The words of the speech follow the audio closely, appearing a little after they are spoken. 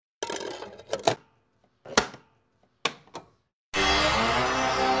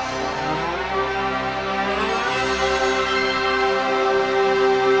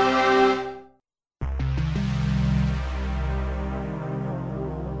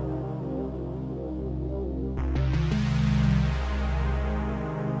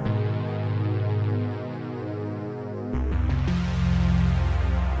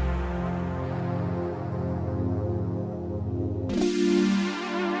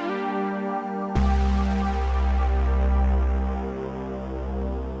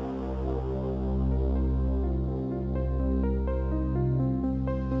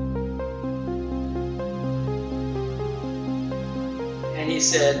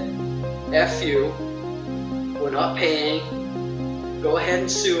said, F you, we're not paying, go ahead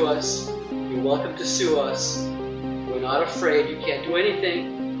and sue us, you're welcome to sue us, we're not afraid, you can't do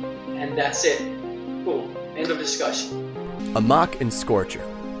anything, and that's it. Boom, end of discussion. Amok and Scorcher.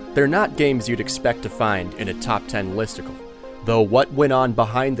 They're not games you'd expect to find in a top 10 listicle, though what went on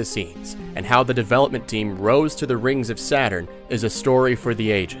behind the scenes and how the development team rose to the rings of Saturn is a story for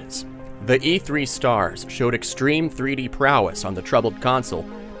the ages. The E3 stars showed extreme 3D prowess on the troubled console,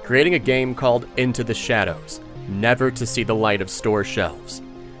 creating a game called Into the Shadows, never to see the light of store shelves.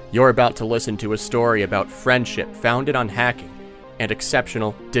 You're about to listen to a story about friendship founded on hacking and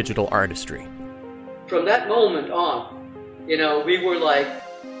exceptional digital artistry. From that moment on, we were like,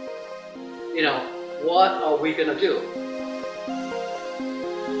 what are we gonna do?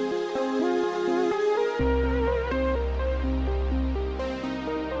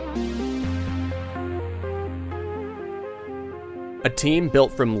 A team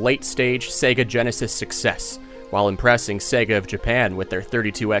built from late-stage Sega Genesis success, while impressing Sega of Japan with their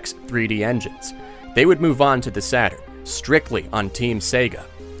 32X 3D engines. They would move on to the Saturn, strictly on Team Sega,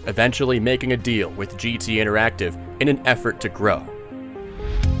 eventually making a deal with GT Interactive in an effort to grow.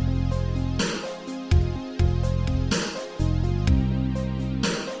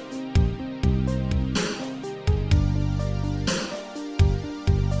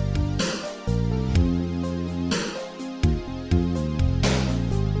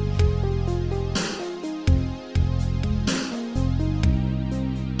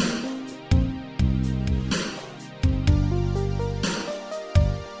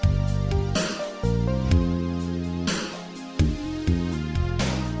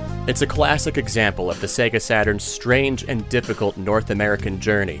 It's a classic example of the Sega Saturn's strange and difficult North American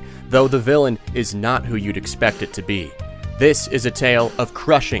journey, though the villain is not who you'd expect it to be. This is a tale of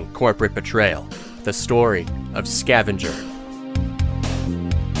crushing corporate betrayal, the story of Scavenger.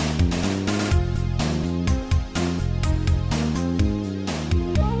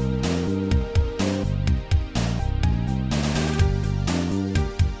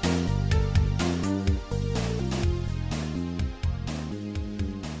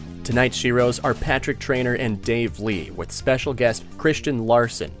 Tonight's Sheroes are Patrick Traynor and Dave Lee, with special guest Christian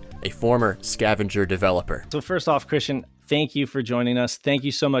Larson, a former Scavenger developer. So first off, Christian, thank you for joining us. Thank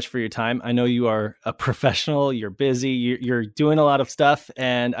you so much for your time. I know you are a professional, you're busy, you're doing a lot of stuff,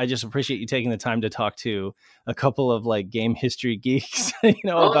 and I just appreciate you taking the time to talk to a couple of game history geeks.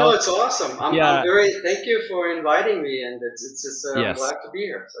 No, it's awesome. I'm very, thank you for inviting me, and it's just I'm glad to be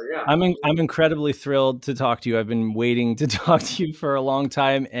here. So yeah, I'm incredibly thrilled to talk to you. I've been waiting to talk to you for a long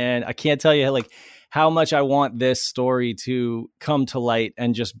time, and I can't tell you how much I want this story to come to light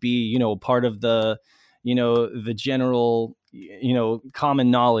and just be part of the the general, common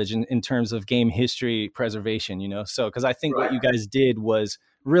knowledge in terms of game history preservation, so, because I think what you guys did was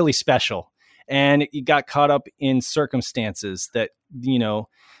really special, and you got caught up in circumstances that,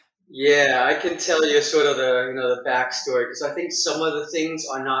 Yeah, I can tell you sort of the backstory, because I think some of the things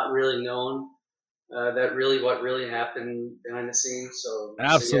are not really known, that really what really happened behind the scenes. So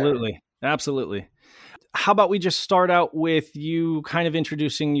absolutely. Absolutely. How about we just start out with you kind of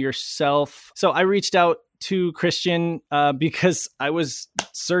introducing yourself? So I reached out to Christian because I was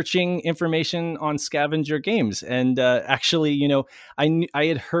searching information on Scavenger games. And actually, I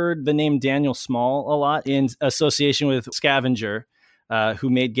had heard the name Daniel Small a lot in association with Scavenger, who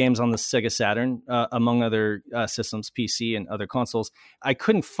made games on the Sega Saturn, among other systems, PC and other consoles. I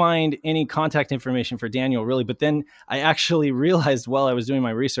couldn't find any contact information for Daniel, really. But then I actually realized while I was doing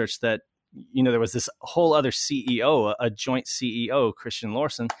my research that there was this whole other CEO, a joint CEO, Christian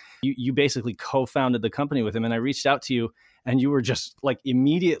Larson. You basically co-founded the company with him. And I reached out to you and you were just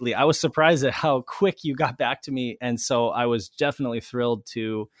immediately, I was surprised at how quick you got back to me. And so I was definitely thrilled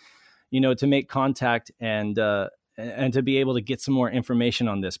to make contact and to be able to get some more information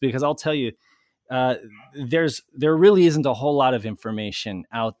on this, because I'll tell you, there really isn't a whole lot of information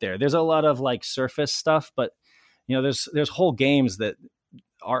out there. There's a lot of surface stuff, but there's whole games that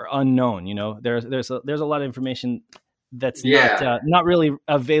are unknown. There's a lot of information that's not really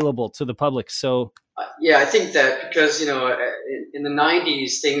available to the public. So I think that because in the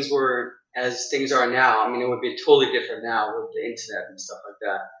 90s things were as things are now. I mean, it would be totally different now with the internet and stuff like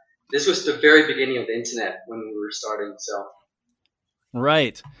that. This was the very beginning of the internet when we were starting. So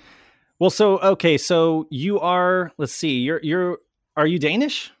right. Well, so you are. Let's see. Are you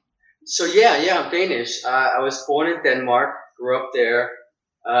Danish? So I'm Danish. I was born in Denmark, grew up there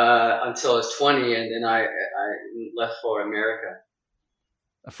until I was 20, and then I left for America.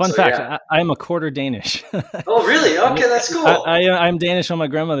 A fun fact, I'm a quarter Danish. Oh, really? Okay, that's cool. I'm Danish on my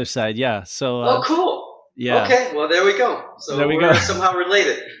grandmother's side, yeah. So oh, cool. Yeah. Okay, well, there we go. So there we we're go. somehow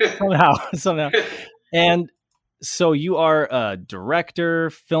related. somehow. And so you are a director,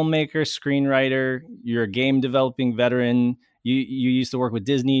 filmmaker, screenwriter. You're a game developing veteran. You used to work with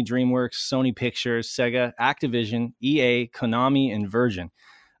Disney, DreamWorks, Sony Pictures, Sega, Activision, EA, Konami, and Virgin.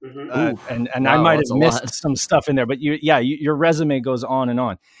 And wow, I might have missed some stuff in there, but your resume goes on and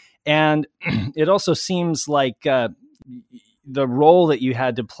on. And it also seems like the role that you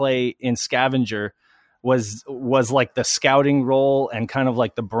had to play in Scavenger was like the scouting role and kind of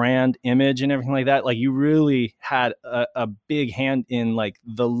like the brand image and everything like that. Like you really had a big hand in like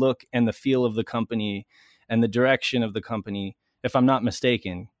the look and the feel of the company and the direction of the company. If I'm not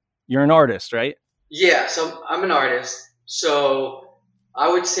mistaken, you're an artist, right? Yeah, so I'm an artist. So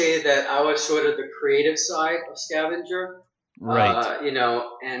I would say that I was sort of the creative side of Scavenger. Right.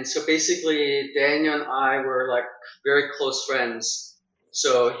 And so basically Daniel and I were like very close friends.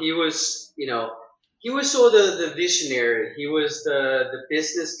 So he was sort of the visionary. He was the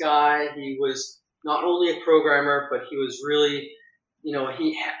business guy. He was not only a programmer, but he was really,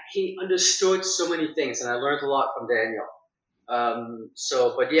 he understood so many things, and I learned a lot from Daniel.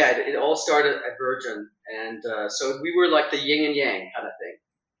 It all started at Virgin, and so we were like the yin and yang kind of thing.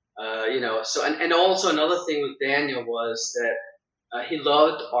 And also another thing with Daniel was that he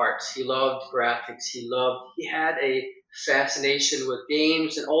loved art, he loved graphics, he had a fascination with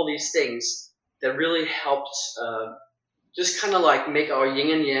games and all these things that really helped just kind of like make our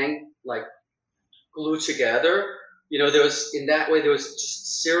yin and yang like glue together. There was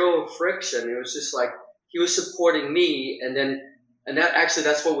just zero friction. It was just like he was supporting me, and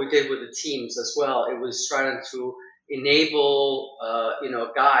that's what we did with the teams as well. It was trying to enable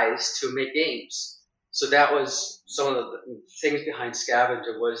guys to make games. So that was some of the things behind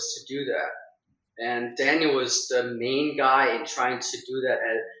Scavenger, was to do that. And Daniel was the main guy in trying to do that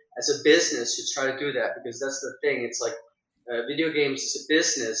as a business, to try to do that, because that's the thing. It's like video games is a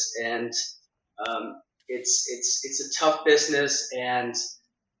business, and it's a tough business, and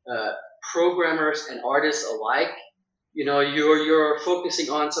programmers and artists alike, you're focusing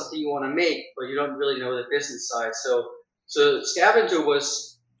on something you want to make, but you don't really know the business side. So Scavenger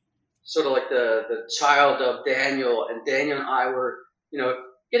was sort of like the child of Daniel, and Daniel and I were,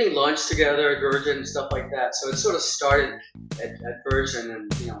 getting lunch together at Virgin and stuff like that. So it sort of started at Virgin,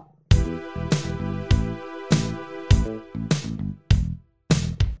 and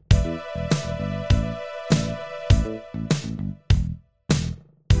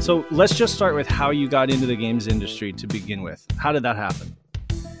So let's just start with how you got into the games industry to begin with. How did that happen?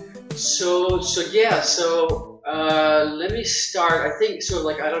 Let me start. I think so.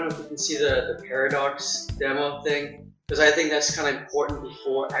 Like, I don't know if you can see the Paradox demo thing, because I think that's kind of important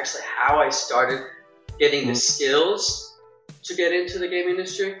before actually how I started getting the skills to get into the game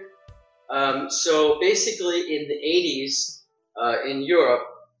industry. So basically, in the 80s in Europe,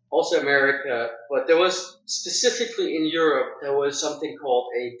 also America, but there was specifically in Europe, there was something called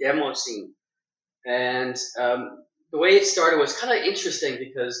a demo scene. And the way it started was kind of interesting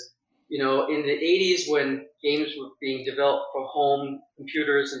because, in the 80s when games were being developed for home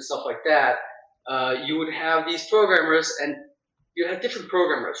computers and stuff like that, you would have these programmers, and you had different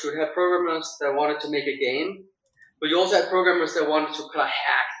programmers. You would have programmers that wanted to make a game, but you also had programmers that wanted to kind of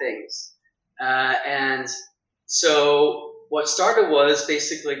hack things. And so what started was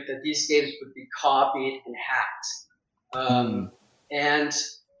basically that these games would be copied and hacked.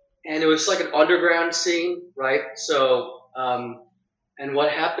 And it was like an underground scene, right? So, and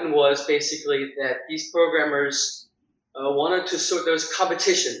what happened was basically that these programmers wanted to there was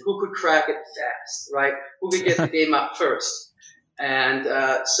competition. Who could crack it fast, right? Who could get the game out first? And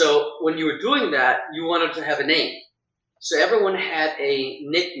so when you were doing that, you wanted to have a name. So everyone had a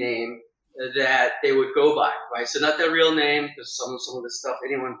nickname that they would go by, right? So not their real name, because some of the stuff,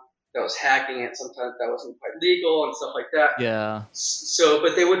 anyone that was hacking it, sometimes that wasn't quite legal and stuff like that. Yeah. So,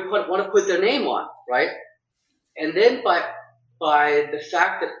 but they would want to put their name on, right? And then by the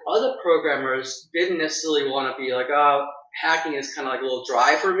fact that other programmers didn't necessarily want to be like, oh, hacking is kind of like a little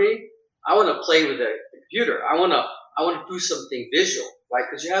dry for me. I want to play with the computer. I want to do something visual, right?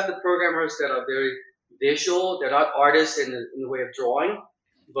 Because you have the programmers that are very visual. They're not artists in the way of drawing,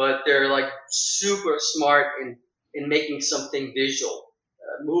 but they're like super smart in making something visual,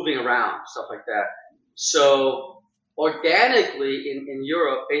 moving around, stuff like that. So organically in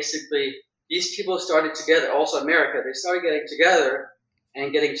Europe, basically, these people started together, also America, they started getting together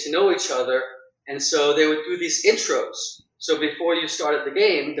and getting to know each other. And so they would do these intros. So before you started the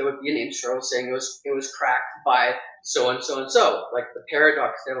game, there would be an intro saying it was cracked by so and so and so, like the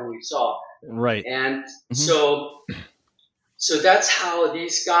Paradox demo we saw. Right. And so that's how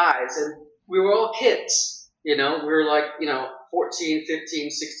these guys, and we were all kids, we were like, 14, 15,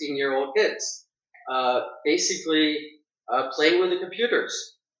 16-year-old kids, basically playing with the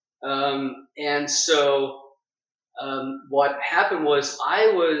computers. And so what happened was I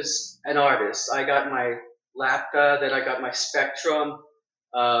was an artist. I got my Lapta, then I got my Spectrum,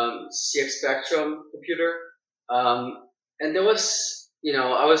 CX Spectrum computer. And there was,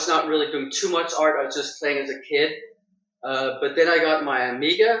 I was not really doing too much art. I was just playing as a kid. But then I got my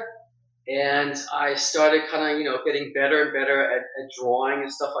Amiga, and I started kind of, getting better and better at drawing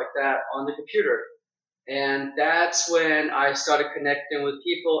and stuff like that on the computer. And that's when I started connecting with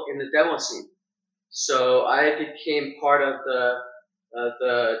people in the demo scene. So I became part of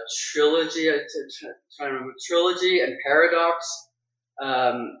the Trilogy, I'm trying to remember, Trilogy and Paradox.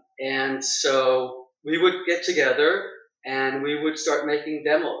 And so we would get together and we would start making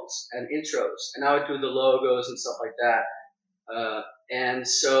demos and intros, and I would do the logos and stuff like that. And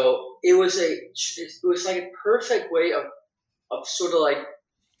so it was like a perfect way of sort of like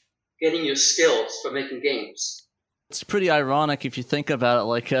getting your skills for making games. It's pretty ironic if you think about it.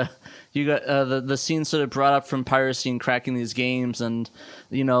 Like you got the scene sort of brought up from piracy and cracking these games, and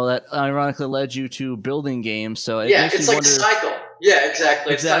that ironically led you to building games. So it's like a cycle. Yeah,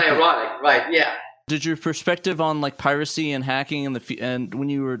 exactly. It's kind of ironic, right? Yeah. Did your perspective on like piracy and hacking and when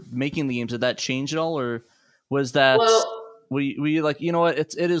you were making the games, did that change at all, or was that were you like, what,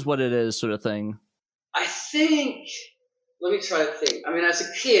 it is what it is sort of thing? I think. Let me try to think. I mean, as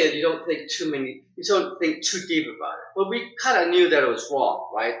a kid, you don't think too deep about it. But we kind of knew that it was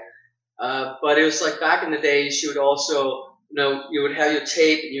wrong, right? But it was like back in the days, you would also, you would have your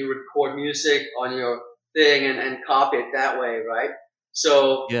tape and you would record music on your thing and copy it that way, right?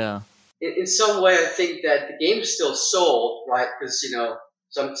 So yeah, in some way, I think that the game still sold, right? Because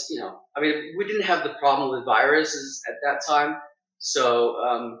I mean, we didn't have the problem with viruses at that time.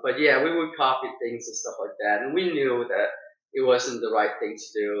 So, but yeah, we would copy things and stuff like that, and we knew that it wasn't the right thing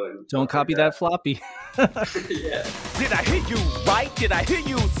to do. And don't copy that floppy. Yeah. Did I hear you right? Did I hear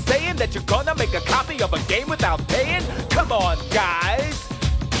you saying that you're gonna make a copy of a game without paying? Come on, guys.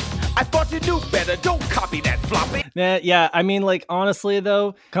 I thought you knew better. Don't copy that floppy. Yeah, I mean, like, honestly,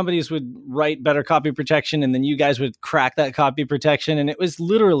 though, companies would write better copy protection, and then you guys would crack that copy protection, and it was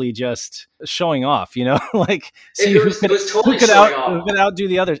literally just showing off, like, see it was totally showing off. Who could outdo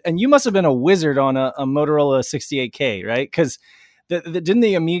the others. And you must have been a wizard on a Motorola 68K, right? Because didn't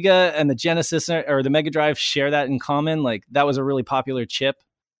the Amiga and the Genesis or the Mega Drive share that in common? Like, that was a really popular chip.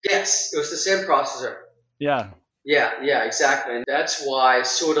 Yes, it was the same processor. Yeah. Yeah, exactly. And that's why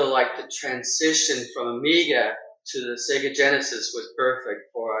sort of like the transition from Amiga to the Sega Genesis was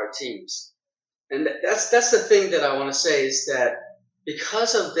perfect for our teams. And that's the thing that I want to say is that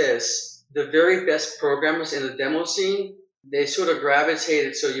because of this, the very best programmers in the demo scene, they sort of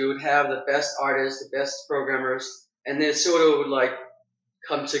gravitated. So you would have the best artists, the best programmers, and they sort of would like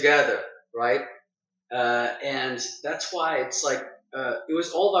come together, right? And that's why it's like, it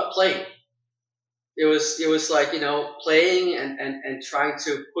was all about playing. It was like, playing and trying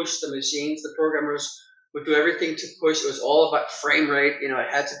to push the machines. The programmers would do everything to push. It was all about frame rate. It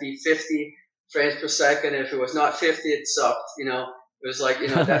had to be 50 frames per second. If it was not 50, it sucked. It was like,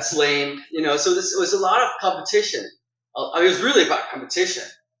 that's lame. So it was a lot of competition. It was really about competition,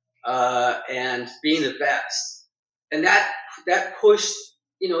 and being the best. And that pushed,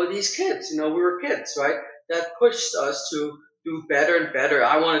 these kids, we were kids, right? That pushed us to do better and better.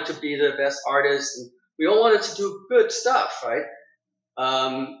 I wanted to be the best artist, and we all wanted to do good stuff, right?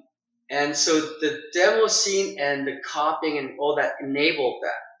 And so the demo scene and the copying and all that enabled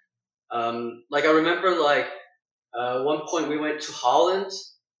that. Like I remember, one point we went to Holland,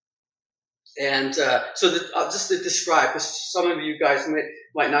 and just to describe, because some of you guys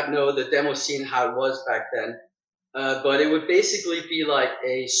might not know the demo scene, how it was back then, but it would basically be like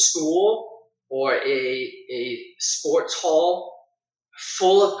a school or a sports hall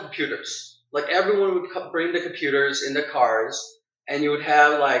full of computers. Like everyone would bring the computers in the cars, and you would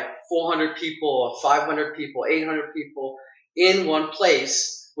have like 400 people or 500 people, 800 people in one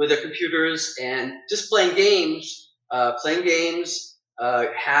place with the computers and just playing games,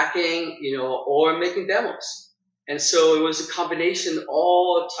 hacking, or making demos. And so it was a combination of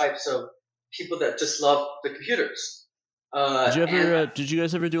all types of people that just loved the computers. Did you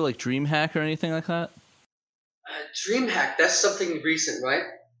guys ever do like DreamHack or anything like that? DreamHack, that's something recent, right?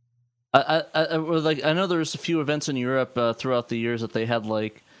 I know there was a few events in Europe throughout the years that they had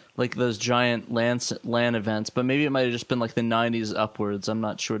like those giant LAN events, but maybe it might have just been like the 90s upwards. I'm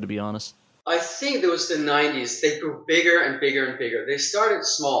not sure, to be honest. I think it was the 90s. They grew bigger and bigger and bigger. They started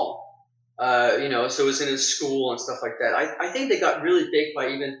small, so it was in a school and stuff like that. I think they got really big by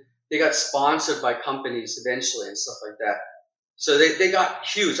even they got sponsored by companies eventually and stuff like that. So they got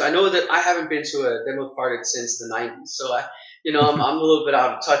huge. I know that I haven't been to a demo party since the 90s. So I'm a little bit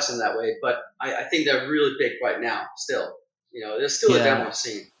out of touch in that way, but I think they're really big right now still. There's still a demo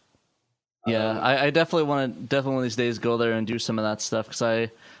scene. Yeah, I definitely want to one of these days go there and do some of that stuff, because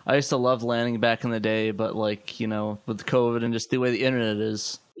I used to love landing back in the day, but with COVID and just the way the internet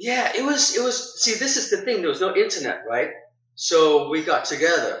is. Yeah, it was. See, this is the thing. There was no internet, right? So we got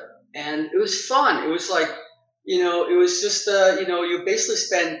together, and it was fun. It was like, it was just, you basically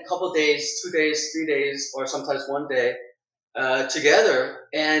spend a couple of days, 2 days, 3 days, or sometimes one day together,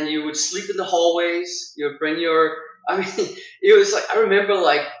 and you would sleep in the hallways. You would bring it was like, I remember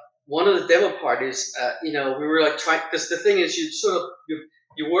like one of the demo parties, we were like trying, because the thing is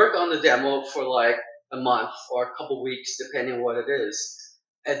you work on the demo for like a month or a couple of weeks, depending what it is.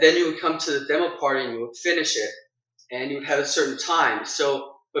 And then you would come to the demo party and you would finish it, and you would have a certain time.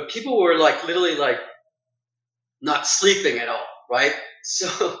 So, but people were like literally like not sleeping at all, right?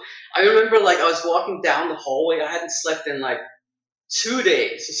 So I remember like I was walking down the hallway. I hadn't slept in like 2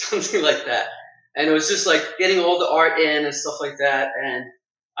 days or something like that. And it was just like getting all the art in and stuff like that. And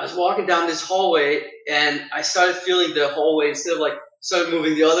I was walking down this hallway, and I started feeling the hallway instead of like started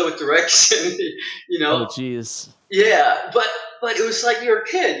moving the other direction, Oh, geez. Yeah, but it was like you're a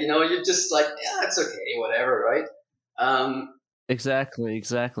kid, you're just like, yeah, it's okay, whatever, right? Exactly.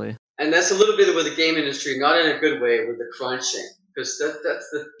 And that's a little bit with the game industry, not in a good way with the crunching, because that's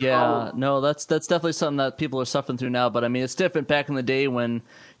the problem. No, that's definitely something that people are suffering through now. But I mean, it's different back in the day when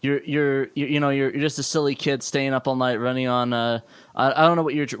you're just a silly kid staying up all night running on I don't know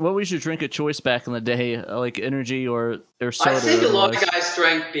what was your drink of choice back in the day, like energy or soda. I think a lot of guys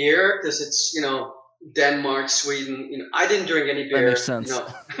drank beer because it's Denmark, Sweden. I didn't drink any beer. That makes sense.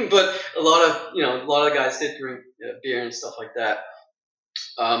 But a lot of guys did drink beer and stuff like that.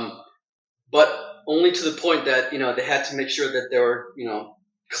 But only to the point that they had to make sure that they were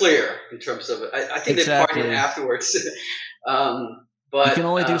clear in terms of it. I think exactly. They partied afterwards. But you can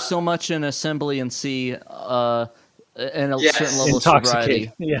only do so much in assembly and see in a certain level of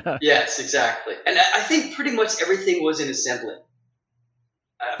sobriety. Yeah. Yes, exactly. And I think pretty much everything was in assembly.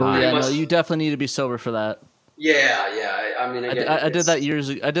 You definitely need to be sober for that. Yeah. I did that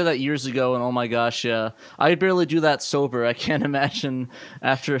years ago, and oh my gosh, yeah, I barely do that sober. I can't imagine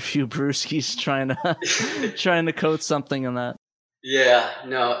after a few brewskis trying to code something in that. Yeah,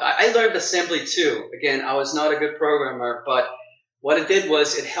 no, I learned assembly too. Again, I was not a good programmer, but what it did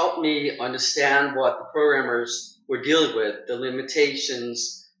was it helped me understand what the programmers were dealing with, the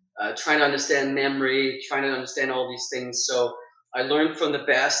limitations, trying to understand memory, trying to understand all these things. So I learned from the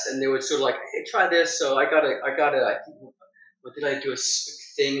best, and they would sort of like, hey, try this. So I got what did I do? A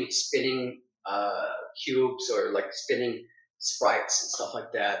thing with spinning cubes or like spinning sprites and stuff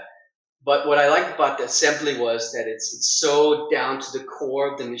like that. But what I liked about the assembly was that it's so down to the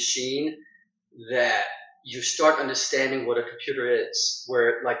core of the machine that you start understanding what a computer is,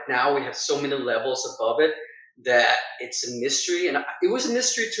 where like now we have so many levels above it that it's a mystery. And it was a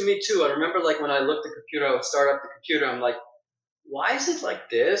mystery to me too. I remember like when I looked at the computer, I would start up the computer. I'm like, why is it like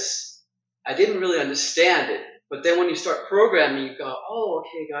this? I didn't really understand it. But then when you start programming, you go, oh,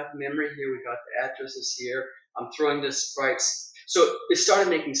 okay, got the memory here. We got the addresses here. I'm throwing the sprites. So it started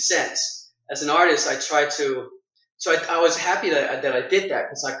making sense. As an artist, I was happy that I did that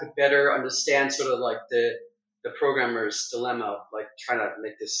because I could better understand sort of like the programmer's dilemma of like trying to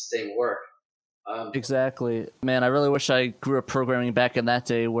make this thing work. Exactly. Man, I really wish I grew up programming back in that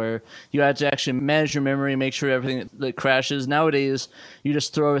day where you had to actually manage your memory, make sure everything that crashes. Nowadays, you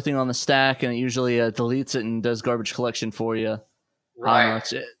just throw everything on the stack and it usually deletes it and does garbage collection for you. Right.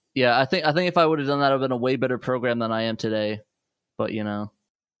 I think if I would have done that, I would have been a way better program than I am today. But,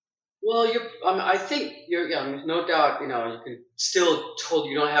 Well, I think no doubt, you can still told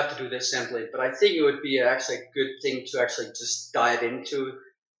you don't have to do the assembly, but I think it would be actually a good thing to actually just dive into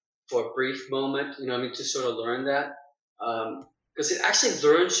for a brief moment, to sort of learn that. Because it actually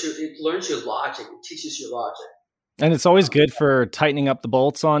learns your logic. It teaches you logic. And it's always good for tightening up the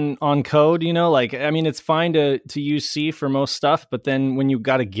bolts on code, it's fine to use C for most stuff, but then when you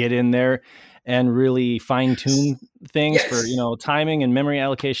got to get in there and really fine tune things for, timing and memory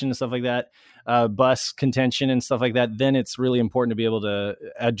allocation and stuff like that, bus contention and stuff like that, then it's really important to be able to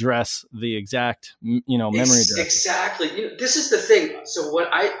address the exact, memory address. Exactly. This is the thing. So when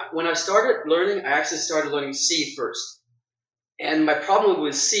I started learning, I actually started learning C first. And my problem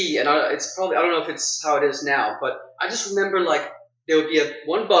with C, and it's probably, I don't know if it's how it is now, but I just remember like there would be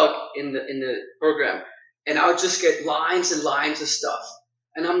one bug in the program, and I would just get lines and lines of stuff.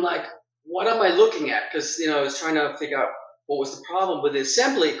 And I'm like, what am I looking at? Because, I was trying to figure out what was the problem with the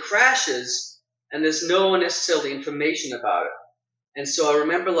assembly? It crashes, and there's no necessarily information about it. And so I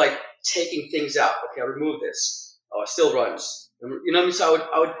remember like taking things out. Okay, I remove this. Oh, it still runs. You know what I mean? So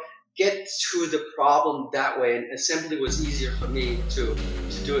I would get to the problem that way, and assembly was easier for me to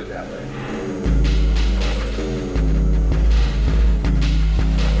do it that way.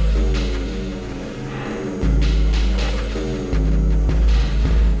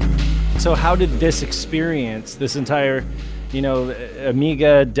 So how did this experience, this entire,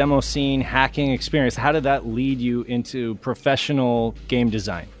 Amiga demo scene hacking experience, how did that lead you into professional game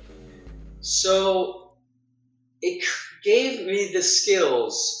design? So it gave me the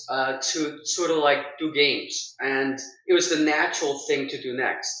skills to sort of like do games, and it was the natural thing to do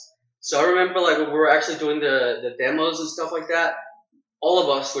next. So I remember like when we were actually doing the demos and stuff like that, all of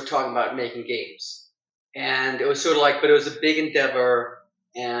us were talking about making games, and it was sort of like, but it was a big endeavor.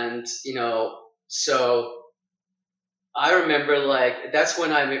 And, so I remember like, that's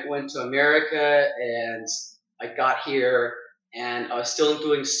when I went to America and I got here, and I was still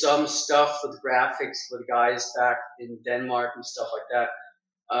doing some stuff with graphics for the guys back in Denmark and stuff like that.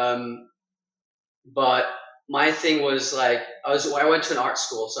 But my thing was like, I went to an art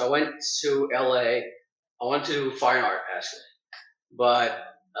school. So I went to LA. I wanted to do fine art actually, but,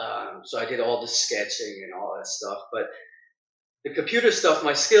 so I did all the sketching and all that stuff, but the computer stuff,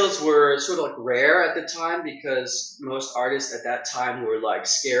 my skills were sort of like rare at the time, because most artists at that time were like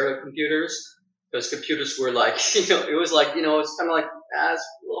scared of computers, because computers were like, it was like, it's kind of like, it's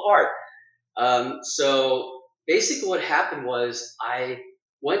a little hard. So basically what happened was I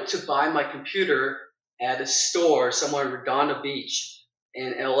went to buy my computer at a store somewhere in Redondo Beach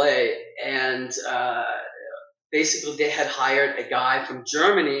in LA, and basically they had hired a guy from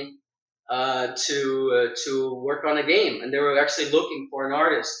Germany to work on a game, and they were actually looking for an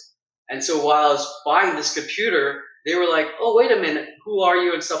artist. And so while I was buying this computer, they were like, "Oh, wait a minute, who are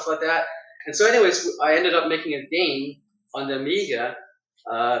you?" and stuff like that. And so, anyways, I ended up making a game on the Amiga,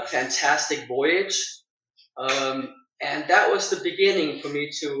 Fantastic Voyage, and that was the beginning for me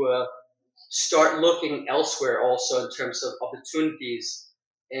to start looking elsewhere, also in terms of opportunities.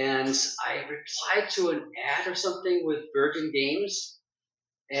 And I replied to an ad or something with Virgin Games.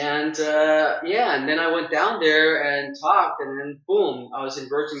 And and then I went down there and talked, and then boom, I was in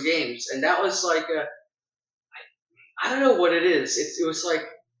Virgin Games. And that was like I don't know what it is. It was like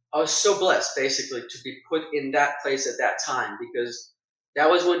I was so blessed basically to be put in that place at that time, because that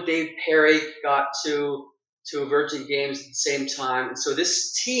was when Dave Perry got to Virgin Games at the same time. And so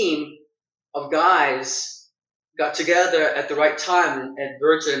this team of guys got together at the right time at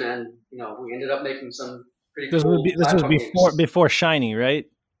Virgin, and we ended up making some pretty cool. This was before Shiny, right?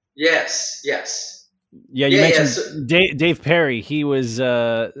 Yes. Yeah, you mentioned so, Dave Perry. He was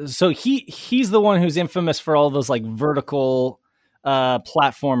so he's the one who's infamous for all those like vertical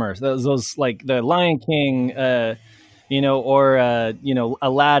platformers. Those like the Lion King, or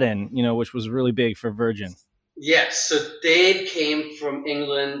Aladdin, which was really big for Virgin. Yes, so Dave came from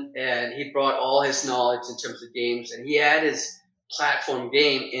England, and he brought all his knowledge in terms of games, and he had his platform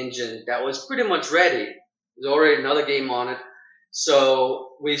game engine that was pretty much ready. There's already another game on it.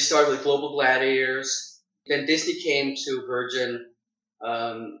 So we started with Global Gladiators. Then Disney came to Virgin.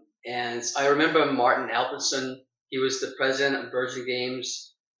 And I remember Martin Albertson. He was the president of Virgin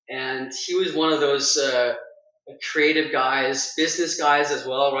Games. And he was one of those creative guys, business guys as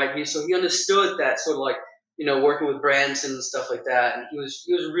well, right? So he understood that sort of like, working with brands and stuff like that. And he was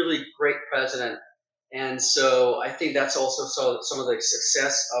a really great president. And so I think that's also some of the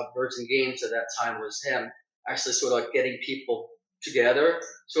success of Virgin Games at that time was him actually sort of like getting people together,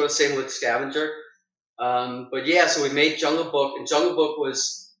 sort of same with Scavenger. But yeah, so we made Jungle Book, and Jungle Book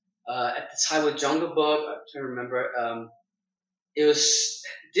was, at the time with Jungle Book, I'm trying to remember,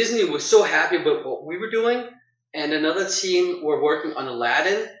 Disney was so happy with what we were doing, and another team were working on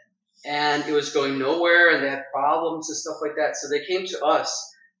Aladdin, and it was going nowhere, and they had problems and stuff like that, so they came to us.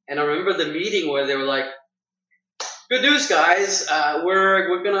 And I remember the meeting where they were like, "Good news, guys,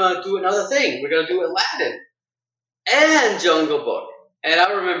 we're gonna do another thing. We're gonna do Aladdin and Jungle Book." And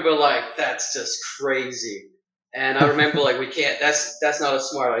I remember like, that's just crazy. And I remember like, we can't, that's not a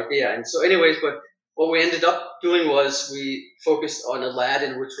smart idea. And so anyways, but what we ended up doing was we focused on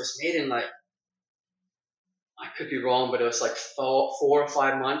Aladdin, which was made in like, I could be wrong, but it was like 4 or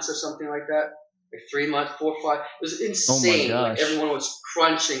 5 months or something like that. Like 3 months, 4 or 5. It was insane. Oh my like gosh. everyone was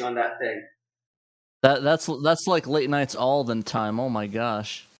crunching on that thing. That's like late nights Alden time. Oh my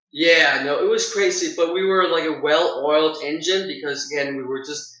gosh. Yeah, no, it was crazy, but we were like a well-oiled engine, because again, we were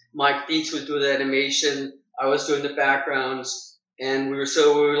just, Mike Dietz would do the animation, I was doing the backgrounds, and we were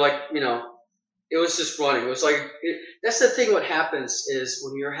like, it was just running. It was like that's the thing. What happens is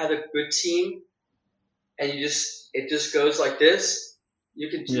when you have a good team, and it just goes like this. You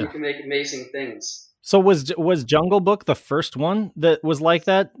can make amazing things. So was Jungle Book the first one that was like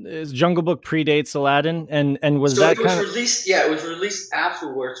that? Jungle Book predates Aladdin, and was so that it was released? Yeah, it was released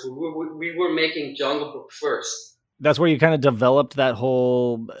afterwards. We were making Jungle Book first. That's where you kind of developed that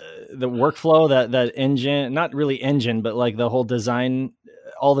whole the workflow, that engine, not really engine, but like the whole design,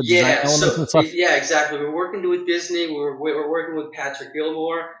 all the design elements and stuff. Yeah, exactly. We're working with Disney. We're working with Patrick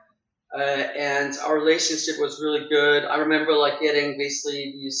Gilmore. And our relationship was really good. I remember like getting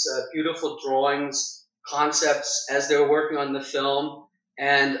basically these beautiful drawings, concepts as they were working on the film.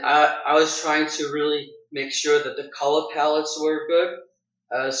 And I was trying to really make sure that the color palettes were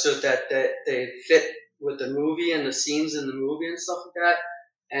good, so that they fit with the movie and the scenes in the movie and stuff like that.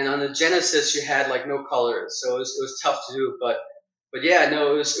 And on the Genesis, you had like no colors, so it was tough to do. But yeah,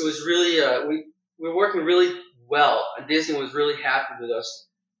 no, it was really we were working really well, and Disney was really happy with us.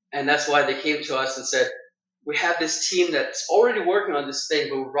 And that's why they came to us and said, we have this team that's already working on this thing,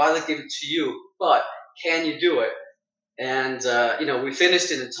 but we'd rather give it to you. But can you do it? And, we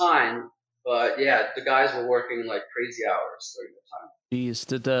finished in time. But, yeah, the guys were working like crazy hours during the time.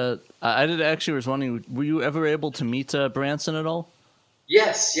 Jeez, I was wondering, were you ever able to meet Branson at all?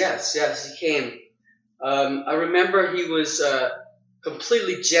 Yes, he came. I remember he was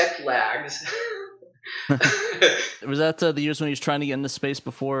completely jet lagged. Was that the years when he was trying to get into space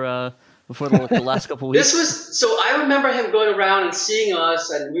before the last couple of weeks? So I remember him going around and seeing us,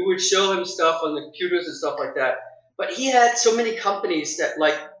 and we would show him stuff on the computers and stuff like that. But he had so many companies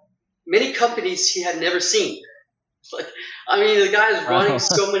he had never seen. Like, I mean, the guy is running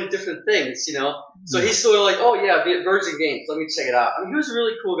so many different things, So he's sort of like, oh yeah, Virgin Games, let me check it out. I mean, he was a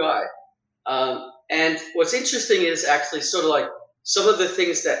really cool guy. And what's interesting is actually sort of like some of the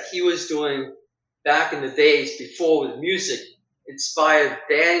things that he was doing back in the days before with music inspired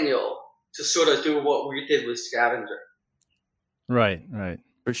Daniel to sort of do what we did with Scavenger. Right.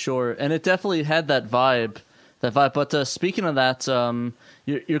 For sure. And it definitely had that vibe. But speaking of that,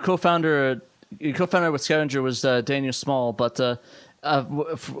 your co-founder with Scavenger was Daniel Small, but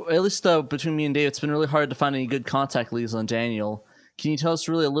at least between me and Dave, it's been really hard to find any good contact leads on Daniel. Can you tell us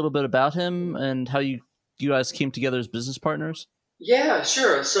really a little bit about him and how you guys came together as business partners? Yeah,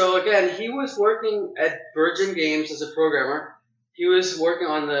 sure. So again, he was working at Virgin Games as a programmer. He was working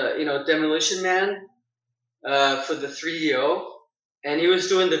on the, Demolition Man for the 3DO, and he was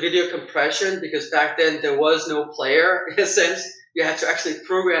doing the video compression because back then there was no player in a sense. You had to actually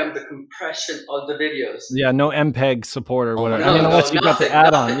program the compression of the videos. Yeah, no MPEG support or whatever. Unless you got the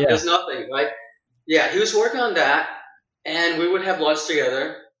add-on. Yeah, there's nothing, right? Yeah, he was working on that, and we would have lunch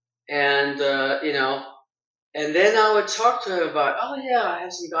together, and And then I would talk to him about, oh yeah, I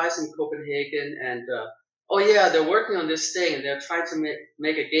have some guys in Copenhagen, and oh yeah, they're working on this thing, and they're trying to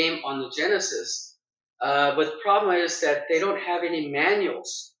make a game on the Genesis. But the problem is that they don't have any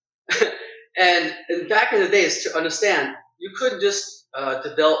manuals. and back in the days, to understand, you couldn't just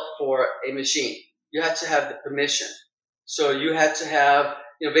develop for a machine. You had to have the permission. So you had to have,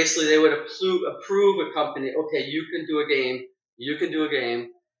 basically they would approve a company. Okay, you can do a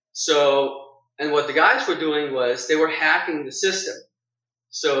game. So. And what the guys were doing was they were hacking the system.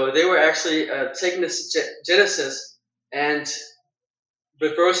 So they were actually taking this Genesis and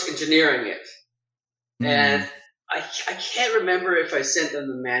reverse engineering it. And I can't remember if I sent them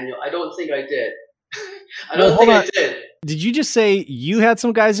the manual. I don't think I did. I did. Did you just say you had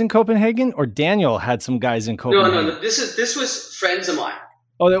some guys in Copenhagen, or Daniel had some guys in Copenhagen? No. This was friends of mine.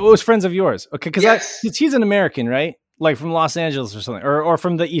 Oh, it was friends of yours. Okay, because yes. He's an American, right? Like from Los Angeles or something, or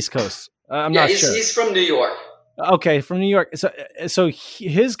from the East Coast. I'm not sure. He's from New York. Okay, from New York. So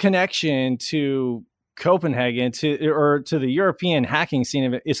his connection to Copenhagen to the European hacking scene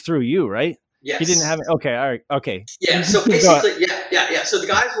of it is through you, right? Yes. He didn't have it. Okay, all right, okay. Yeah. So basically, yeah. So the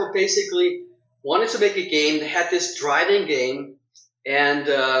guys were basically wanted to make a game. They had this driving game, and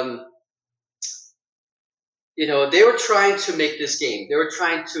they were trying to make this game. They were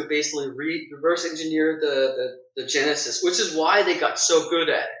trying to basically reverse engineer the Genesis, which is why they got so good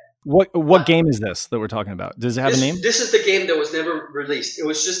at it. What game is this that we're talking about? Does it have a name? This is the game that was never released. It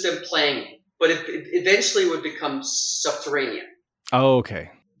was just them playing it. But it eventually would become Subterranean. Oh,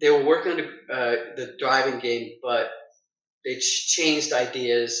 okay. They were working on the driving game, but they changed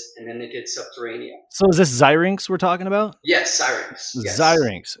ideas, and then they did Subterranean. So is this Zyrinx we're talking about? Yes, Zyrinx. Yes.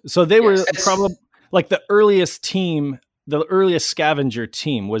 Zyrinx. So they were probably like the earliest team, the earliest Scavenger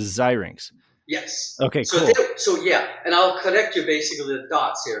team was Zyrinx. Yes. Okay, cool. So yeah, and I'll connect you basically the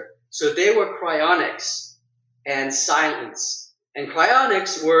dots here. So they were Cryonics and Silence, And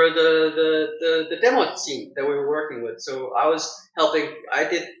Cryonics were the demo team that we were working with. So I was helping. I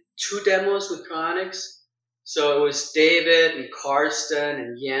did 2 demos with Cryonics. So it was David and Karsten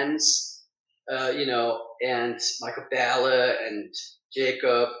and Jens, and Michael Balla and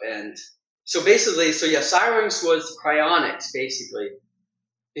Jacob. And so basically, Syrinx was Cryonics basically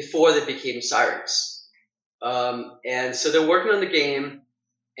before they became Syrinx. And so they're working on the game.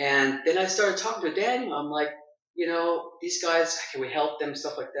 And then I started talking to Daniel. I'm like, these guys, can we help them,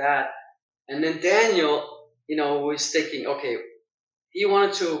 stuff like that. And then Daniel, was thinking, okay, he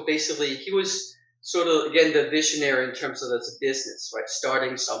wanted to he was sort of, again, the visionary in terms of as a business, right?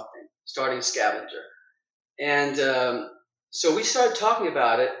 Starting Scavenger. And so we started talking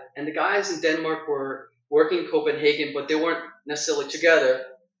about it, and the guys in Denmark were working in Copenhagen, but they weren't necessarily together.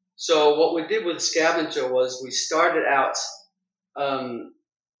 So what we did with Scavenger was we started out,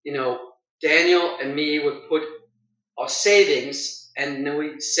 Daniel and me would put our savings, and then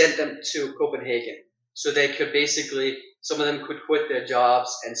we sent them to Copenhagen. So they could basically, some of them could quit their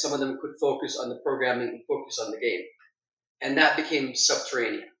jobs, and some of them could focus on the programming and focus on the game. And that became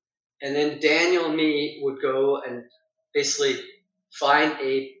Subterranean. And then Daniel and me would go and basically find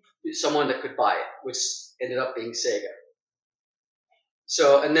someone that could buy it, which ended up being Sega.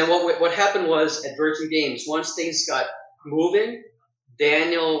 So, and then what happened was at Virgin Games, once things got moving,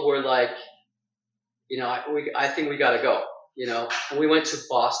 Daniel were like, I think we got to go, and we went to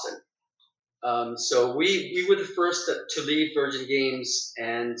Boston. So we were the first to leave Virgin Games.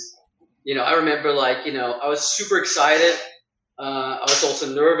 And, I remember I was super excited. I was also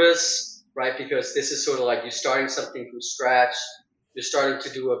nervous, right? Because this is sort of like you're starting something from scratch. You're starting to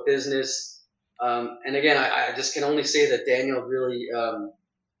do a business. And again, I just can only say that Daniel really,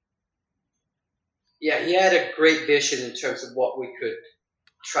 he had a great vision in terms of what we could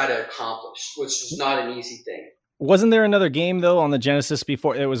try to accomplish, which was not an easy thing. Wasn't there another game though on the Genesis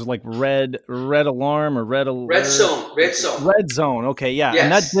before? It was like Red Alarm or Red Alert? Red Zone. Okay, yeah,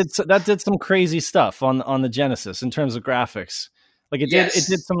 yes. And that did some crazy stuff on the Genesis in terms of graphics. Like it did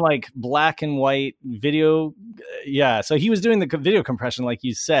some like black and white video. Yeah, so he was doing the video compression, like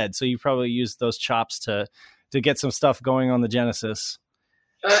you said. So you probably used those chops to get some stuff going on the Genesis.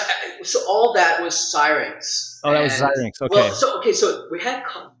 So all that was Syrinx. Oh, that was Syrinx. Okay. So we had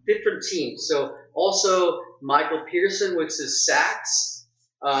different teams. So also Michael Pearson, which is sax.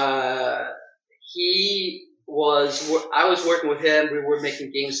 I was working with him. We were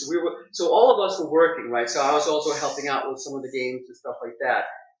making games. So all of us were working, right? So I was also helping out with some of the games and stuff like that.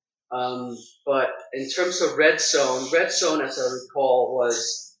 But in terms of Red Zone, as I recall,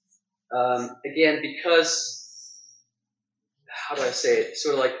 was again because. How do I say it?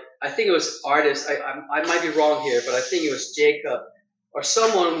 Sort of like, I think it was artist. I might be wrong here, but I think it was Jacob or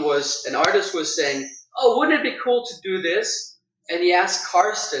an artist was saying, oh, wouldn't it be cool to do this? And he asked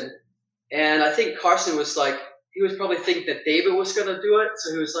Karsten, and I think Karsten was like, he was probably thinking that David was going to do it.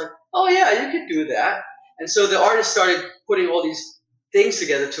 So he was like, oh yeah, you could do that. And so the artist started putting all these things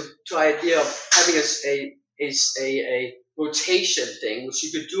together to idea of having a rotation thing, which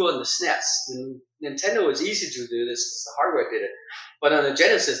you could do on the SNES. And Nintendo was easy to do this because the hardware did it. But on the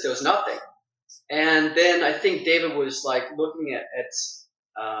Genesis, there was nothing. And then I think David was like looking at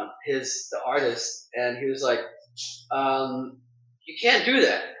the artist, and he was like, you can't do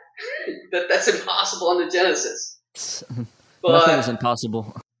that. That's impossible on the Genesis. But nothing is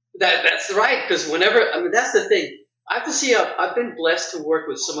impossible. That's right, because that's the thing. I have to see, I've been blessed to work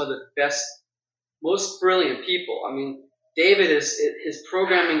with some of the best, most brilliant people. I mean, David his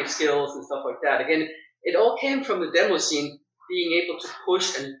programming skills and stuff like that. Again, it all came from the demo scene, being able to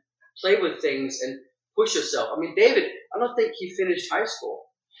push and play with things and push yourself. I mean, David, I don't think he finished high school,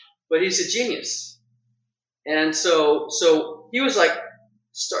 but he's a genius. And so he was like,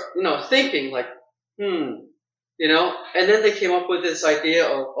 thinking like, and then they came up with this idea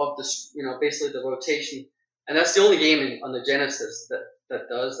of this, basically the rotation. And that's the only game on the Genesis that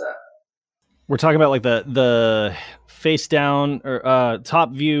does that. We're talking about like the face down or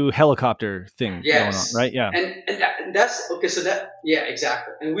top view helicopter thing going on, right? Yeah. And that's okay. So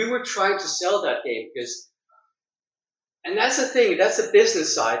exactly. And we were trying to sell that game and that's the thing. That's the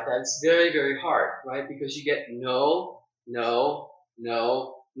business side. That's very, very hard, right? Because you get no,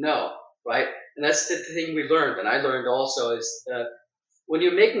 right? And that's the thing we learned. And I learned also is when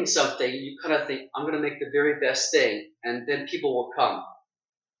you're making something, you kind of think, I'm going to make the very best thing, and then people will come.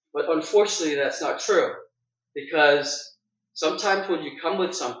 But unfortunately, that's not true, because sometimes when you come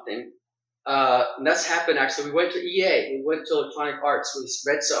with something, and that's happened actually. We went to EA, we went to Electronic Arts with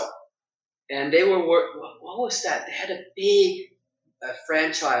Red Zone, and they were what was that? They had a big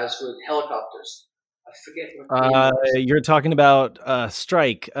franchise with helicopters. I I forget what game it was. You're talking about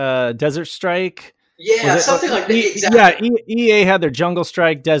Strike, Desert Strike. Yeah, something like that. Exactly. Yeah, EA had their Jungle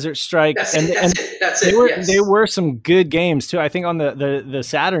Strike, Desert Strike, That's and it. Yes. They were some good games too. I think on the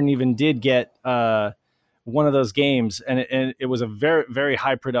Saturn even did get one of those games, and it was a very, very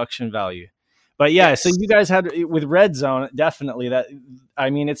high production value. But yeah, yes. So you guys had with Red Zone, definitely that. I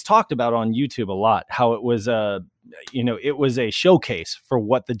mean, it's talked about on YouTube a lot how it was it was a showcase for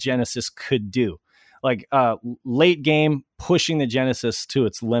what the Genesis could do. Like late game pushing the Genesis to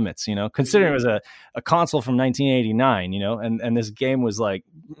its limits, considering it was a console from 1989, and this game was like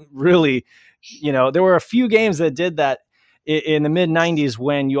really, there were a few games that did that in the mid 90s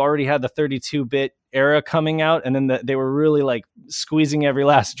when you already had the 32-bit era coming out, and then they were really like squeezing every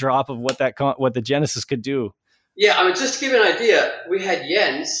last drop of what the Genesis could do. Yeah, I mean, just to give you an idea, we had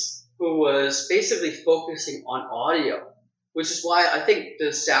Jens, who was basically focusing on audio, which is why I think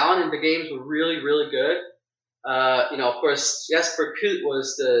the sound in the games were really, really good. Of course, Jesper Kut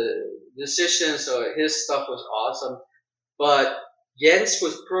was the musician, so his stuff was awesome. But Jens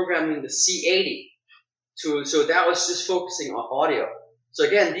was programming the C80, so that was just focusing on audio. So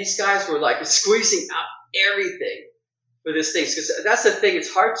again, these guys were like squeezing out everything for this thing. Because that's the thing;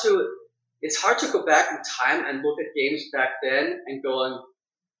 it's hard to go back in time and look at games back then and go on.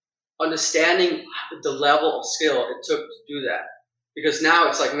 Understanding the level of skill it took to do that, because now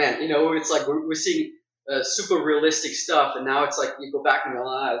it's like, man, it's like we're seeing super realistic stuff, and now it's like you go back and go,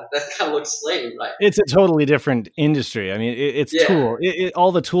 that kind of looks lame, right? It's a totally different industry. I mean, it's tool.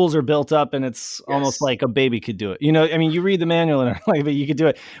 All the tools are built up, and it's almost like a baby could do it. I mean, you read the manual and like, but you could do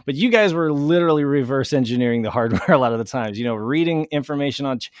it. But you guys were literally reverse engineering the hardware a lot of the times. Reading information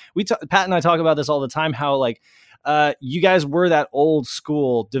on. Pat and I talk about this all the time. How like. You guys were that old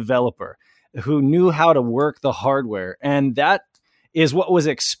school developer who knew how to work the hardware. And that is what was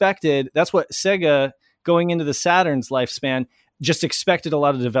expected. That's what Sega, going into the Saturn's lifespan, just expected a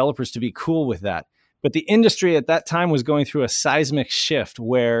lot of developers to be cool with that. But the industry at that time was going through a seismic shift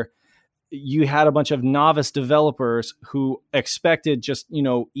where you had a bunch of novice developers who expected just,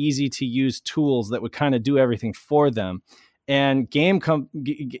 easy to use tools that would kind of do everything for them. And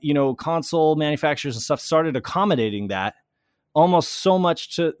console manufacturers and stuff started accommodating that almost so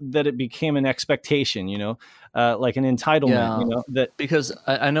much that it became an expectation, like an entitlement, that because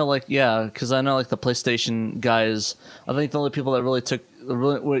I know like the PlayStation guys, I think the only people that really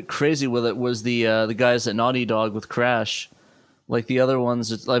went crazy with it was the guys at Naughty Dog with Crash. Like the other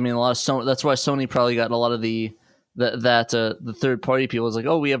ones, a lot of Sony, that's why Sony probably got a lot of the third party people is like,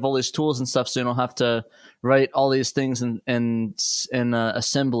 oh, we have all these tools and stuff, so you don't have to write all these things in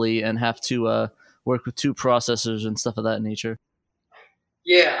assembly and have to work with two processors and stuff of that nature.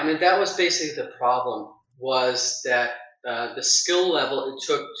 Yeah, I mean, that was basically the problem, was that the skill level it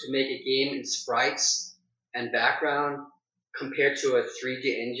took to make a game in sprites and background compared to a 3D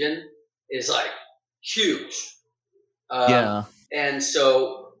engine is like huge. And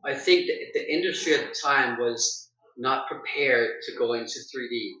so I think that the industry at the time was not prepared to go into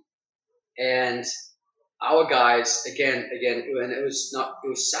 3D. And our guys, again, and it was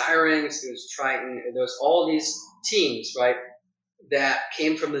Syrinx, it was Triton, there was all these teams, right, that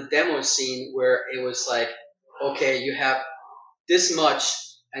came from the demo scene where it was like, okay, you have this much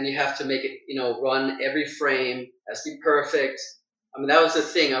and you have to make it, run every frame, has to be perfect. I mean, that was the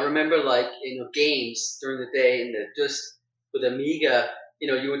thing. I remember like, games during the day and just with Amiga,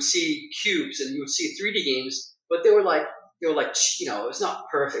 you would see cubes and you would see 3D games, but they were like, it was not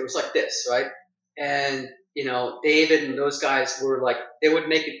perfect. It was like this, right? And, David and those guys were like, they would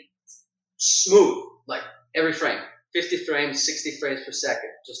make it smooth, like every frame, 50 frames, 60 frames per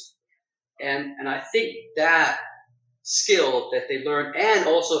second. And I think that skill that they learned, and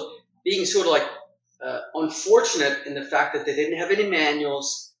also being sort of like unfortunate in the fact that they didn't have any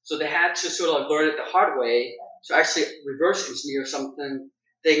manuals, so they had to sort of like learn it the hard way. So actually reverse engineer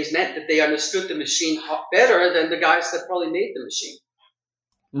things meant that they understood the machine better than the guys that probably made the machine.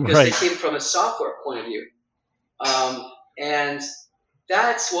 Because they came from a software point of view. And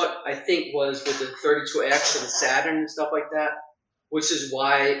that's what I think was with the 32X and the Saturn and stuff like that, which is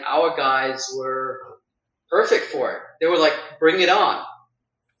why our guys were perfect for it. They were like, bring it on,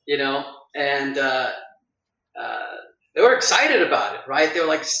 and they were excited about it, right? They were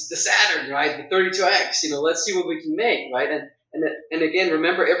like, the Saturn, right? The 32X, let's see what we can make, right? And again,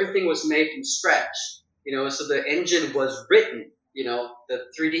 remember, everything was made from scratch, so the engine was written, the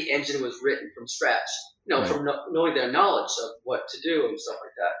 3D engine was written from scratch, from knowing their knowledge of what to do and stuff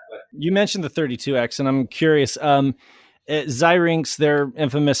like that. But you mentioned the 32X, and I'm curious, Zyrinx, they're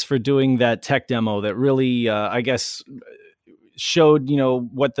infamous for doing that tech demo that really, I guess, showed,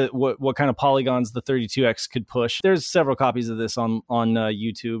 what kind of polygons the 32X could push. There's several copies of this on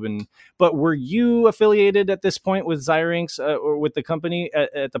YouTube. But were you affiliated at this point with Xirinx or with the company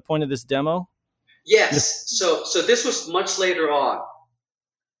at the point of this demo? Yes. So this was much later on.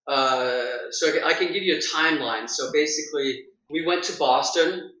 So I can give you a timeline. So basically, we went to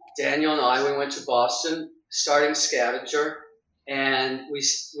Boston. Daniel and I, we went to Boston, starting Scavenger, and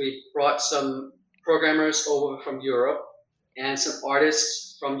we brought some programmers over from Europe and some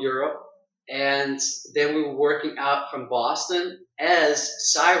artists from Europe, and then we were working out from Boston as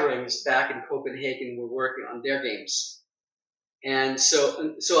Xirinx back in Copenhagen were working on their games. And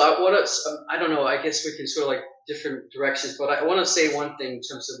so I don't know, I guess we can sort of like different directions, but I want to say one thing in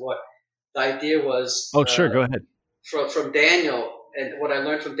terms of what the idea was. Oh, sure, go ahead. From Daniel, and what I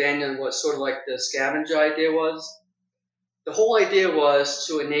learned from Daniel and what sort of like the Scavenger idea was, the whole idea was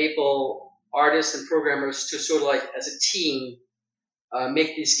to enable artists and programmers to sort of like as a team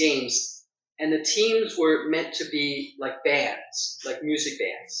make these games. And the teams were meant to be like bands, like music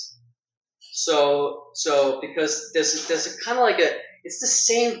bands. So because there's a kind of like it's the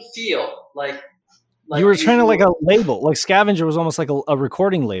same feel, like you were trying to like a label, like Scavenger was almost like a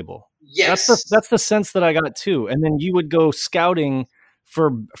recording label. Yes. That's the sense that I got too. And then you would go scouting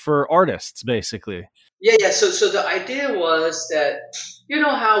for artists basically. Yeah. So the idea was that, you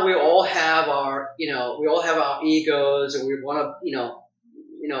know how we all have our egos and we want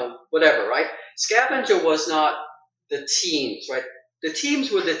to, whatever, right? Scavenger was not the teams, right? The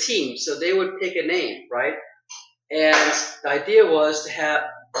teams were the teams, so they would pick a name, right? And the idea was to have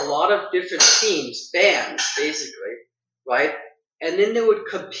a lot of different teams, bands, basically, right? And then they would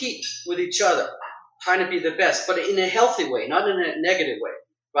compete with each other, trying to be the best, but in a healthy way, not in a negative way,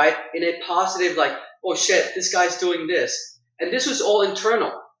 right? In a positive, like, oh shit, this guy's doing this. And this was all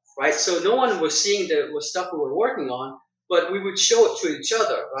internal, right? So no one was seeing the stuff we were working on, but we would show it to each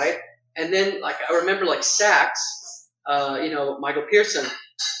other, right? And then, like, I remember, like, Sax, Michael Pearson,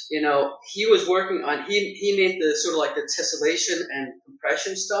 he was working on, he made the sort of like the tessellation and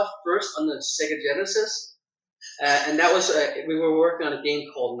compression stuff first on the Sega Genesis. And that was, we were working on a game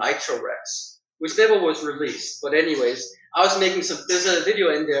called Nitro Rex, which never was released. But anyways, I was making there's a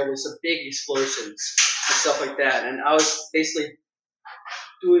video in there with some big explosions and stuff like that. And I was basically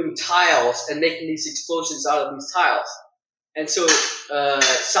doing tiles and making these explosions out of these tiles. And so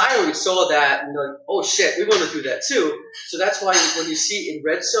Xirinx saw that and they're like, oh shit, we want to do that too. So that's why when you see in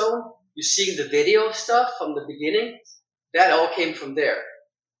Red Zone, you see the video stuff from the beginning, that all came from there.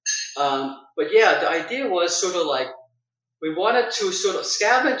 But yeah, the idea was sort of like, we wanted to sort of,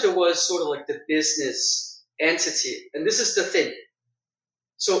 Scavenger was sort of like the business entity. And this is the thing.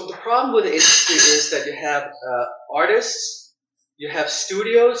 So the problem with the industry is that you have artists, you have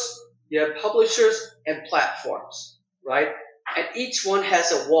studios, you have publishers and platforms, right? And each one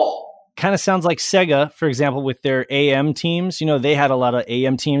has a wall. Kind of sounds like Sega, for example, with their AM teams. They had a lot of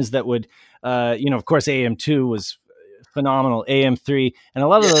AM teams that would, of course, AM2 was phenomenal, AM3, and a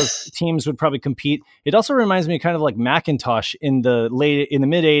lot of those teams would probably compete. It also reminds me kind of like Macintosh in the mid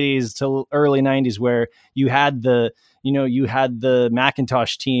 80s to early 90s, where you had the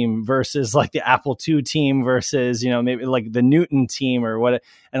Macintosh team versus like the Apple II team versus, maybe like the Newton team or what.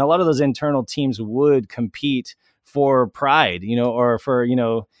 And a lot of those internal teams would compete for pride, or for,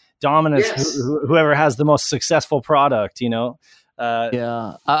 dominance, whoever has the most successful product,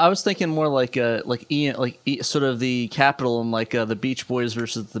 Yeah, I was thinking more like sort of the Capitol and like the Beach Boys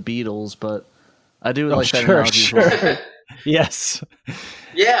versus the Beatles, but I do like that analogy. Sure. As well. Yes.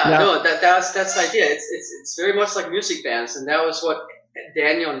 Yeah, no, that's the idea. It's very much like music bands, and that was what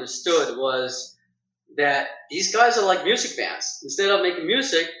Daniel understood, was that these guys are like music bands. Instead of making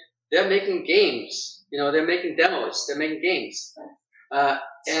music, they're making games. They're making demos. They're making games.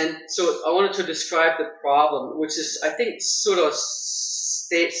 And so I wanted to describe the problem, which is, I think, sort of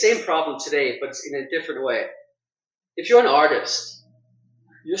same problem today, but in a different way. If you're an artist,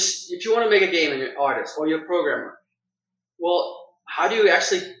 if you want to make a game and you're an artist or you're a programmer, well, how do you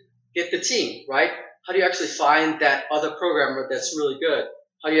actually get the team, right? How do you actually find that other programmer that's really good?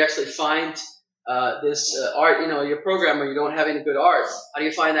 How do you actually find this art? You're a programmer, you don't have any good art. How do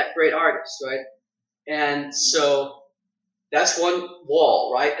you find that great artist, right? And so that's one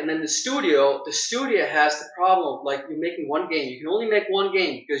wall, right? And then the studio has the problem of, like, you're making one game. You can only make one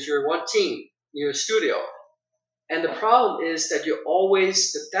game because you're one team. You're a studio. And the problem is that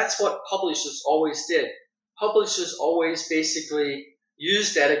that's what publishers always did. Publishers always basically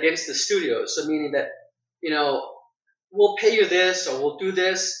used that against the studios. So meaning that, we'll pay you this or we'll do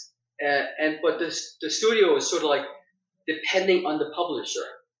this. But the studio is sort of like depending on the publisher,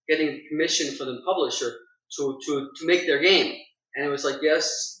 getting permission from the publisher to make their game. And it was like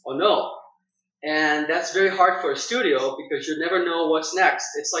yes or no. And that's very hard for a studio because you never know what's next.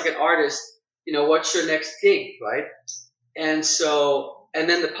 It's like an artist, what's your next gig, right? And so, and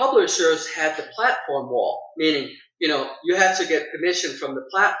then the publishers had the platform wall, meaning, you had to get permission from the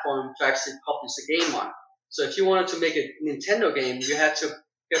platform to actually publish a game on. So if you wanted to make a Nintendo game, you had to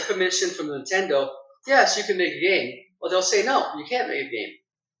get permission from Nintendo. Yes, you can make a game. Well, they'll say, no, you can't make a game.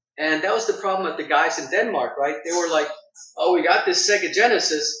 And that was the problem with the guys in Denmark, right? They were like, oh, we got this Sega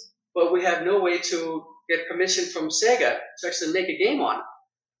Genesis, but we have no way to get permission from Sega to actually make a game on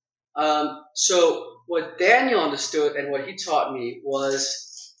it. So what Daniel understood and what he taught me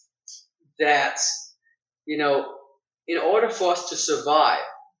was that, in order for us to survive,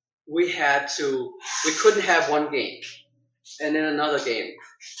 we couldn't have one game and then another game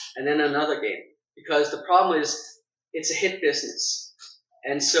and then another game, because the problem is it's a hit business.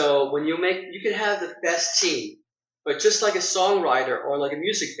 And so when you can have the best team, but just like a songwriter or like a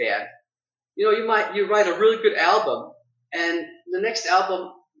music band, you write a really good album, and the next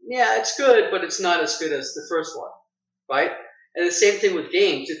album, yeah, it's good, but it's not as good as the first one, right? And the same thing with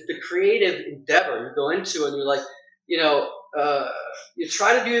games. It's the creative endeavor you go into, and you're like, you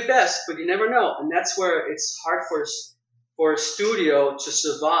try to do your best, but you never know. And that's where it's hard for a studio to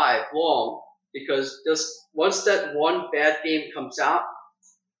survive long, because just once that one bad game comes out,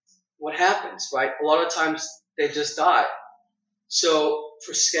 what happens, right? A lot of times they just die. So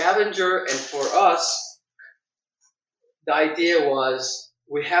for Scavenger and for us, the idea was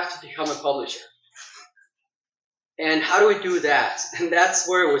we have to become a publisher. And how do we do that? And that's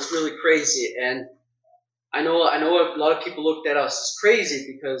where it was really crazy. And I know a lot of people looked at us as crazy,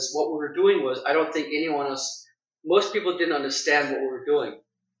 because what we were doing was, I don't think most people didn't understand what we were doing.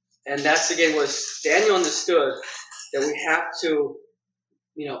 And that's, again, was Daniel understood that we have to,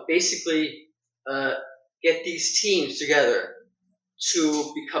 basically get these teams together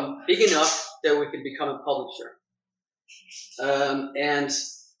to become big enough that we can become a publisher. And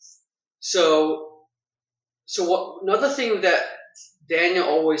so another thing that Daniel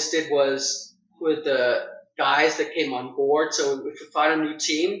always did was, with the guys that came on board, so if we find a new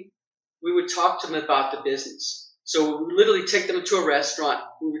team, we would talk to them about the business. So we would literally take them to a restaurant,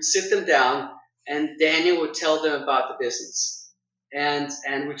 we would sit them down, and Daniel would tell them about the business. And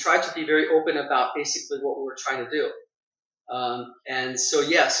we tried to be very open about basically what we were trying to do. And so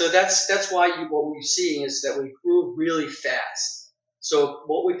that's why what we're seeing is that we grew really fast. So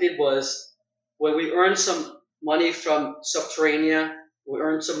what we did was, when we earned some money from Subterranea, we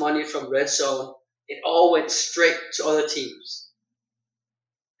earned some money from Red Zone, it all went straight to other teams.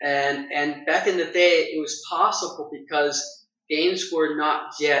 And back in the day, it was possible because games were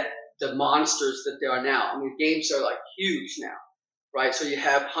not yet the monsters that they are now. I mean, games are like huge now, right? So you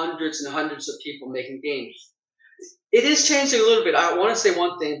have hundreds and hundreds of people making games. It is changing a little bit. I want to say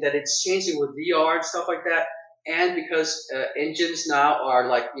one thing, that it's changing with VR and stuff like that. And because engines now are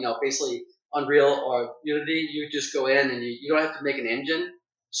like, basically Unreal or Unity, you just go in and you don't have to make an engine.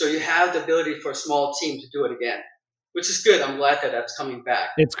 So you have the ability for a small team to do it again, which is good. I'm glad that that's coming back.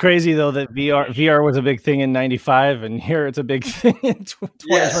 It's crazy, though, that VR was a big thing in 95, and here it's a big thing in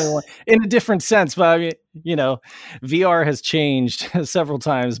 2021 in a different sense. But I mean, VR has changed several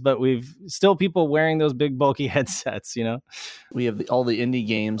times, but we've still people wearing those big bulky headsets, We have all the indie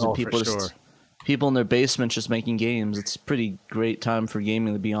games and people in their basement just making games. It's a pretty great time for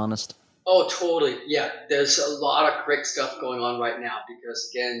gaming, to be honest. Oh, totally. Yeah, there's a lot of great stuff going on right now, because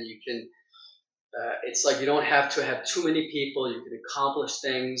again, you can it's like you don't have to have too many people. You can accomplish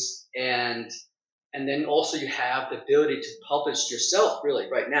things, and then also you have the ability to publish yourself. Really,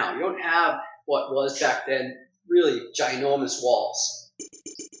 right now, you don't have what was back then really ginormous walls.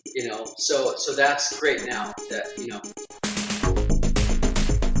 So that's great now. That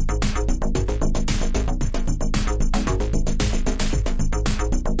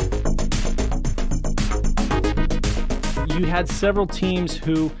You had several teams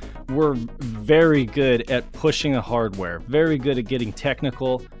who were very good at pushing a hardware, very good at getting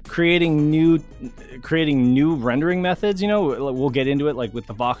technical, creating new rendering methods. We'll get into it, like with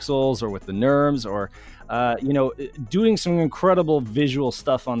the voxels or with the NURBS, or doing some incredible visual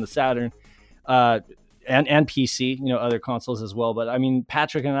stuff on the Saturn and PC, other consoles as well. But I mean,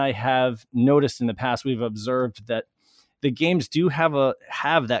 Patrick and I have noticed in the past, we've observed that the games do have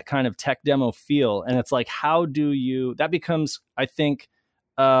that kind of tech demo feel, and it's like, how do you? That becomes, I think,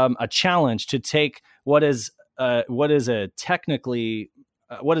 a challenge to take what is a technical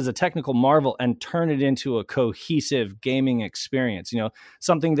marvel and turn it into a cohesive gaming experience.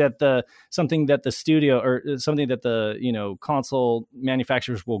 Something that the studio, or something that the console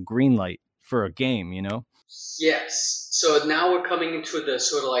manufacturers will greenlight for a game. Yes. So now we're coming into the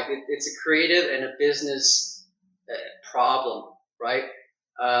sort of like it's a creative and a business problem, right?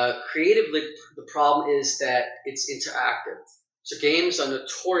 Creatively, the problem is that it's interactive. So games are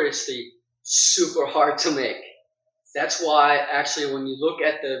notoriously super hard to make. That's why actually when you look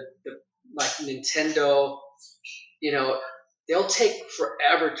at the like Nintendo, they'll take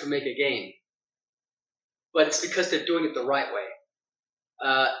forever to make a game, but it's because they're doing it the right way.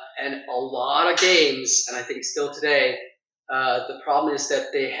 And a lot of games, and I think still today, the problem is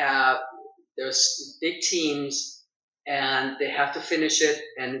that there's big teams and they have to finish it.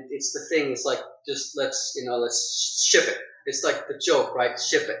 And it's the thing, it's like, just let's ship it. It's like the joke, right?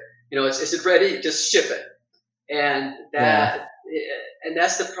 Ship it. Is it ready? Just ship it. And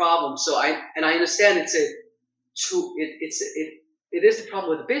that's the problem. So I understand it is the problem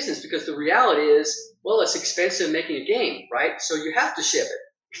with the business, because the reality is, well, it's expensive making a game, right? So you have to ship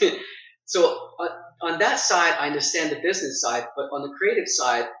it. So on that side, I understand the business side, but on the creative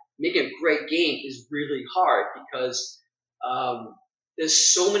side, making a great game is really hard because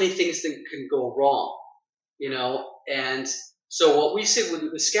there's so many things that can go wrong, and so what we see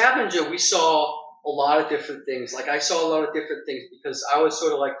with the Scavenger, we saw a lot of different things. Like I saw a lot of different things because I was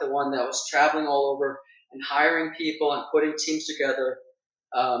sort of like the one that was traveling all over and hiring people and putting teams together.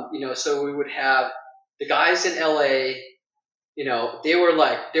 So we would have the guys in LA, they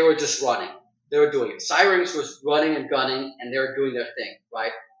were just running. They were doing it. Cyrinx was running and gunning, and they were doing their thing,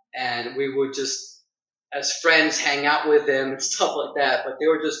 right? And we would just, as friends, hang out with them and stuff like that, but they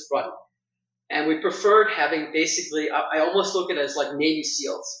were just running. And we preferred having basically, I almost look at it as like Navy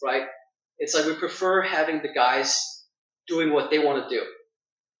SEALs, right? It's like we prefer having the guys doing what they want to do.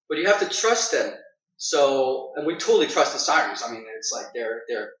 But you have to trust them. So, and we totally trust the Cyrinx. I mean, it's like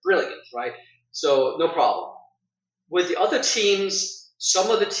they're brilliant, right? So no problem. With the other teams, some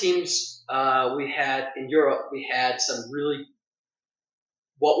of the teams we had in Europe, we had some really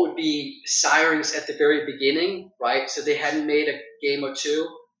what would be Cyrinx at the very beginning, right? So they hadn't made a game or two.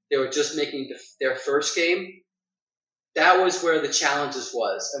 They were just making their first game. That was where the challenges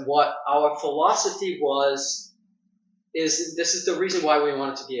was. And what our philosophy is this is the reason why we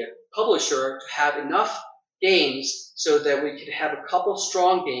wanted to be a publisher, to have enough games so that we could have a couple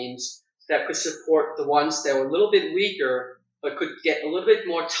strong games that could support the ones that were a little bit weaker, but could get a little bit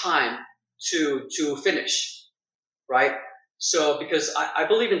more time to finish, right? So, because I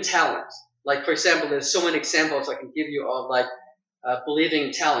believe in talent. Like, for example, there's so many examples I can give you of like believing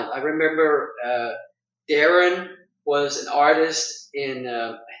in talent. I remember Darren was an artist in,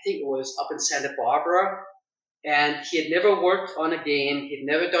 I think it was up in Santa Barbara, and he had never worked on a game. He'd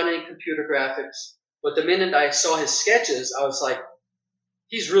never done any computer graphics. But the minute I saw his sketches, I was like,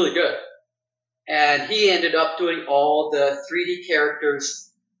 he's really good. And he ended up doing all the 3D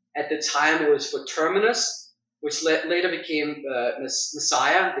characters. At the time, it was for Terminus, which later became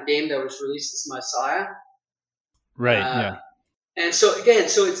Messiah, the game that was released as Messiah. Right, yeah. And so again,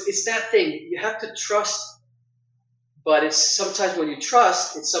 it's that thing. You have to trust, but it's sometimes when you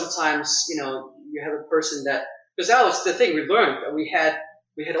trust, it's sometimes, you have a person that, because that was the thing we learned. We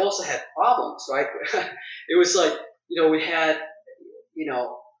had also had problems, right? It was like, we had,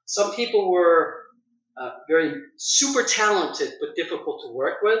 some people were very super talented, but difficult to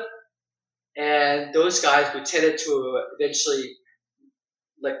work with. And those guys we tended to eventually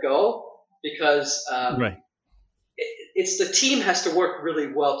let go because right. It's the team has to work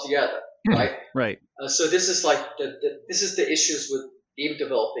really well together, right? Right. So this is like this is the issues with game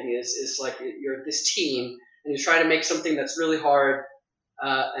developing is like you're this team and you're trying to make something that's really hard,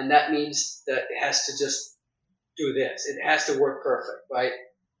 and that means that it has to just do this. It has to work perfect, right?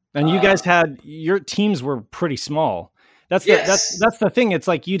 And you guys your teams were pretty small. That's the thing. It's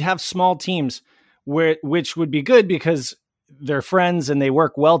like you'd have small teams which would be good because they're friends and they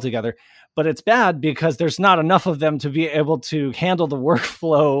work well together. But it's bad because there's not enough of them to be able to handle the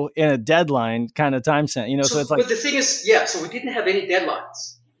workflow in a deadline kind of time set. So it's like. But the thing is, so we didn't have any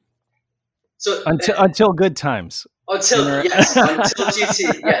deadlines. So until good times. Until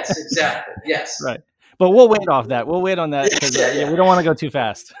GT, yes, exactly, yes. Right. But we'll wait off that. We'll wait on that because we don't want to go too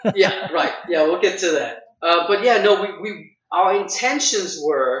fast. Yeah, right. Yeah, we'll get to that. But we our intentions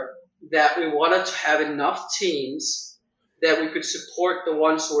were that we wanted to have enough teams that we could support the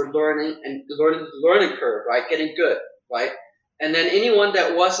ones who were learning the learning curve, right? Getting good, right? And then anyone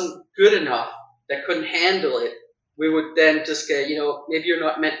that wasn't good enough, that couldn't handle it, we would then just get, maybe you're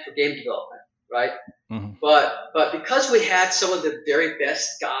not meant for game development, right? Mm-hmm. But because we had some of the very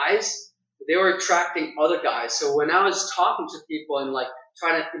best guys, they were attracting other guys. So when I was talking to people and like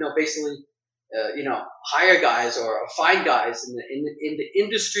trying to, basically, hire guys or find guys in the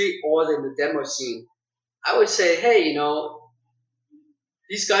industry or in the demo scene, I would say, hey,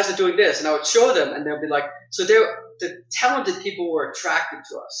 these guys are doing this, and I would show them, and they'll be like, so the talented people were attracted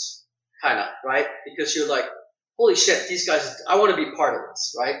to us, kind of, right? Because you're like, holy shit, these guys, I want to be part of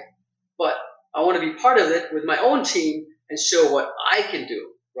this, right? But I want to be part of it with my own team and show what I can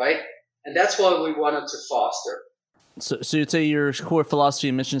do, right? And that's what we wanted to foster. So you'd say your core philosophy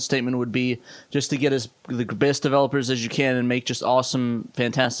and mission statement would be just to get the best developers as you can and make just awesome,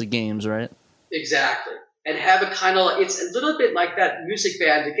 fantastic games, right? Exactly. And have a kind of, it's a little bit like that music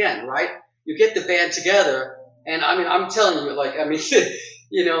band again, right? You get the band together, and I mean, I'm telling you, like, I mean,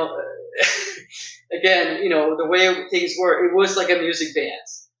 again, the way things were, it was like a music band.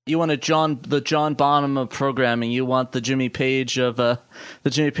 You want the John Bonham of programming. You want the Jimmy Page of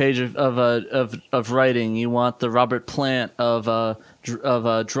writing. You want the Robert Plant of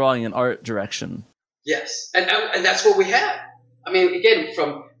drawing and art direction. Yes, and that's what we had. I mean, again,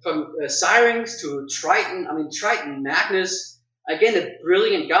 from Syrinx to Triton. I mean, Triton, Magnus, again, a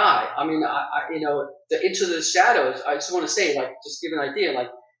brilliant guy. I mean, the Into the Shadows. I just want to say, like, just give an idea,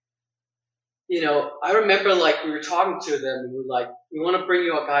 like. I remember, like, we were talking to them, and we were like, we want to bring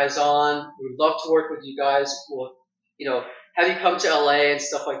you guys on. We'd love to work with you guys. We'll, have you come to LA and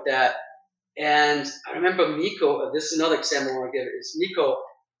stuff like that. And I remember Miko, this is another example I want to give. Miko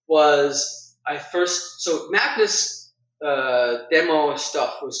was, so Magnus demo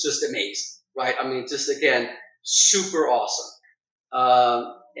stuff was just amazing, right? I mean, just, again, super awesome.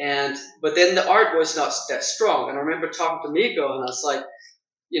 But then the art was not that strong. And I remember talking to Miko, and I was like,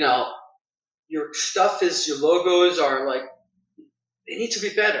 your stuff your logos are like, they need to be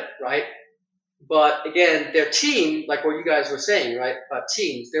better, right? But again, their team, like what you guys were saying, right, about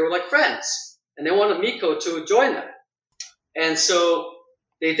teams, they were like friends, and they wanted Miko to join them. And so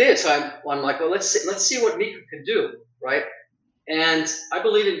they did. So I'm like, well, let's see what Miko can do, right? And I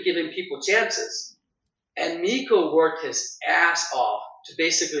believe in giving people chances. And Miko worked his ass off to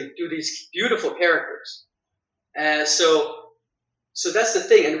basically do these beautiful characters. And so that's the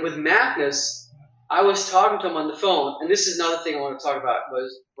thing. And with Magnus, I was talking to him on the phone, and this is another thing I want to talk about,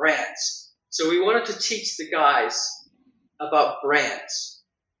 was brands. So we wanted to teach the guys about brands,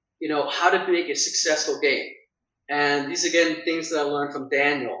 how to make a successful game. And these, again, things that I learned from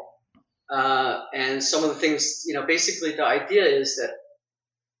Daniel. And some of the things, basically the idea is that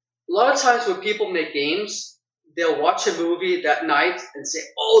a lot of times when people make games, they'll watch a movie that night and say,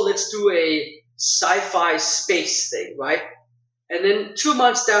 oh, let's do a sci-fi space thing, right? And then 2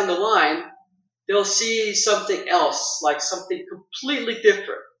 months down the line, they'll see something else, like something completely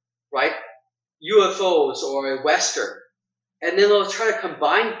different, right? UFOs or a Western. And then they'll try to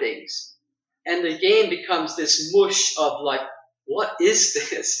combine things. And the game becomes this mush of like, what is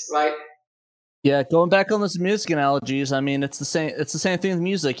this, right? Yeah, going back on those music analogies, I mean, it's the same thing with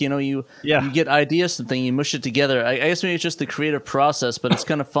music. You get ideas, something, you mush it together. I guess maybe it's just the creative process, but it's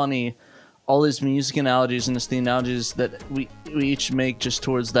kind of funny. All these music analogies and just the analogies that we each make just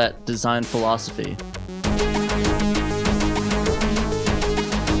towards that design philosophy.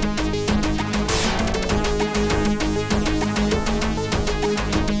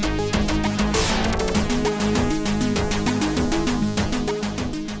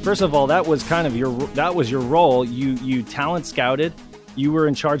 First of all, that was kind of your role. You talent scouted. You were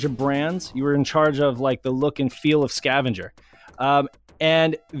in charge of brands. You were in charge of like the look and feel of Scavenger.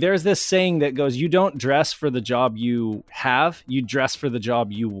 And there's this saying that goes, you don't dress for the job you have, you dress for the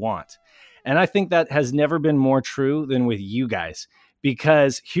job you want. And I think that has never been more true than with you guys,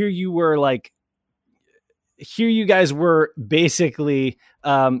 because here you guys were basically,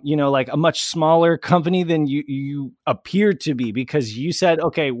 like a much smaller company than you appeared to be, because you said,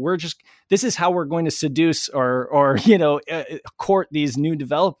 okay, this is how we're going to seduce or court these new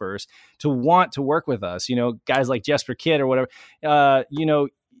developers to want to work with us. Guys like Jesper Kid or whatever,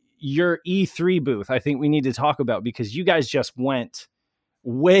 your E3 booth, I think we need to talk about, because you guys just went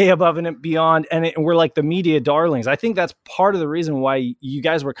way above and beyond, and we're like the media darlings. I think that's part of the reason why you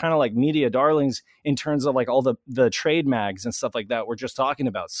guys were kind of like media darlings in terms of like all the trade mags and stuff like that. We're just talking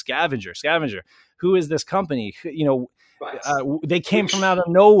about Scavenger. Who is this company? They came from out of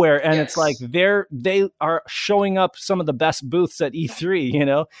nowhere, and It's like they are showing up some of the best booths at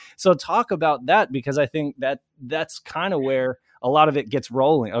E3. So talk about that, because I think that's kind of where a lot of it gets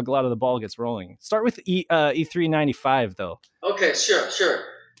rolling. A lot of the ball gets rolling. Start with E3 95 though. Okay, sure.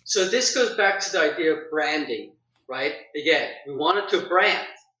 So this goes back to the idea of branding, right? Again, we wanted to brand,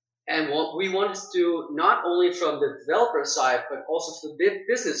 and what we wanted to do, not only from the developer side, but also from the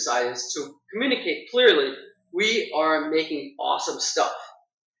business side, is to communicate clearly, we are making awesome stuff.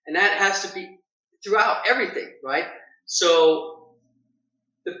 And that has to be throughout everything, right? So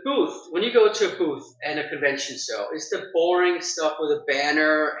the booth, when you go to a booth and a convention show, it's the boring stuff with a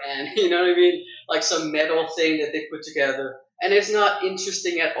banner and, you know what I mean? Like some metal thing that they put together. And it's not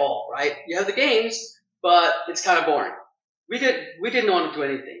interesting at all, right? You have the games, but it's kind of boring. We didn't want to do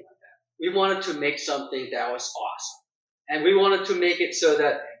anything like that. We wanted to make something that was awesome. And we wanted to make it so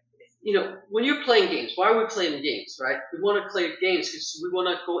that, you know, when you're playing games, why are we playing the games, right? We want to play games because we want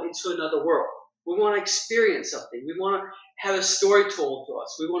to go into another world. We want to experience something. We want to have a story told to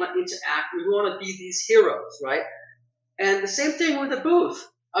us. We want to interact. We want to be these heroes, right? And the same thing with the booth.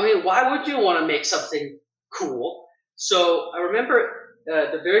 I mean, why would you want to make something cool? So I remember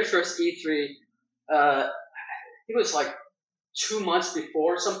the very first E3, it was like 2 months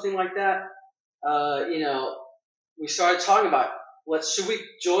before, something like that. You know, we started talking about, should we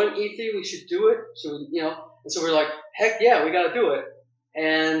join E3? We should do it. Should we, you know? And so we're like, heck yeah, we got to do it.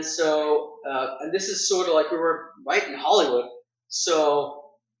 And so, and this is sort of like we were right in Hollywood. So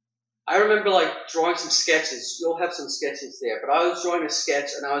I remember like drawing some sketches. You'll have some sketches there, but I was drawing a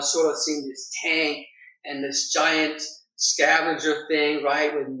sketch and I was sort of seeing this tank and this giant scavenger thing,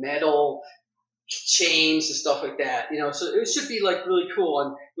 right, with metal chains and stuff like that, you know. So it should be like really cool.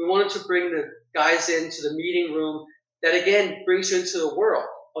 And we wanted to bring the guys into the meeting room that again brings you into the world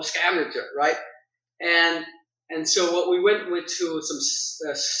of scavenger, right? And so what we went to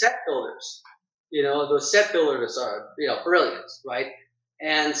some set builders, you know, those set builders are, you know, brilliant, right?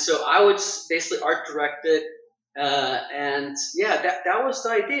 And so I would basically art direct it. And yeah, that was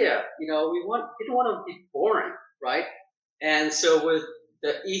the idea. You know, didn't want to be boring, right? And so with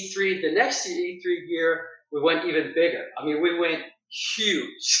the E3, the next E3 year, we went even bigger. I mean, we went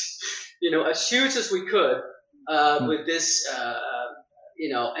huge, you know, as huge as we could, with this, you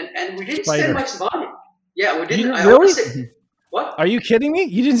know, and we didn't spend much money. Yeah, we didn't. Really? What? Are you kidding me?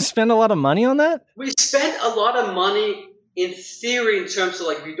 You didn't spend a lot of money on that? We spent a lot of money in theory in terms of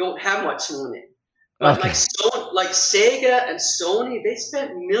like we don't have much money. But okay. like Sega and Sony, they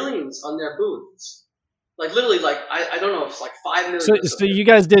spent millions on their booths. Like literally, like I don't know, it's like $5 million. So you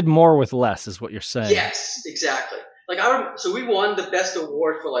guys did more with less, is what you're saying? Yes, exactly. Like so we won the best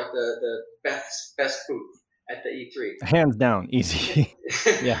award for like the best booth at the E3. Hands down, easy.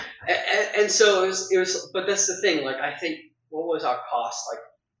 Yeah. And so it was, but that's the thing. Like I think what was our cost? Like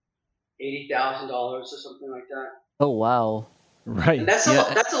 $80,000 or something like that. Oh wow! Right. And that's a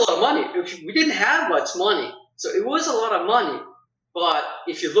lot of money. We didn't have much money, so it was a lot of money. But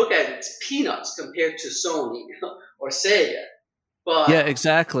if you look at it, it's peanuts compared to Sony or Sega. But yeah,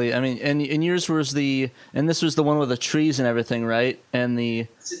 exactly. I mean, and yours was and this was the one with the trees and everything, right? And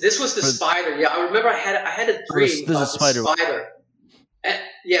this was the spider. Yeah, I remember I had a dream about the spider. And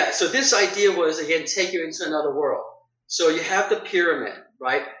yeah, so this idea was again take you into another world. So you have the pyramid,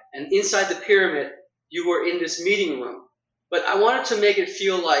 right? And inside the pyramid, you were in this meeting room. But I wanted to make it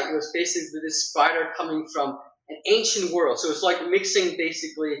feel like it was basically this spider coming from an ancient world. So it's like mixing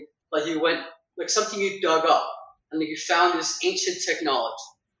basically like you went like something you dug up and you found this ancient technology,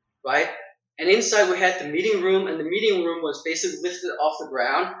 right? And inside we had the meeting room, and the meeting room was basically lifted off the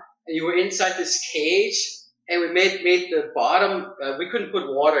ground, and you were inside this cage, and we made the bottom, we couldn't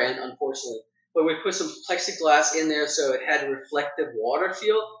put water in, unfortunately, but we put some plexiglass in there so it had a reflective water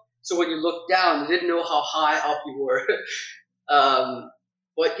feel. So when you looked down, you didn't know how high up you were.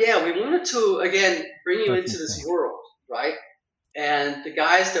 But yeah, we wanted to, again, bring you into this world, right? And the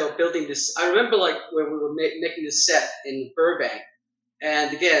guys that were building this, I remember like when we were making this set in Burbank,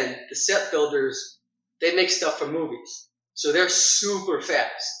 and again, the set builders, they make stuff for movies. So they're super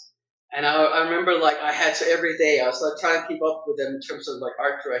fast. And I remember like I had to every day, I was like trying to keep up with them in terms of like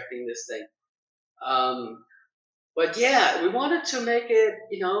art directing this thing. But yeah, we wanted to make it,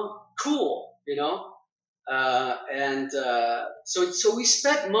 you know, cool, you know? So we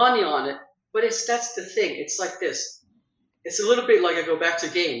spent money on it, but that's the thing. It's like this. It's a little bit like I go back to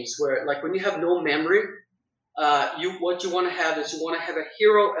games where like when you have no memory, what you want to have is you want to have a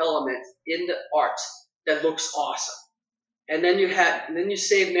hero element in the art that looks awesome. And then you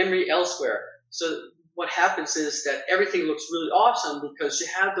save memory elsewhere. So what happens is that everything looks really awesome because you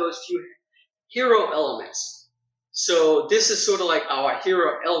have those few hero elements. So this is sort of like our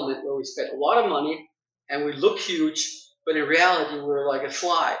hero element where we spent a lot of money and we look huge, but in reality, we're like a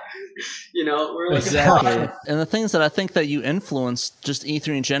fly. You know, we're like a fly. And the things that I think that you influenced just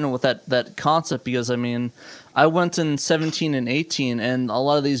E3 in general with that concept, because I mean, I went in 17 and 18, and a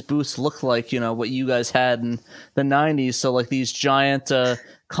lot of these booths look like, you know, what you guys had in the 90s. So like these giant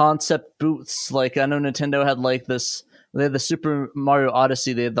concept booths. Like I know Nintendo had like this. They had the Super Mario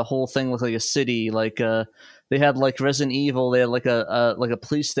Odyssey. They had the whole thing look like a city. Like they had like Resident Evil. They had like a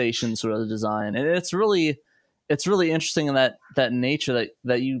police station sort of design, and it's really it's really interesting in that nature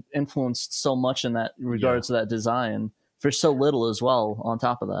that you influenced so much in that regards to that design for so little as well on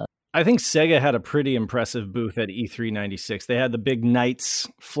top of that. I think Sega had a pretty impressive booth at E3 '96. They had the big Knights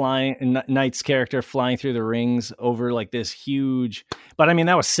character flying through the rings over like this huge, but I mean,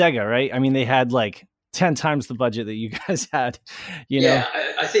 that was Sega, right? I mean, they had like 10 times the budget that you guys had, you know? Yeah,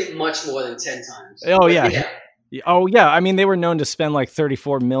 I think much more than 10 times. Oh, yeah. Oh yeah, I mean they were known to spend like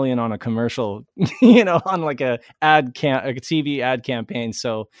 34 million on a commercial, you know, on like a TV ad campaign.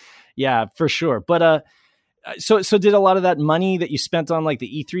 So, yeah, for sure. But so did a lot of that money that you spent on like the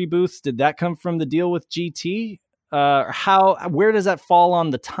E3 booths, did that come from the deal with GT? Where does that fall on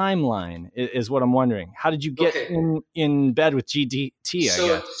the timeline? Is what I'm wondering. How did you get in bed with GT?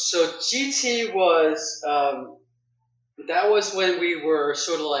 So GT was that was when we were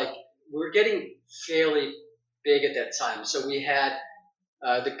sort of like we were getting fairly big at that time. So we had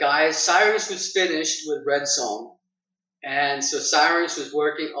the guys, Sirens was finished with Red Zone. And so Sirens was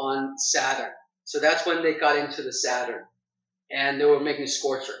working on Saturn. So that's when they got into the Saturn. And they were making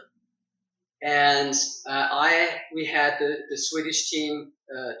Scorcher. And we had the Swedish team,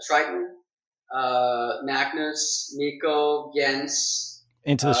 Triton, Magnus, Nico, Jens.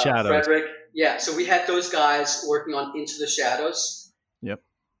 Into the Shadows. Frederick. Yeah, so we had those guys working on Into the Shadows. Yep.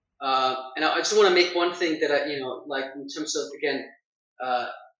 And I just want to make one thing that like in terms of, again,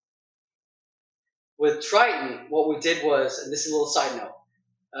 with Triton, what we did was, and this is a little side note,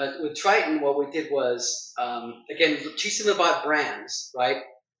 with Triton, what we did was, again, teach them about brands, right?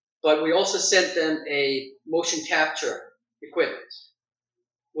 But we also sent them a motion capture equipment,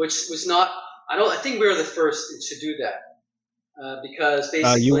 which was not, I think we were the first to do that. Because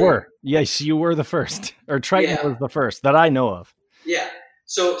basically... you were. Yes, you were the first. Or Triton was the first that I know of. Yeah.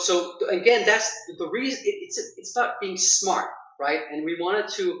 So again, that's the reason. It's about being smart, right? And we wanted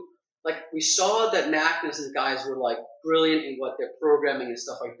to, like, we saw that Magnus and the guys were like brilliant in what they're programming and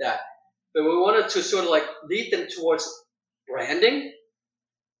stuff like that. But we wanted to sort of like lead them towards branding.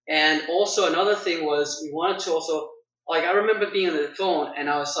 And also another thing was we wanted to also, like, I remember being on the phone and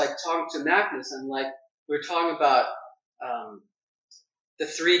I was like talking to Magnus and like we were talking about the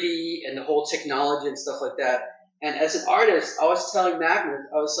 3D and the whole technology and stuff like that. And as an artist, I was telling Magnus,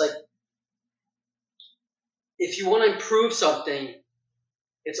 I was like, if you want to improve something,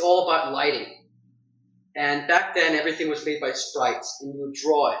 it's all about lighting. And back then, everything was made by sprites, and you would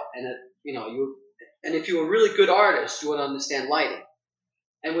draw it, and and if you were a really good artist, you would understand lighting.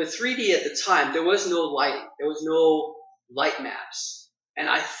 And with 3D at the time, there was no lighting, there was no light maps. And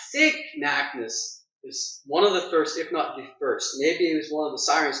I think Magnus was one of the first, if not the first. Maybe he was one of the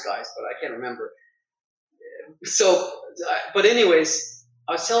Sirens guys, but I can't remember. So, but anyways,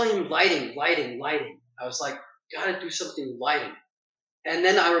 I was telling him lighting. I was like, gotta do something with lighting. And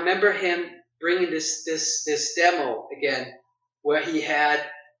then I remember him bringing this demo again, where he had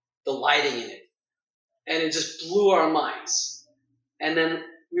the lighting in it. And it just blew our minds. And then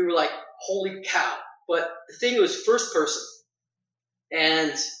we were like, holy cow. But the thing was first person.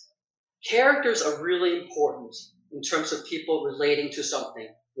 And characters are really important in terms of people relating to something,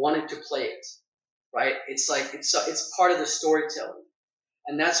 wanting to play it. Right? It's like, it's part of the storytelling.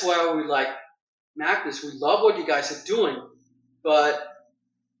 And that's why we like, Magnus, we love what you guys are doing, but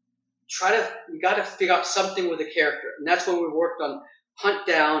we got to figure out something with the character. And that's when we worked on Hunt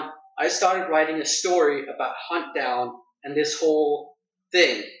Down. I started writing a story about Hunt Down and this whole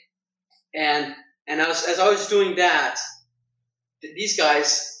thing. And as I was doing that, these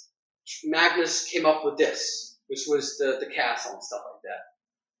guys, Magnus came up with this, which was the castle and stuff like that.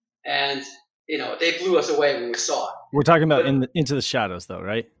 And they blew us away when we saw it. We're talking about Into the Shadows, though,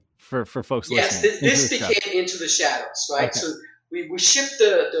 right? For folks listening. Yes, this became Into the Shadows, right? Okay. So we shipped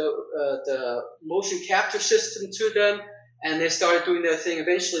the motion capture system to them, and they started doing their thing.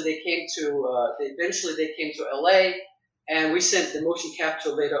 Eventually, they came to LA, and we sent the motion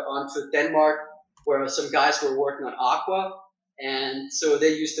capture later on to Denmark, where some guys were working on Aqua, and so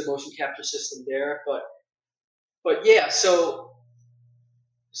they used the motion capture system there. But yeah, so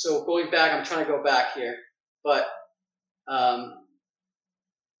going back, I'm trying to go back here, but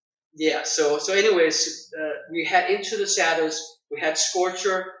yeah. So anyways, we had Into the Shadows, we had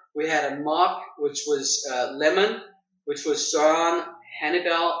Scorcher, we had a mock, which was Lemon, which was Søren,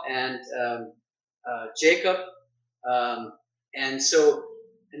 Hannibal, and Jacob, and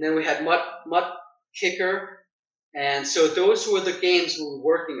then we had Mud Kicker, and so those were the games we were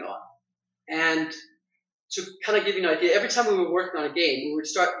working on, and to kind of give you an idea, every time we were working on a game, we would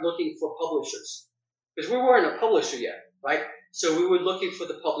start looking for publishers. Because we weren't a publisher yet, right? So we were looking for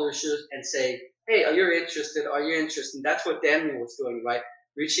the publishers and say, hey, are you interested? Are you interested? And that's what Daniel was doing, right?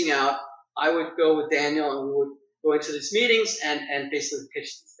 Reaching out. I would go with Daniel and we would going to these meetings and basically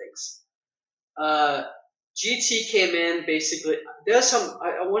pitch these things. GT came in basically. There's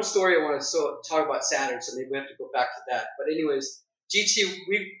one story I want to talk about Saturn, so maybe we have to go back to that. But anyways, GT,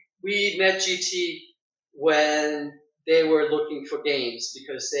 we met GT when they were looking for games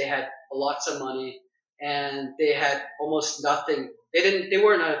because they had lots of money and they had almost nothing. They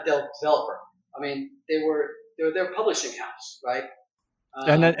weren't a developer. I mean, they were a publishing house, right?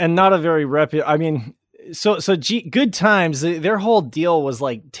 And not a very I mean, so Good Times, their whole deal was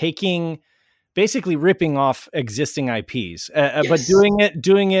like basically ripping off existing IPs, yes. But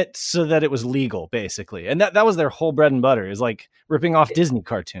doing it so that it was legal, basically. And that was their whole bread and butter, is like ripping off Disney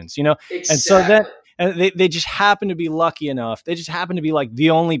cartoons, you know? Exactly. And so then they just happened to be lucky enough. They just happened to be like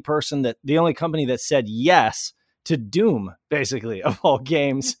the only company that said yes to Doom, basically, of all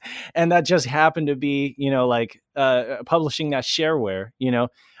games. And that just happened to be, you know, like publishing that shareware, you know,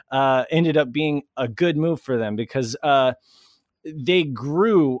 ended up being a good move for them because they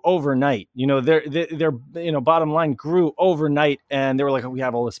grew overnight. You know, their you know, bottom line grew overnight, and they were like, oh, we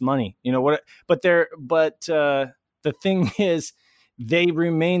have all this money, you know what? But the thing is, they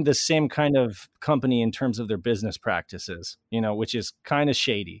remained the same kind of company in terms of their business practices, you know, which is kind of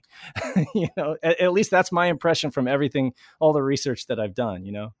shady. You know, at least that's my impression from all the research that I've done,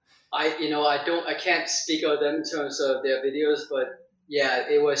 you know. I can't speak of them in terms of their videos, but yeah,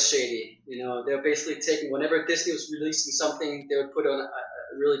 it was shady. You know, they're basically taking, whenever Disney was releasing something, they would put on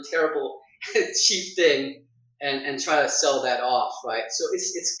a really terrible, cheap thing and try to sell that off, right? So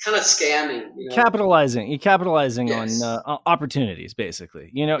it's kind of scamming, you know. Capitalizing yes. on opportunities, basically.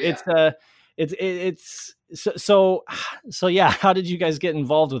 You know, yeah. It's so yeah. How did you guys get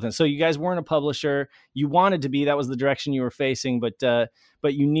involved with it? So you guys weren't a publisher. You wanted to be. That was the direction you were facing, but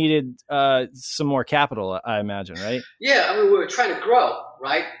you needed some more capital, I imagine, right? Yeah, I mean, we were trying to grow,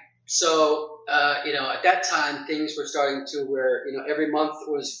 right? So you know, at that time, things were starting to where, you know, every month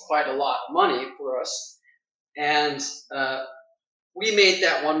was quite a lot of money for us. And we made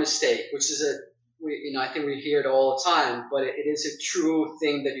that one mistake, which is I think we hear it all the time, but it is a true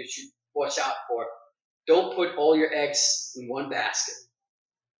thing that you should watch out for. Don't put all your eggs in one basket.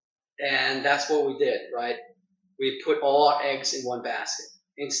 And that's what we did, right? We put all our eggs in one basket.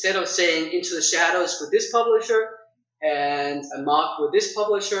 Instead of saying Into the Shadows with this publisher and Amok with this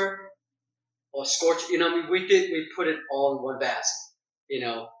publisher or Scorch, you know, we put it all in one basket, you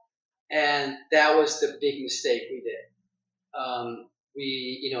know. And that was the big mistake we did.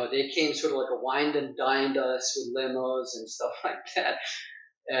 You know, they came sort of like a wined and dined us with limos and stuff like that.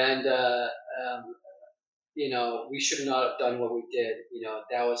 And, you know, we should not have done what we did. You know,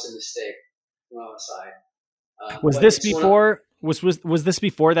 that was a mistake from our side. Was this before, was this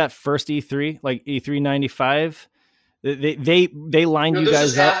before that first E3, like E3 95? They lined you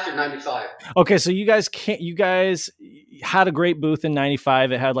guys up after 95. Okay, so you guys had a great booth in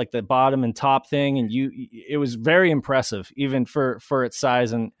 95. It had like the bottom and top thing, and it was very impressive even for its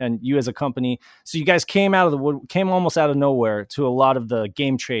size and you as a company. So you guys came almost out of nowhere to a lot of the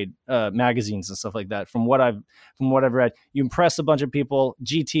game trade magazines and stuff like that. From what I've read, you impressed a bunch of people.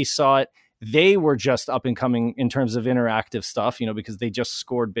 GT saw it. They were just up and coming in terms of interactive stuff, you know, because they just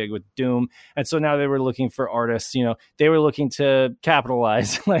scored big with Doom. And so now they were looking for artists, you know, they were looking to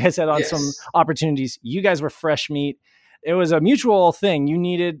capitalize, like I said, on some opportunities. You guys were fresh meat. It was a mutual thing. You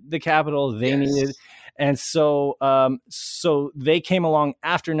needed the capital, they needed. And so, so they came along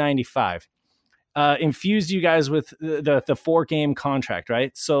after 95, infused you guys with the 4-game contract,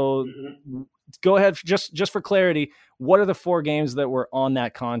 right? So go ahead, just for clarity, what are the 4 games that were on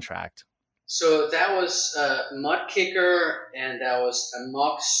that contract? So that was Mudkicker, and that was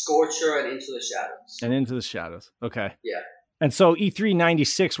Amok, Scorcher, and Into the Shadows. Okay. Yeah. And so E3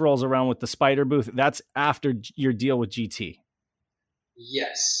 96 rolls around with the Spider booth. That's after your deal with GT.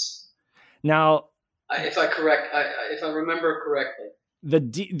 Yes. Now, if I remember correctly, the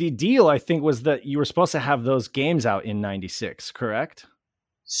deal, I think, was that you were supposed to have those games out in 96, correct?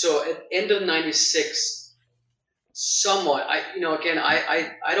 So at the end of 96. Somewhat. I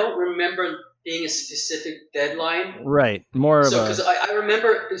don't remember being a specific deadline. Right. More of because I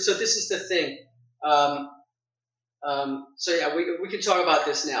remember. So this is the thing. So yeah, we can talk about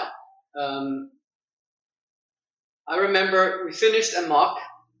this now. I remember we finished Amok,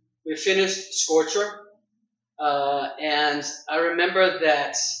 we finished Scorcher, and I remember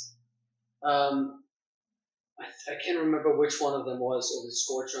that. I can't remember which one of them was, or the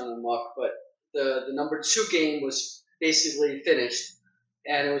Scorcher and Amok, but the number 2 game was basically finished,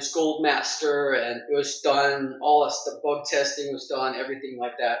 and it was Gold Master, and it was done. All the bug testing was done, everything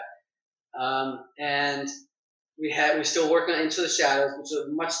like that. And we're still working on Into the Shadows, which is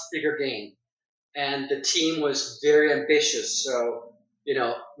a much bigger game. and the team was very ambitious. So,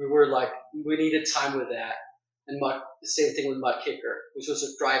 we were like, we needed time with that. And the same thing with Mud Kicker, which was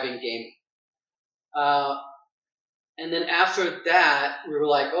a driving game. And then after that, we were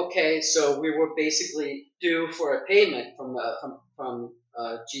like, okay, so we were basically due for a payment from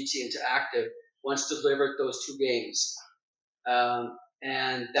GT Interactive once delivered those 2 games.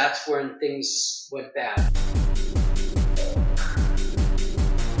 And that's when things went bad.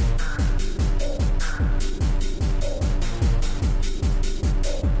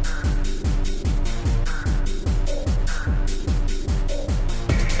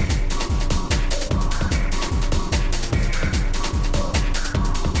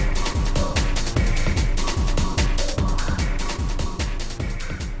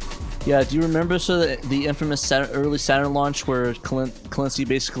 Yeah, do you remember the infamous early Saturn launch where Clancy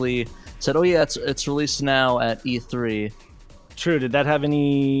basically said, "Oh yeah, it's released now at E3"? True. Did that have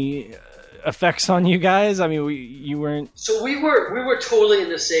any effects on you guys? I mean, you weren't. So we were totally in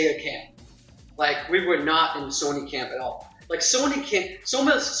the Sega camp. Like, we were not in the Sony camp at all. Like, Sony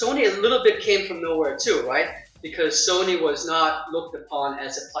a little bit came from nowhere too, right? Because Sony was not looked upon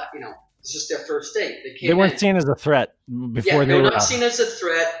as it's just their first thing. They weren't seen as a threat before they were not seen as a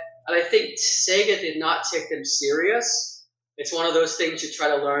threat. And I think Sega did not take them serious. It's one of those things you try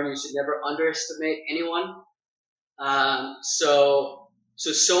to learn. You should never underestimate anyone. So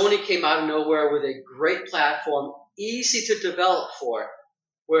Sony came out of nowhere with a great platform, easy to develop for,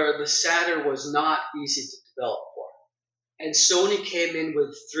 where the Saturn was not easy to develop for. And Sony came in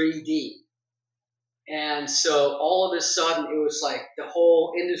with 3D. And so all of a sudden, it was like the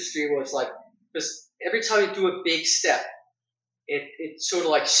whole industry was like, because every time you do a big step, it sort of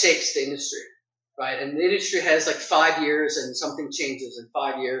like shakes the industry, right? And the industry has like 5 years and something changes in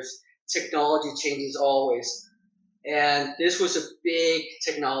 5 years. Technology changes always. And this was a big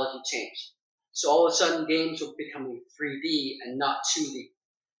technology change. So all of a sudden games were becoming 3D and not 2D.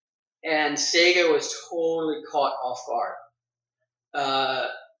 And Sega was totally caught off guard.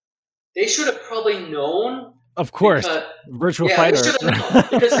 They should have probably known. Of course. Virtual Fighter. They should have known.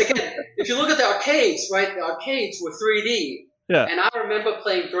 Because again, if you look at the arcades, right? The arcades were 3D. Yeah. And I remember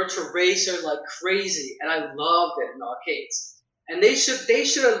playing Virtua Racer like crazy, and I loved it in arcades. And they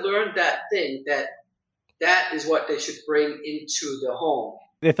should have learned that thing, that is what they should bring into the home.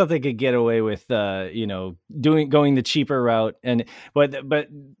 They thought they could get away with going the cheaper route, but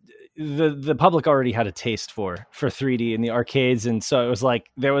the public already had a taste for 3D in the arcades, and so it was like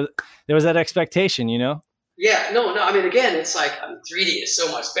there was that expectation, Yeah, no. I mean, again, it's like 3D is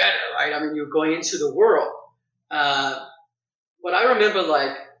so much better, right? I mean, you're going into the world. But I remember,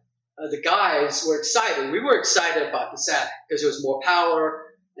 the guys were excited. We were excited about the Saturn because it was more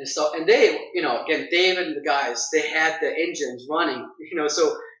power and stuff. And they, again, David and the guys, they had the engines running,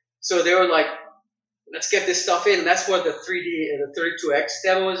 so they were like, let's get this stuff in. And that's what the 3D and the 32X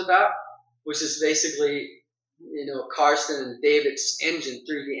demo was about, which is basically, Carsten and David's engine,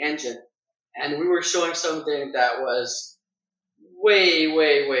 3D engine. And we were showing something that was way,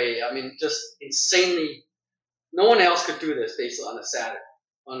 way, way, just insanely. No one else could do this based on the Saturn,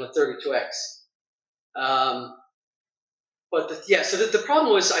 on the 32X. So the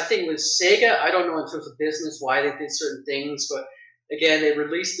problem was, I think, with Sega, I don't know in terms of business why they did certain things, but again, they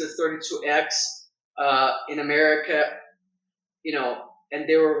released the 32X in America, and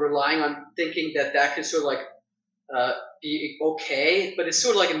they were relying on thinking that could sort of be okay, but it's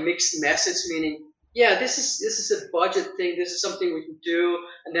sort of like a mixed message, meaning, yeah, this is a budget thing, this is something we can do,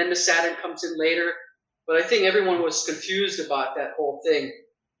 and then the Saturn comes in later. But I think everyone was confused about that whole thing.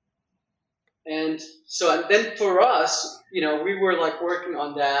 And then for us, we were working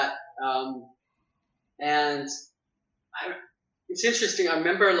on that. It's interesting. I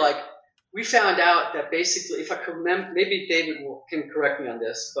remember we found out that basically, if I can remember, maybe David can correct me on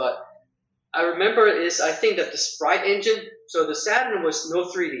this, but I remember I think that the Sprite engine, so the Saturn was no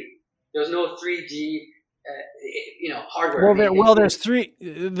 3D. There was no 3D hardware. There's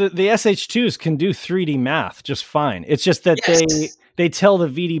the SH2s can do 3D math just fine. It's just that they tell the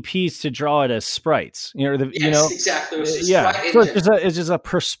VDPs to draw it as sprites. Exactly. It was so it's just a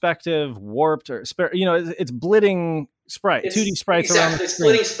perspective warped it's blitting sprites, 2D sprites around the screen. It's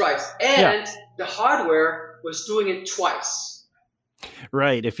splitting sprites, and the hardware was doing it twice.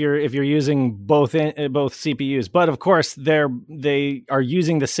 Right, if you're using both CPUs, but of course they are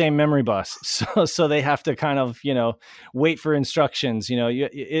using the same memory bus, so they have to kind of wait for instructions.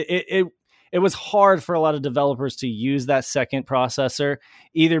 It it was hard for a lot of developers to use that second processor,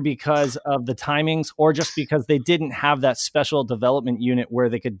 either because of the timings or just because they didn't have that special development unit where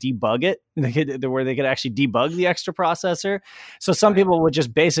they could debug it, where they could actually debug the extra processor. So some people would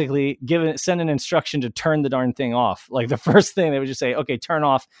just basically send an instruction to turn the darn thing off. Like the first thing they would just say, okay, turn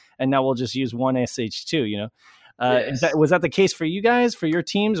off, and now we'll just use one SH2, you know? Yes. Was that the case for you guys, for your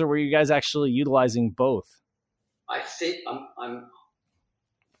teams, or were you guys actually utilizing both? I think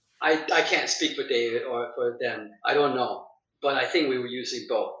I can't speak for David or for them. I don't know. But I think we were using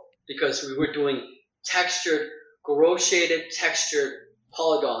both because we were doing grow shaded textured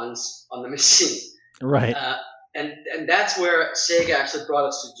polygons on the machine. Right. And that's where Sega actually brought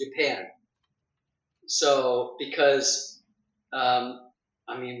us to Japan. So because,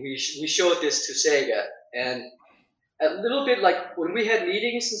 we showed this to Sega, and a little bit like when we had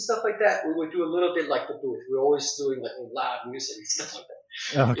meetings and stuff like that, we would do a little bit like the booth. We were always doing like loud music and stuff like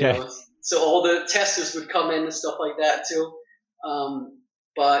that. Okay. You know? So all the testers would come in and stuff like that too.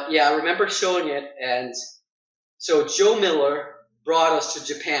 But yeah, I remember showing it. And so Joe Miller brought us to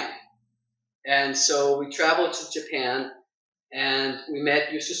Japan. And so we traveled to Japan and we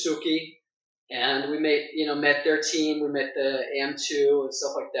met Yu Suzuki and we met their team. We met the AM2 and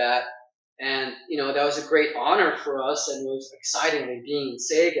stuff like that. And, that was a great honor for us, and it was exciting being in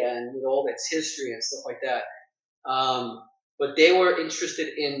Sega and with all its history and stuff like that. But they were interested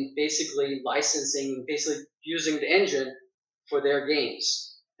in basically licensing, basically using the engine for their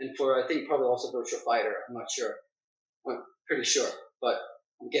games. And for, I think, probably also Virtua Fighter. I'm not sure. I'm pretty sure, but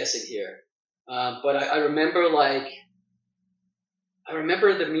I'm guessing here. But I remember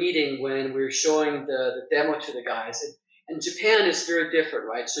the meeting when we were showing the demo to the guys. And Japan is very different,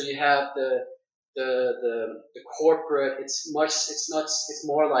 right? So you have the corporate. It's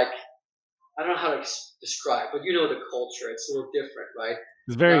more like, I don't know how to describe, but the culture. It's a little different, right?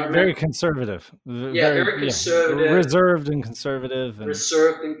 It's very conservative. Very conservative, reserved and conservative.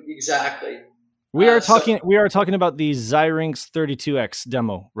 Exactly. We are talking about the Zyrinx 32X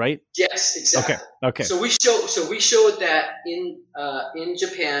demo, right? Yes, exactly. Okay. So we showed that in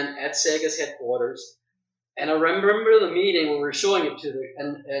Japan at Sega's headquarters. And I remember the meeting when we were showing it to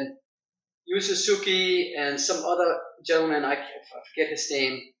and Yu Suzuki and some other gentleman, I forget his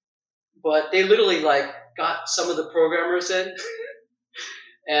name, but they literally got some of the programmers in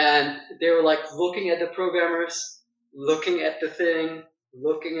and they were looking at the programmers, looking at the thing,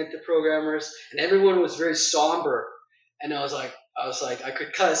 looking at the programmers, and everyone was very somber. And I was like, I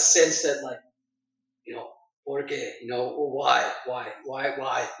could kind of sense that ¿por qué? Why?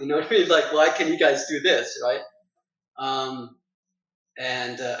 You know what I mean? Why can you guys do this, right?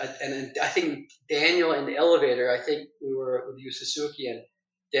 And I think Daniel in the elevator, I think we were with Yu Suzuki, and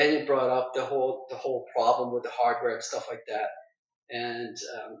Daniel brought up the whole problem with the hardware and stuff like that. And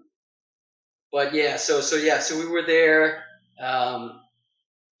so we were there.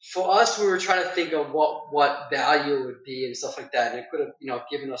 For us, we were trying to think of what value it would be and stuff like that, and it could have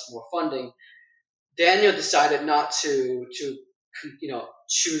given us more funding. Daniel decided not to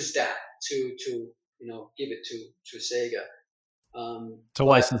choose that to give it to Sega to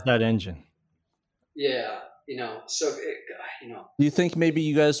license that engine. Yeah, so Do you think maybe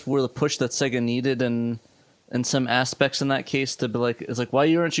you guys were the push that Sega needed in some aspects in that case to be like, it's like,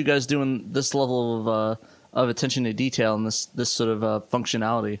 why aren't you guys doing this level of attention to detail and this sort of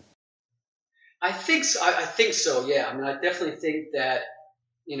functionality? I think so. Yeah, I definitely think that.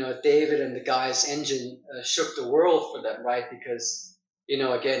 David and the guys' engine shook the world for them, right? Because,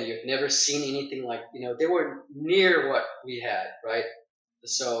 again, you've never seen anything like, they weren't near what we had, right?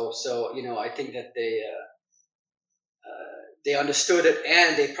 So I think that they understood it,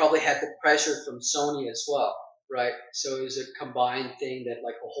 and they probably had the pressure from Sony as well, right? So it was a combined thing that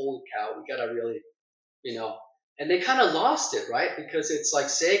holy cow, we gotta really, and they kind of lost it, right? Because it's like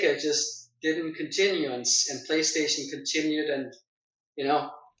Sega just didn't continue, and PlayStation continued, and,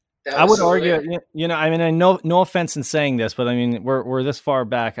 I would argue, no offense in saying this, but we're this far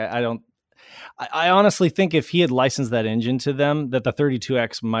back. I honestly think if he had licensed that engine to them, that the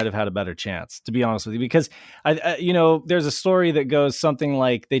 32X might have had a better chance, to be honest with you, because there's a story that goes something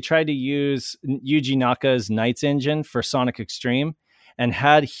like they tried to use Yuji Naka's Knights engine for Sonic Extreme, and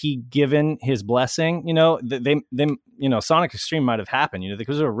had he given his blessing, Sonic Extreme might have happened,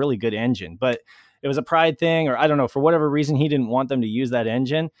 because it was a really good engine, but it was a pride thing, or I don't know, for whatever reason, he didn't want them to use that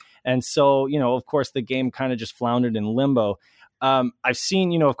engine. And so, of course, the game kind of just floundered in limbo. I've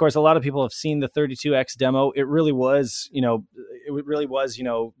seen, of course, a lot of people have seen the 32X demo. It really was,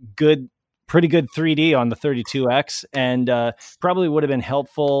 good, pretty good 3D on the 32X, and probably would have been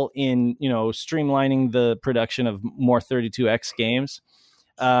helpful in, streamlining the production of more 32X games.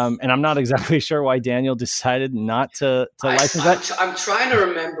 And I'm not exactly sure why Daniel decided not to license that. I'm trying to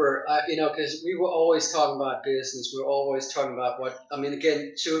remember, because we were always talking about business. We were always talking about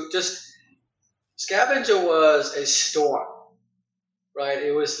Scavenger was a storm, right?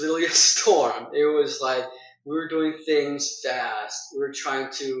 It was literally a storm. It was like we were doing things fast. We were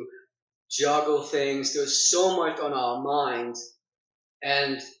trying to juggle things. There was so much on our minds.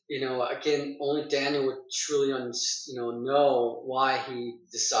 And, again, only Daniel would truly, know why he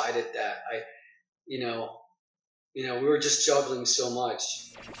decided that. We were just juggling so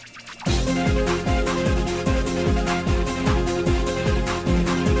much.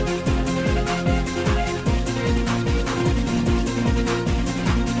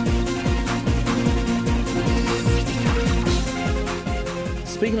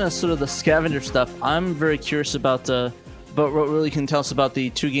 Speaking of sort of the Scavenger stuff, I'm very curious about what really can tell us about the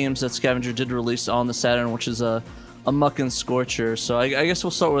two games that Scavenger did release on the Saturn, which is Amok and Scorcher. So I guess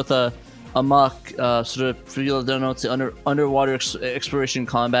we'll start with Amok. Sort of for you that don't know, it's the underwater exploration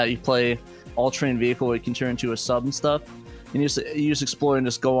combat. You play all-terrain vehicle where you can turn into a sub and stuff, and you just explore and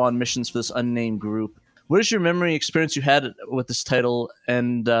just go on missions for this unnamed group. What is your memory experience you had with this title,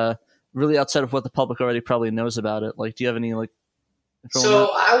 and really outside of what the public already probably knows about it? Like, do you have any So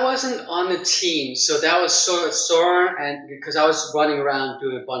I wasn't on the team, so that was sort of Soren, and because I was running around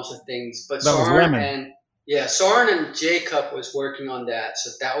doing a bunch of things. But Soren and Jacob was working on that, so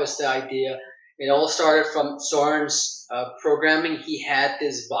that was the idea. It all started from Soren's programming. He had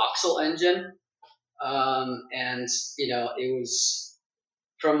this voxel engine, and it was,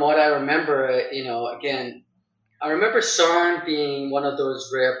 from what I remember, again, I remember Soren being one of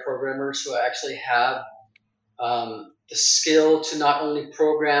those rare programmers who actually have the skill to not only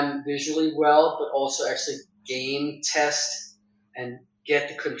program visually well, but also actually game test and get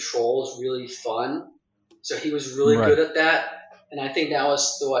the controls really fun. So he was really good at that. And I think that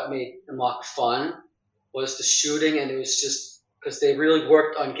was what made Amok fun, was the shooting. And it was just because they really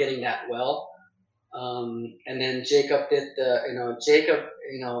worked on getting that well. And then Jacob did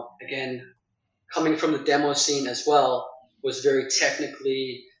again, coming from the demo scene as well, was very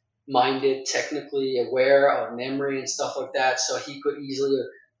technically minded, technically aware of memory and stuff like that, so he could easily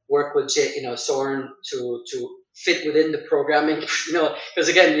work with Soren to fit within the programming, because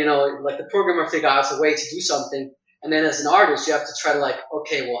again, like the programmer figure out a way to do something, and then as an artist you have to try to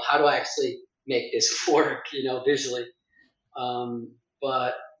okay, well, how do I actually make this work, visually.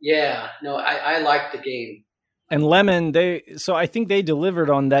 But yeah, no, I liked the game. And Lemon, I think they delivered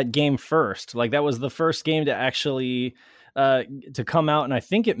on that game first. Like, that was the first game to actually to come out, and I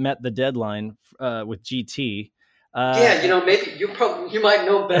think it met the deadline with GT. Maybe you might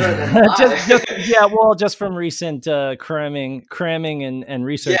know better than I. just from recent cramming and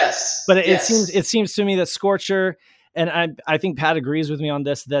research. Yes, but it seems to me that Scorcher, and I think Pat agrees with me on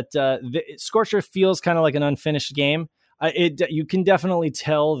this, that Scorcher feels kind of like an unfinished game. You can definitely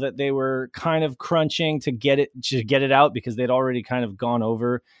tell that they were kind of crunching to get it out, because they'd already kind of gone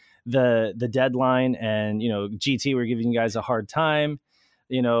over the deadline, and GT were giving you guys a hard time.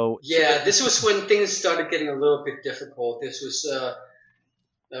 This was when things started getting a little bit difficult. This was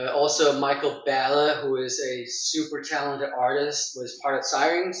also Michael Balla, who is a super talented artist, was part of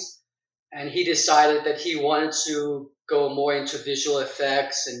Sirens, and he decided that he wanted to go more into visual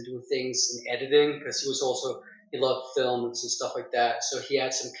effects and do things in editing, because he loved films and stuff like that. So he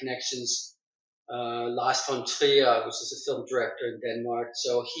had some connections. Lars von Trier, which is a film director in Denmark.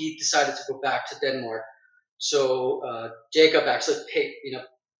 So he decided to go back to Denmark. So Jacob actually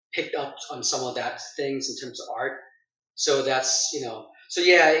picked up on some of that things in terms of art. So that's, it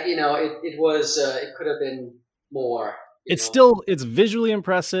was, it could have been more. It's visually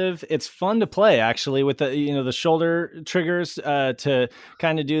impressive. It's fun to play, actually, with the shoulder triggers to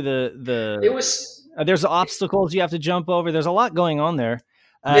kind of do there's obstacles you have to jump over. There's a lot going on there.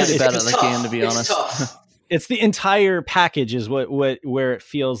 It's better at that game, to be honest. It's the entire package is where it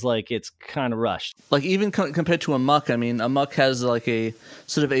feels like it's kind of rushed. Like, even compared to Amok, I mean, Amok has like a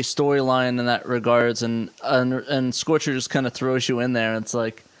sort of a storyline in that regards, and Scorcher just kind of throws you in there. And it's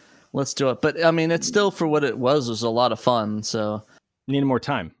like, let's do it. But I mean, it's still, for what it was a lot of fun. So need more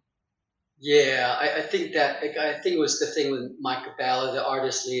time. Yeah, I think it was the thing with Michael Balla, the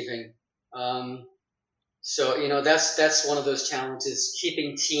artist, leaving. So, that's one of those challenges,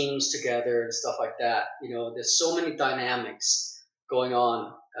 keeping teams together and stuff like that. There's so many dynamics going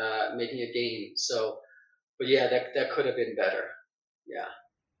on, making a game. So, but yeah, that could have been better. Yeah.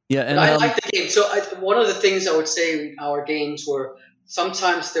 Yeah. And I like the game. So one of the things I would say our games were,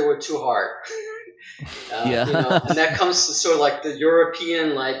 sometimes they were too hard. And that comes to sort of like the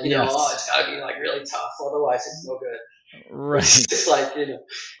European, it's gotta be like really tough. Otherwise it's no good. Right. It's just like,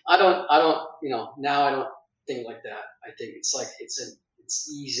 I don't, now I don't think like that. I think it's like,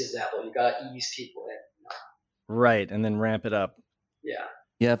 it's easy that way. You got to ease people in. Right. And then ramp it up. Yeah.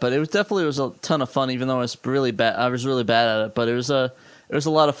 Yeah, but it was a ton of fun, even though I was really bad. I was really bad at it, but it was a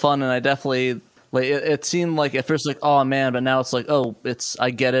lot of fun, and I definitely like. It seemed like at first like, oh man, but now it's like, oh,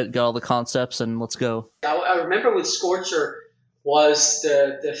 I get it, got all the concepts, and let's go. I remember with Scorcher was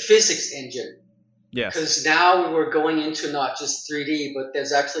the physics engine. Yes. Because now we were going into not just 3D, but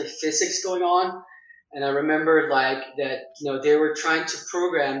there's actually physics going on. And I remember like that, they were trying to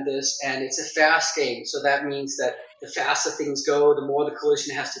program this, and it's a fast game. So that means that the faster things go, the more the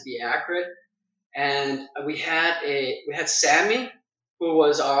collision has to be accurate. And we had Sammy, who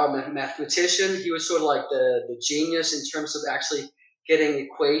was our mathematician. He was sort of like the genius in terms of actually getting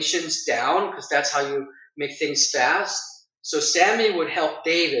equations down, because that's how you make things fast. So Sammy would help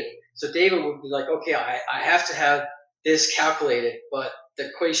David. So David would be like, okay, I have to have this calculated, but the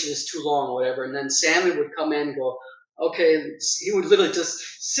equation is too long or whatever. And then Sammy would come in and go, okay, he would literally just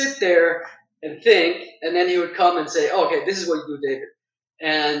sit there and think, and then he would come and say, oh, okay, this is what you do, David.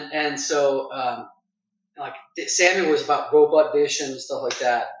 And so, like, Sammy was about robot vision and stuff like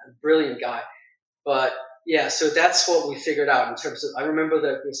that. A brilliant guy. But yeah, so that's what we figured out in terms of, I remember that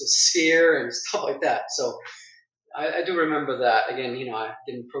there was a sphere and stuff like that. So I do remember that. Again, I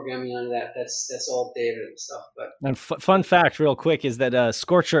didn't program none of that. That's all David and stuff. But and fun fact, real quick, is that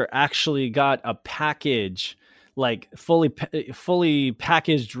Scorcher actually got a package, like fully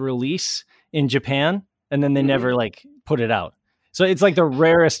packaged release in Japan, and then they never like put it out. So it's like the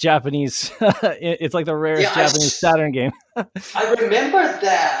rarest Japanese. It's like the rarest Japanese Saturn game. I remember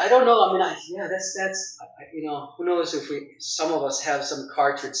that. I don't know. I mean, that's who knows if some of us have some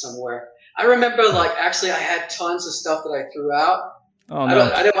cartridge somewhere. I remember, like, actually, I had tons of stuff that I threw out. Oh,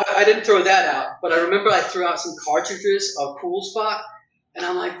 no. I didn't throw that out, but I remember I threw out some cartridges of Cool Spot, and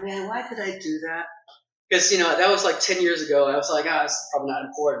I'm like, man, why did I do that? Because, that was like 10 years ago, and I was like, it's probably not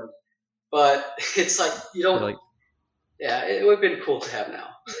important. But it's like, you don't, it would have been cool to have now.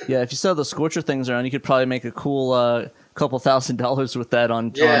 Yeah, if you sell the Scorcher things around, you could probably make a cool couple $1,000s with that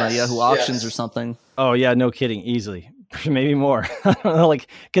on Yahoo Auctions or something. Oh, yeah, no kidding, easily. Maybe more. I don't know, like,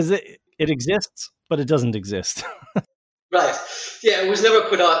 because it exists, but it doesn't exist. Right. Yeah, it was never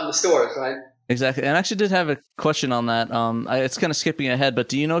put out in the stores, right? Exactly. And I actually did have a question on that. It's kind of skipping ahead, but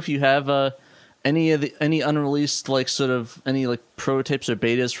do you know if you have any unreleased, like, sort of any like prototypes or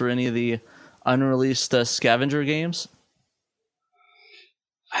betas for any of the unreleased Scavenger games?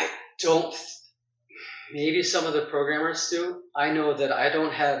 I don't. Maybe some of the programmers do. I know that I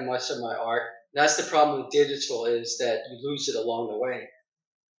don't have much of my art. That's the problem with digital, is that you lose it along the way.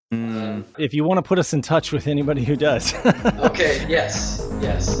 If you want to put us in touch with anybody who does. Okay, yes.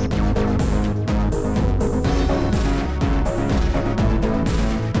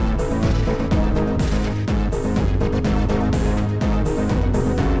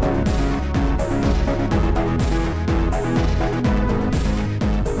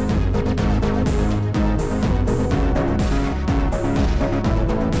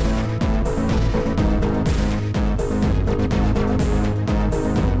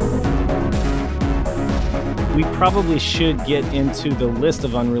 We probably should get into the list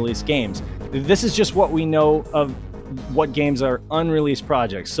of unreleased games. This is just what we know of what games are unreleased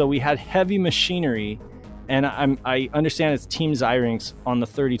projects. So we had Heavy Machinery, and I understand it's Team Zyrinx on the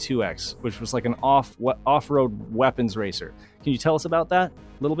 32X, which was like an off-road weapons racer. Can you tell us about that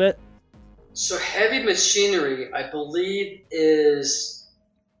a little bit? So Heavy Machinery, I believe, is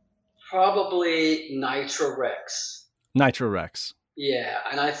probably Nitro Rex. Nitro Rex. Yeah,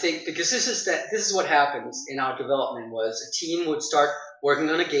 and I think because this is what happens in our development was a team would start working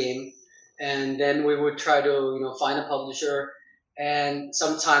on a game, and then we would try to find a publisher, and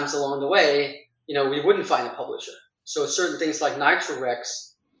sometimes along the way we wouldn't find a publisher. So certain things like Nitro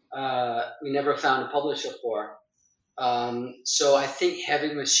Rex, we never found a publisher for. So I think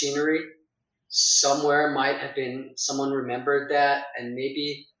Heavy Machinery somewhere might have been someone remembered that, and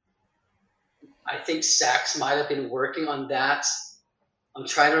maybe I think Sachs might have been working on that. I'm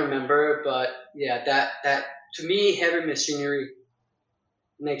trying to remember, but yeah, that to me, Heavy Machinery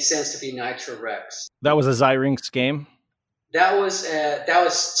makes sense to be Nitro Rex. That was a Zyrinx game. That was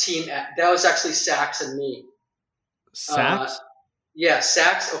actually Sachs and me. Sachs? Yeah,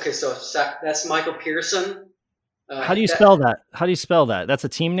 Sachs. Okay, so that's Michael Pearson. How do you spell that? How do you spell that? That's a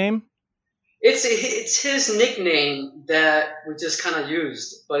team name? It's his nickname that we just kind of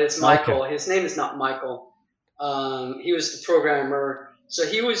used, but it's Michael. Okay. His name is not Michael. He was the programmer. So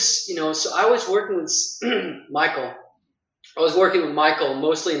he was, so I was working with Michael. I was working with Michael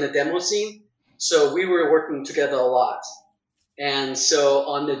mostly in the demo scene. So we were working together a lot. And so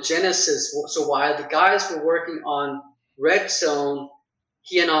on the Genesis, so while the guys were working on Red Zone,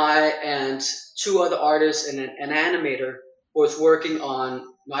 he and I and two other artists and an animator was working on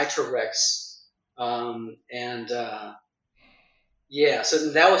Nitro Rex. So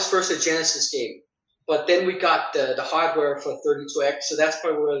that was first a Genesis game. But then we got the hardware for 32X, so that's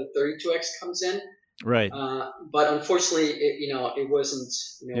probably where the 32X comes in. Right. But unfortunately, it wasn't.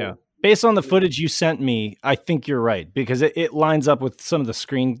 Yeah. Based on the footage you sent me, I think you're right, because it lines up with some of the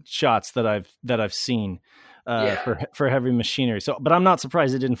screenshots that I've seen for Heavy Machinery. So, but I'm not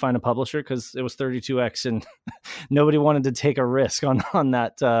surprised it didn't find a publisher, because it was 32X and nobody wanted to take a risk on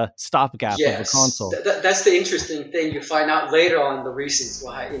that stopgap of the console. That's the interesting thing. You find out later on the reasons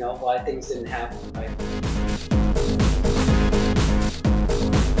why things didn't happen. Right?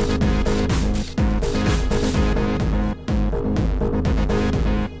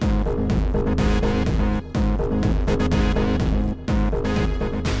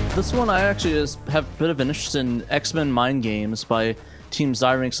 This one, I actually have a bit of an interest in X-Men Mind Games by Team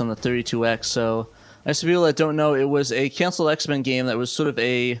Zyrinx on the 32X. So, as for people that don't know, it was a canceled X-Men game that was sort of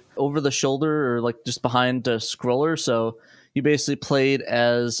a over-the-shoulder or like just behind a scroller. So, you basically played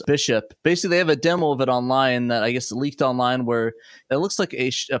as Bishop. Basically, they have a demo of it online that I guess leaked online where it looks like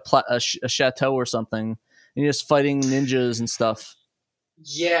a chateau or something. And you're just fighting ninjas and stuff.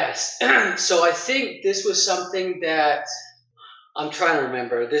 Yes. So I think this was something that I'm trying to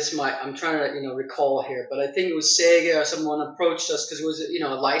remember. I'm trying to recall here, but I think it was Sega or someone approached us because it was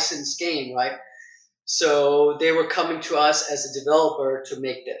a licensed game, right? So they were coming to us as a developer to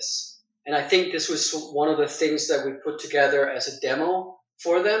make this, and I think this was one of the things that we put together as a demo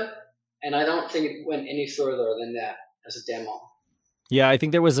for them. And I don't think it went any further than that as a demo. Yeah, I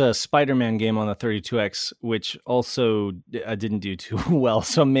think there was a Spider-Man game on the 32X, which also didn't do too well.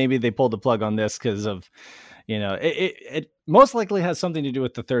 So maybe they pulled the plug on this because of, it most likely has something to do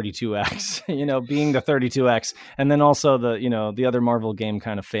with the 32X, being the 32X, and then also the other Marvel game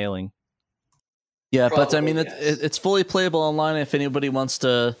kind of failing. Yeah, probably, but I mean, yes. It's fully playable online if anybody wants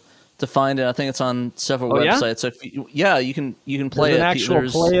to find it. I think it's on several websites. So you can play an actual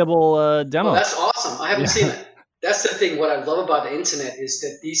playable demo. Oh, that's awesome. I haven't seen it. That's the thing. What I love about the internet is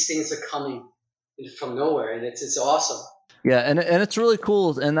that these things are coming from nowhere, and it's awesome. Yeah, and it's really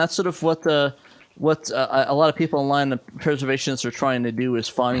cool, and that's sort of what a lot of people online, the preservationists, are trying to do, is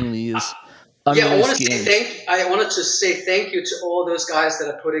finding these unreleased games. I wanted to say thank you to all those guys that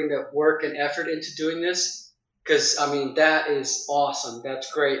are putting the work and effort into doing this, because I mean that is awesome.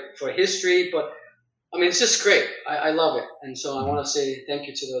 That's great for history, but I mean it's just great. I love it, and so I want to say thank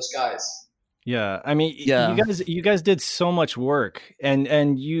you to those guys. Yeah, I mean, you guys did so much work,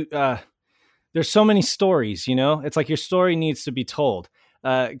 and you there's so many stories. It's like your story needs to be told.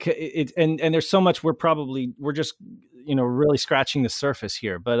 And there's so much we're just really scratching the surface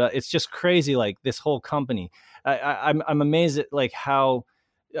here. But it's just crazy, like this whole company. I'm amazed at like how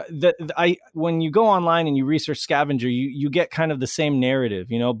when you go online and you research Scavenger, you get kind of the same narrative,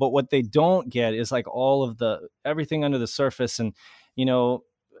 But what they don't get is like all of everything under the surface, and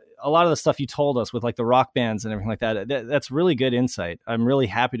a lot of the stuff you told us with like the rock bands and everything like that, that's really good insight. I'm really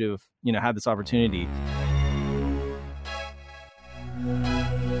happy to have, had this opportunity.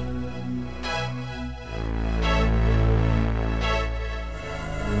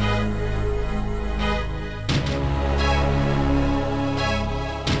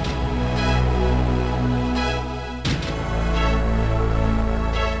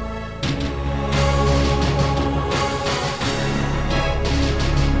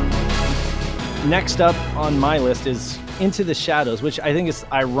 Next up on my list is Into the Shadows, which I think is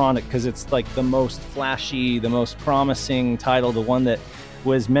ironic because it's like the most flashy, the most promising title, the one that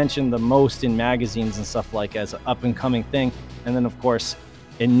was mentioned the most in magazines and stuff like as an up-and-coming thing. And then, of course,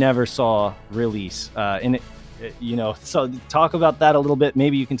 it never saw release. So talk about that a little bit.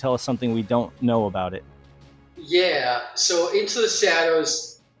 Maybe you can tell us something we don't know about it. Yeah, so Into the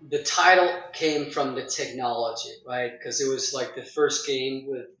Shadows, the title came from the technology, right? Because it was like the first game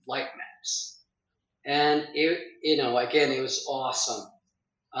with light maps. And again, it was awesome.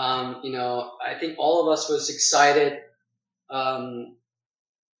 I think all of us was excited. And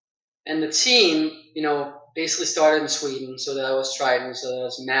the team, basically started in Sweden. So that was Triton. So that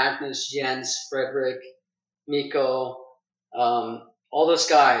was Magnus, Jens, Frederick, Miko, all those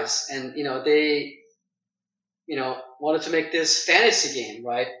guys. And, they, wanted to make this fantasy game,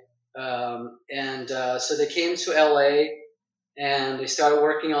 right? So they came to LA and they started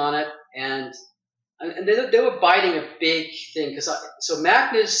working on it. And they were biting a big thing so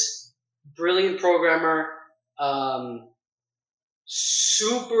Magnus, brilliant programmer,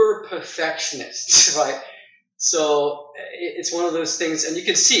 super perfectionist, right? So it's one of those things, and you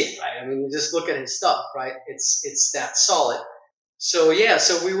can see it, right? I mean, you just look at his stuff, right? It's that solid. So yeah,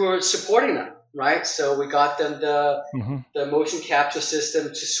 so we were supporting them, right? So we got them the motion capture system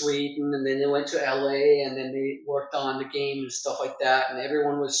to Sweden, and then they went to LA, and then they worked on the game and stuff like that, and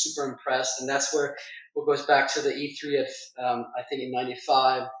everyone was super impressed. And that's where it goes back to the E3 of I think in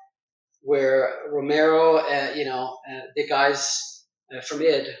 '95, where Romero, the guys from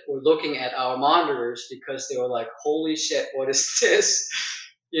id were looking at our monitors because they were like, holy shit, what is this?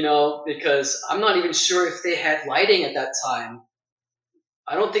 Because I'm not even sure if they had lighting at that time.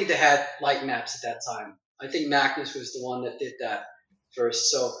 I don't think they had light maps at that time. I think Magnus was the one that did that first.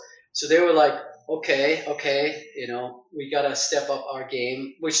 So they were like, okay, we got to step up our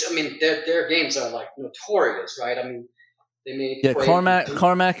game, which, I mean, their games are like notorious, right? I mean, they made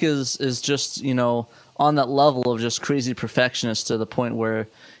Carmack is just, on that level of just crazy perfectionist to the point where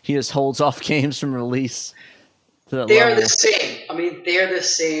he just holds off games from release. They're the same. I mean, they're the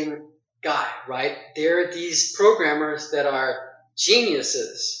same guy, right? They're these programmers that are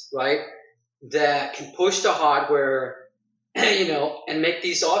geniuses, right? That can push the hardware, and make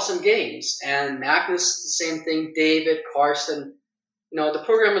these awesome games. And Magnus, the same thing. David, Carsten, the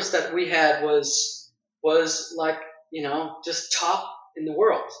programmers that we had was like, just top in the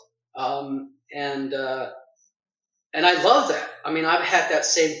world. And I love that. I mean, I've had that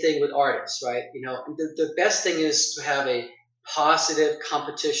same thing with artists, right? The best thing is to have a positive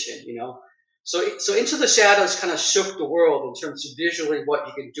competition, So Into the Shadows kind of shook the world in terms of visually what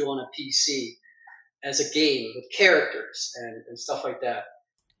you can do on a PC as a game with characters and stuff like that.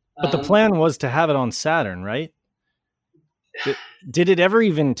 But the plan was to have it on Saturn, right? Did it ever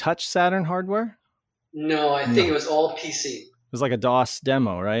even touch Saturn hardware? No, I think it was all PC. It was like a DOS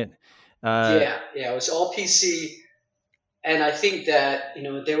demo, right? Yeah, it was all PC. And I think that,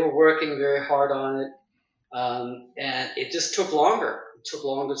 they were working very hard on it. And it just took longer. It took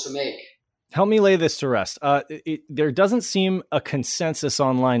longer to make. Help me lay this to rest. There doesn't seem a consensus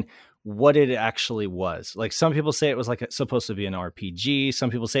online what it actually was. Like, some people say it was supposed to be an RPG.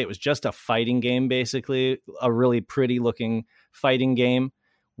 Some people say it was just a fighting game, basically a really pretty looking fighting game.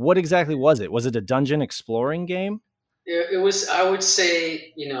 What exactly was it? Was it a dungeon exploring game? It was, I would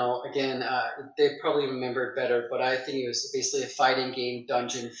say, again, they probably remember it better, but I think it was basically a fighting game,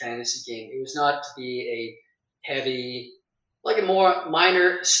 dungeon fantasy game. It was not to be a heavy, like a more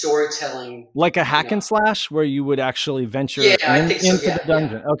minor storytelling. Like a hack and slash where you would actually venture into the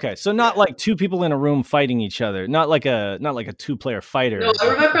dungeon. Yeah. Okay. So not like two people in a room fighting each other. Not like a 2-player fighter. No, I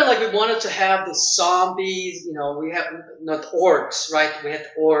remember we wanted to have the zombies, we have not orcs, right? We had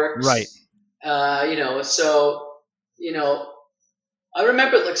orcs. Right. I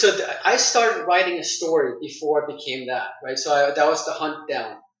remember I started writing a story before it became that, right? So that was the Hunt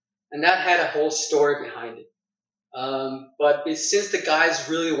Down, and that had a whole story behind it. But since the guys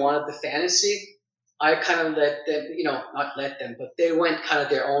really wanted the fantasy, I kind of let them, not let them, but they went kind of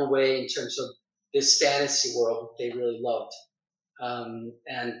their own way in terms of this fantasy world that they really loved. And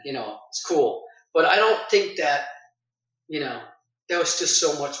it's cool. But I don't think that, there was just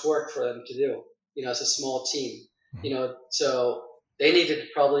so much work for them to do, as a small team, so they needed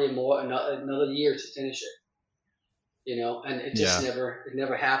probably another year to finish it, and it just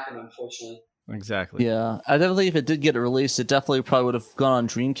never happened, unfortunately. Exactly. Yeah, I definitely, if it did get released, it definitely probably would have gone on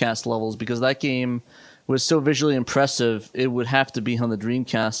Dreamcast levels, because that game was so visually impressive. It would have to be on the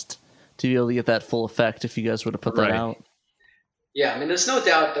Dreamcast to be able to get that full effect if you guys would have put that out. Yeah, I mean, there's no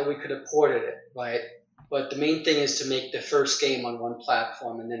doubt that we could have ported it, right? But the main thing is to make the first game on one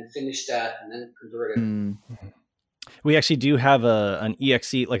platform and then finish that and then convert it. We actually do have an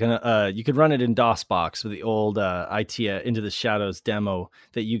EXE, you could run it in DOSBox with the old IT Into the Shadows demo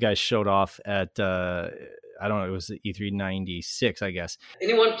that you guys showed off at, I don't know, it was E3 96, I guess.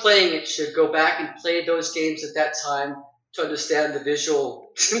 Anyone playing it should go back and play those games at that time to understand the visual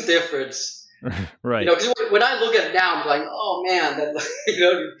difference. Right. Because when I look at it now, I'm like, oh man, that,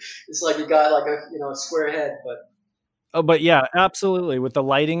 it's like you got like a square head, but. Oh, but yeah, absolutely. With the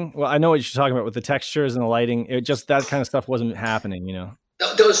lighting, well, I know what you're talking about with the textures and the lighting. It just, that kind of stuff wasn't happening, There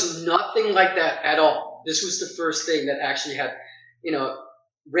was nothing like that at all. This was the first thing that actually had,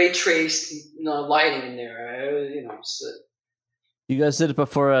 ray traced, lighting in there. You guys did it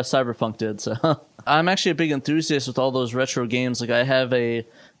before Cyberpunk did, so I'm actually a big enthusiast with all those retro games. Like, I have a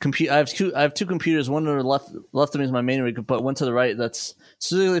computer. I have two computers. One to the left of me is my main rig, but one to the right that's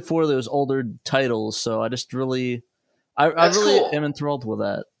specifically for those older titles. So I just really. I really am enthralled with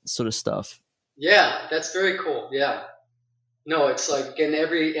that sort of stuff. Yeah, that's very cool. Yeah. No, it's like, again,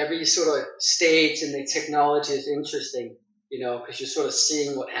 every sort of stage in the technology is interesting, because you're sort of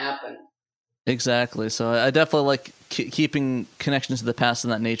seeing what happened. Exactly. So I definitely like keeping connections to the past in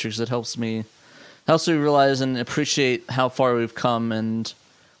that nature because it helps me realize and appreciate how far we've come and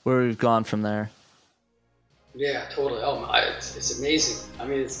where we've gone from there. Yeah, totally. Oh my, it's amazing. I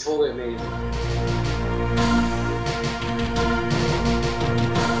mean, it's totally amazing.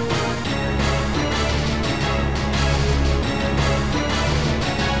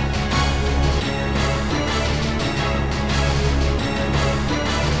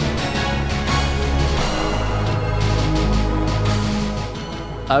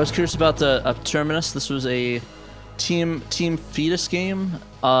 I was curious about the Terminus. This was a Team Fetus game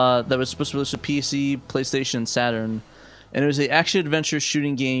that was supposed to be released to PC, PlayStation, and Saturn. And it was an action-adventure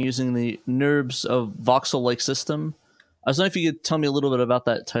shooting game using the NURBS of voxel-like system. I was wondering if you could tell me a little bit about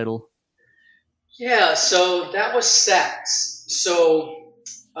that title. Yeah, so that was Sax. So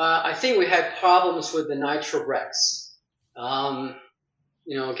I think we had problems with the Nitro Rex,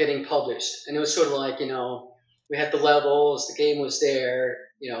 getting published. And it was sort of like, we had the levels, the game was there,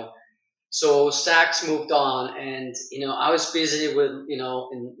 so Sax moved on, and I was busy with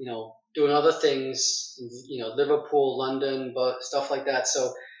doing other things, Liverpool, London, but stuff like that.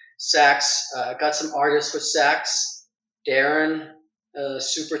 So Sax, got some artists with Sax, Darren, a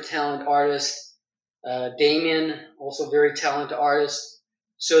super talented artist, Damien, also very talented artist.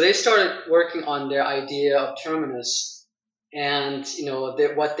 So they started working on their idea of Terminus and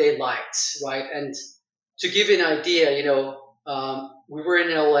what they liked, right? And to give you an idea, we were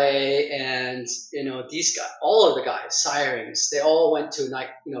in LA, and these guys, all of the guys, Sirens, they all went to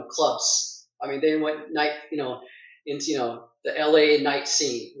night, clubs. I mean, they went night, into the LA night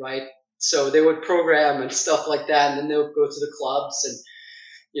scene, right? So they would program and stuff like that, and then they would go to the clubs, and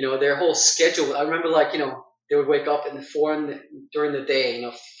their whole schedule. I remember, they would wake up during the day,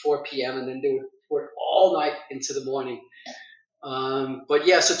 4 p.m., and then they would work all night into the morning. But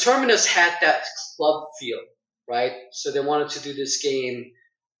yeah, so Terminus had that club feel, right? So they wanted to do this game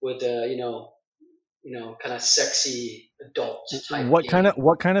with kind of sexy adult type. What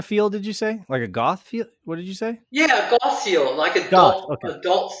kind of feel did you say? Like a goth feel? What did you say? Yeah, goth feel, like adult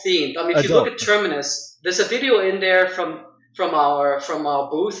themed. I mean, if you look at Terminus, there's a video in there from our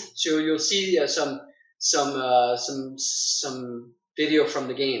booth, so you'll see some video from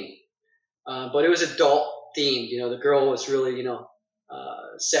the game. But it was adult themed. The girl was really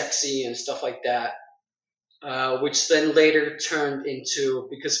sexy and stuff like that. Which then later turned into,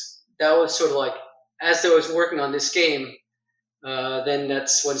 because that was sort of like, as they was working on this game, then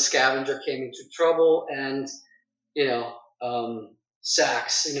that's when Scavenger came into trouble, and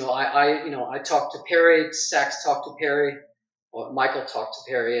Sax, I talked to Perry, Sax talked to Perry, or Michael talked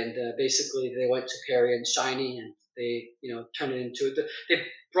to Perry, and basically they went to Perry and Shiny, and they turned it into they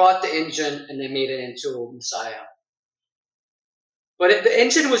brought the engine and they made it into Messiah. But the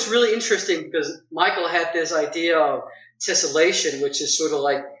engine was really interesting because Michael had this idea of tessellation, which is sort of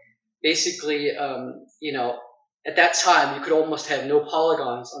like basically, at that time you could almost have no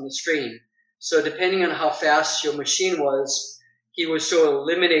polygons on the screen. So depending on how fast your machine was, he was sort of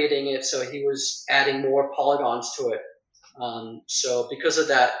eliminating it. So he was adding more polygons to it. So because of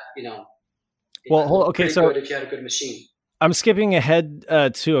that, okay, so good if you had a good machine. I'm skipping ahead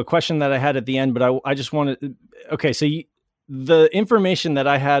to a question that I had at the end, but I just wanted. Okay, so the information that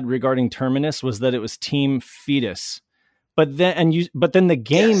I had regarding Terminus was that it was Team Fetus, but then the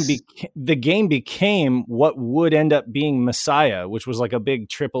game the game became what would end up being Messiah, which was like a big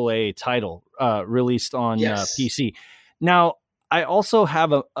AAA title released on PC. Now, I also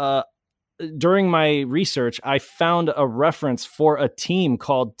have during my research, I found a reference for a team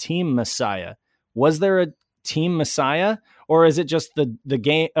called Team Messiah. Was there a Team Messiah, or is it just the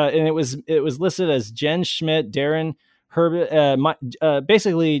game? And it was listed as Jen Schmidt, Darren, Herbert,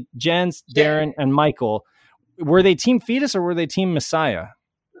 basically Jens, Darren, and Michael. Were they Team Fetus or were they Team Messiah?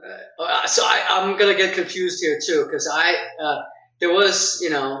 So I'm gonna get confused here too, because there was,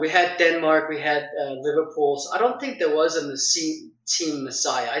 we had Denmark, we had Liverpool. So I don't think there was a Team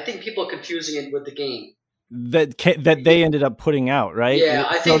Messiah. I think people are confusing it with the game that they ended up putting out, right? Yeah,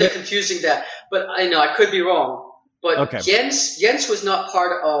 I think they're confusing that, but I could be wrong. But okay. Jens was not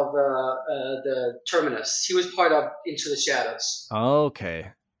part of the Terminus. He was part of Into the Shadows. Okay.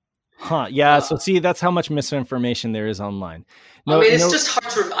 Huh. Yeah. So see, that's how much misinformation there is online. It's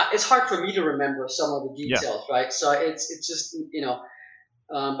hard for me to remember some of the details, right? So it's just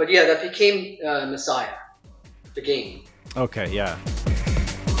but yeah, that became Messiah, the game. Okay. Yeah.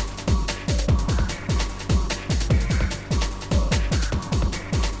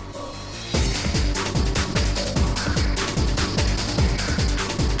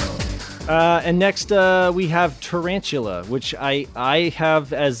 And next we have Tarantula, which I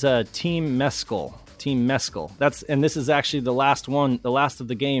have as Team Mescal. Team Mescal. This is actually the last of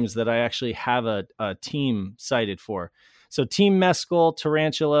the games that I actually have a team cited for. So Team Mescal,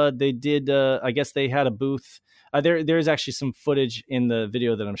 Tarantula, they did. I guess they had a booth. There's actually some footage in the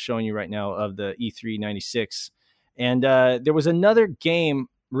video that I'm showing you right now of the E3 '96, and there was another game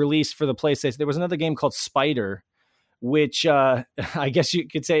released for the PlayStation. There was another game called Spider, which I guess you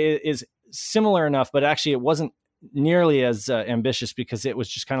could say is similar enough, but actually it wasn't nearly as ambitious because it was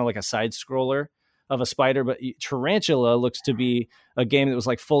just kind of like a side scroller of a spider. But Tarantula looks to be a game that was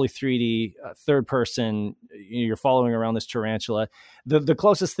like fully 3D, third person. You're following around this tarantula. The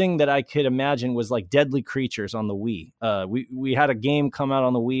closest thing that I could imagine was like Deadly Creatures on the Wii. We had a game come out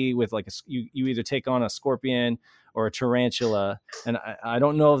on the Wii with like you either take on a scorpion or a tarantula, and I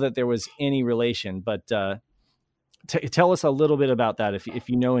don't know that there was any relation, but tell us a little bit about that if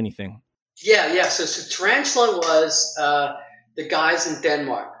you know anything. Yeah. So Tarantula was the guys in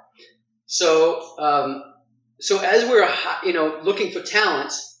Denmark. So as we were, looking for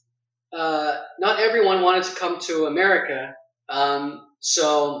talent, not everyone wanted to come to America.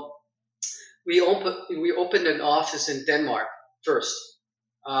 So we opened an office in Denmark first,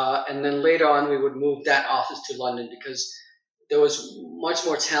 and then later on we would move that office to London because there was much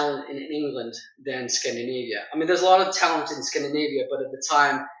more talent in England than Scandinavia. I mean, there's a lot of talent in Scandinavia, but at the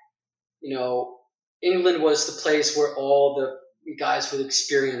time, England was the place where all the guys with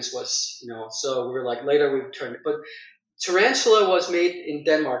experience was, so we were like, later we turned it. But Tarantula was made in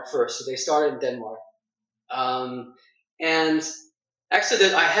Denmark first, so they started in Denmark. And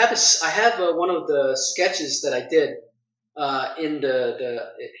actually, I have one of the sketches that I did in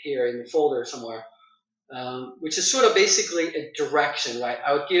here in the folder somewhere, which is sort of basically a direction, right?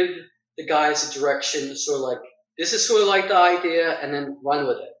 I would give the guys a direction, sort of like, this is sort of like the idea, and then run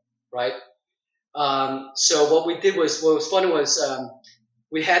with it, right? So what was funny was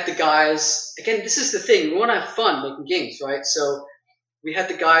we had the guys, again, this is the thing, we want to have fun making games, right? So we had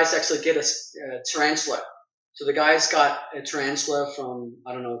the guys actually get a tarantula. So the guys got a tarantula from,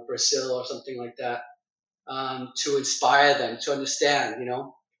 I don't know, Brazil or something like that, to inspire them to understand,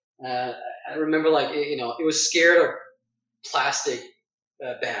 I remember it was scared of plastic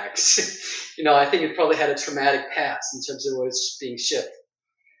bags. I think it probably had a traumatic past in terms of what it's being shipped.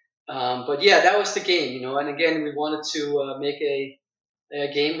 But yeah, that was the game, and again, we wanted to make a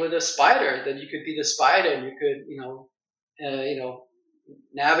game with a spider, that you could be the spider and you could,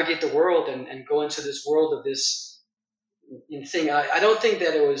 navigate the world and go into this world of this thing. I don't think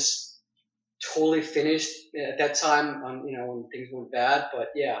that it was totally finished at that time when things went bad, but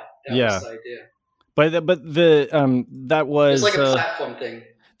yeah, that was the idea. But that was it's like a platform thing.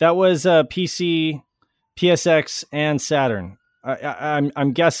 That was PC, PSX, and Saturn.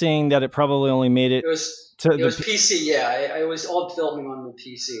 I'm guessing that it probably only made it. It was PC, yeah. It was all development on the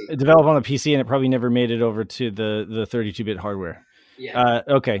PC. It developed on the PC, and it probably never made it over to the 32-bit hardware. Yeah.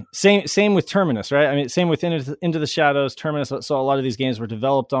 Okay. Same with Terminus, right? I mean, same with Into the Shadows, Terminus. So a lot of these games were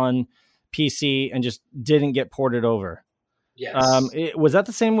developed on PC and just didn't get ported over. Yes. Was that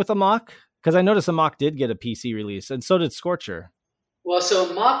the same with Amok? Because I noticed Amok did get a PC release, and so did Scorcher. Well,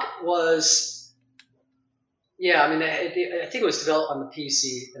 so Amok was. Yeah, I mean, I think it was developed on the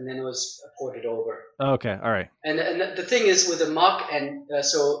PC and then it was ported over. Okay, all right. And the thing is with Amok, and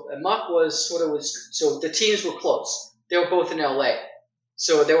so Amok so the teams were close. They were both in LA,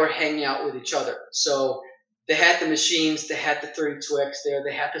 so they were hanging out with each other. So they had the machines, they had the 32X there,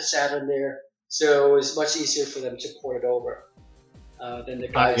 they had the Saturn there, so it was much easier for them to port it over than the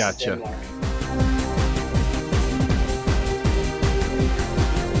guys in Denmark.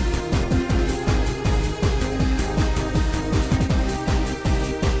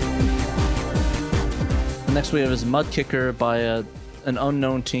 Next we have is Mud Kicker by an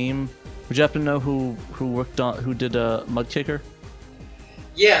unknown team. Would you happen to know who did Mud Kicker?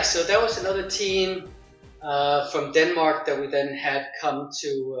 Yeah, so that was another team from Denmark that we then had come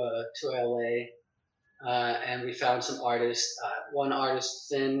to LA, and we found some artists. One artist,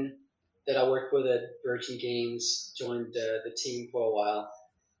 Finn, that I worked with at Virgin Games, joined the team for a while.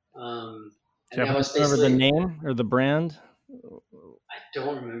 And that was remember the name or the brand? I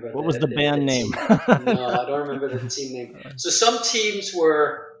don't remember. What was the band name? No, I don't remember the team name. So some teams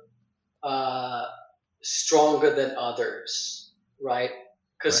were stronger than others, right?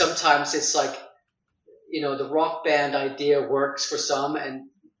 Because sometimes it's like, the rock band idea works for some and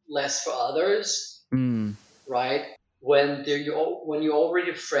less for others, right? When you're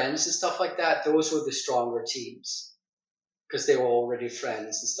already friends and stuff like that, those were the stronger teams because they were already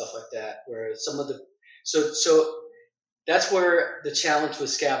friends and stuff like that. Where some of the so that's where the challenge with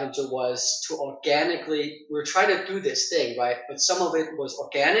Scavenger was to organically, we were trying to do this thing, right? But some of it was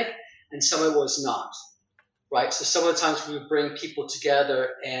organic and some of it was not, right? So some of the times we would bring people together,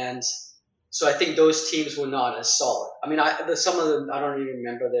 and so I think those teams were not as solid. I mean, some of them, I don't even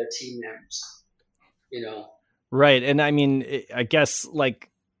remember their team names, you know? Right. And I mean, I guess like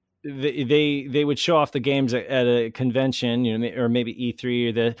they would show off the games at a convention, you know, or maybe E3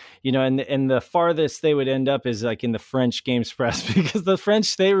 or the, you know, and the farthest they would end up is like in the French Games Press, because the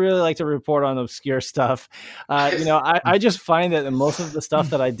French, they really like to report on obscure stuff. You know, I just find that most of the stuff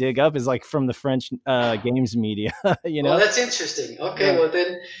that I dig up is like from the French games media, you know. Well, that's interesting. Okay. Yeah. Well,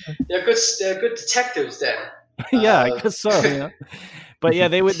 then they're good detectives then. Yeah, I guess so. You know? But yeah,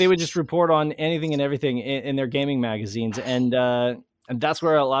 they would just report on anything and everything in their gaming magazines, and that's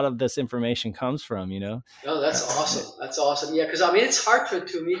where a lot of this information comes from, you know? Oh, that's awesome. That's awesome. Yeah, because I mean, it's hard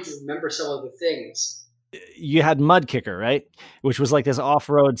to me to remember some of the things. You had Mud Kicker, right? Which was like this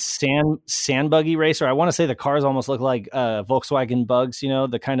off-road sand buggy racer. I want to say the cars almost look like Volkswagen Bugs, you know,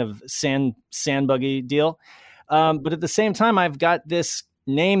 the kind of sand buggy deal. But at the same time, I've got this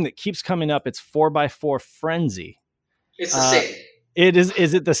name that keeps coming up. It's 4x4 Frenzy. It's the same. It is.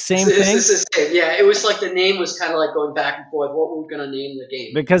 Is it the same thing? It's the same. Yeah, it was like the name was kind of like going back and forth. What were we going to name the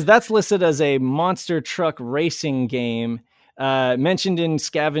game? Because that's listed as a monster truck racing game, mentioned in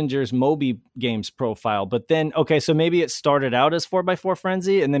Scavenger's Moby Games profile. But then, okay, so maybe it started out as 4x4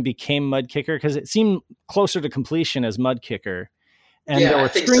 Frenzy and then became Mud Kicker, because it seemed closer to completion as Mud Kicker. And yeah, there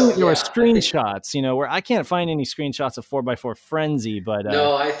were screenshots, you know, where I can't find any screenshots of 4x4 Frenzy, but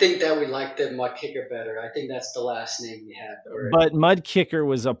no, I think that we liked the Mud Kicker better. I think that's the last name we had. But Mud Kicker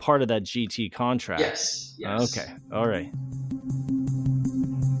was a part of that GT contract. Yes. Okay. All right.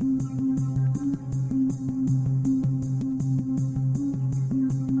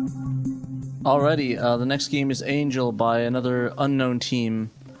 Alrighty, the next game is Angel by another unknown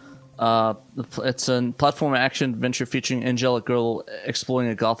team. It's a platform action adventure featuring Angelic Girl exploring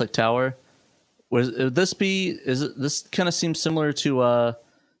a gothic tower. Would this be? This kind of seems similar to the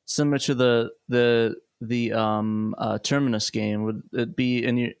Terminus game? Would it be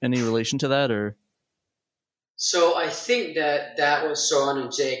any relation to that, or? So I think that was Soren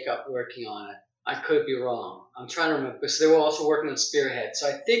and Jacob working on it. I could be wrong. I'm trying to remember, because they were also working on Spearhead. So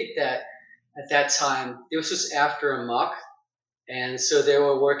I think that at that time, it was just after Amok. And so they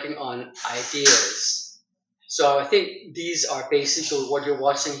were working on ideas. So I think these are basically what you're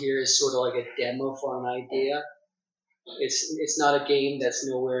watching here is sort of like a demo for an idea. It's not a game that's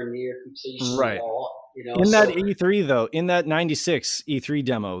nowhere near completion right. at all. You know, that E3 though, in that 96 E3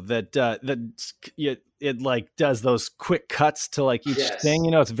 demo, it like does those quick cuts to like each thing.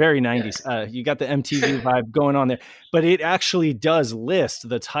 You know, it's very 90s. Yes. You got the MTV vibe going on there, but it actually does list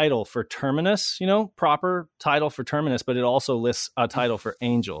the title for Terminus. You know, proper title for Terminus, but it also lists a title for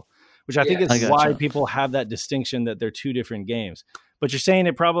Angel, which I think is why people have that distinction that they're two different games. But you're saying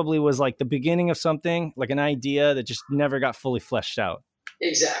it probably was like the beginning of something, like an idea that just never got fully fleshed out.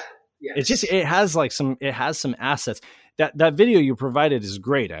 Exactly. Yes. It has some assets. That video you provided is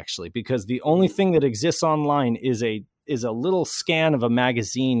great, actually, because the only thing that exists online is a little scan of a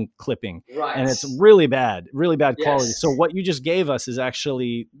magazine clipping, right. And it's really bad quality. So what you just gave us is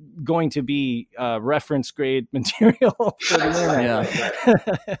actually going to be reference grade material for the internet.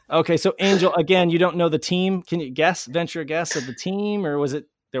 Yeah. Okay, so Angel, again, you don't know the team. Can you venture a guess of the team, or was it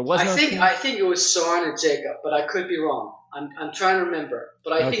there was? I think it was Soren and Jacob, but I could be wrong. I'm trying to remember,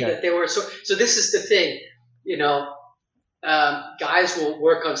 but I think that they were so this is the thing, you know, guys will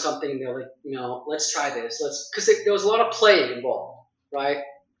work on something and they're like, you know, let's try this. Because there was a lot of playing involved, right?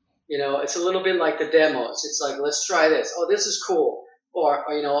 You know, it's a little bit like the demos. It's like, let's try this. Oh, this is cool. Or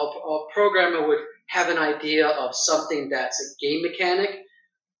you know, a programmer would have an idea of something that's a game mechanic,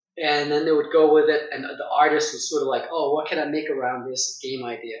 and then they would go with it, and the artist was sort of like, oh, what can I make around this game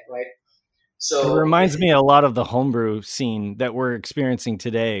idea, right? So it reminds me a lot of the homebrew scene that we're experiencing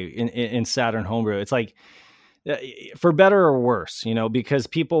today in Saturn homebrew. It's like, for better or worse, you know, because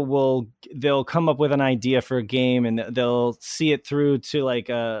they'll come up with an idea for a game and they'll see it through to like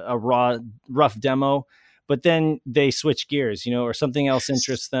a rough demo, but then they switch gears, you know, or something else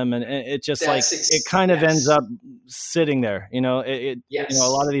interests them, and it just it kind of ends up sitting there, you know. You know, a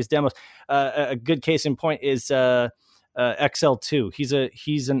lot of these demos. A good case in point is XL2.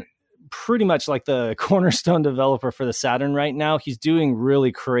 He's an pretty much like the cornerstone developer for the Saturn right now. He's doing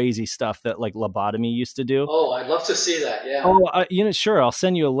really crazy stuff that like Lobotomy used to do. Oh, I'd love to see that. Yeah. Oh, you know, sure. I'll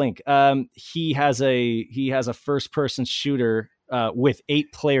send you a link. He has a first person shooter with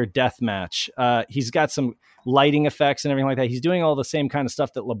 8-player deathmatch. He's got some lighting effects and everything like that. He's doing all the same kind of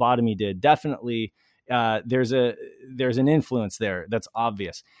stuff that Lobotomy did. Definitely there's an influence there that's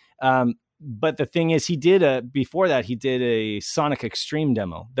obvious. But the thing is, before that, he did a Sonic Extreme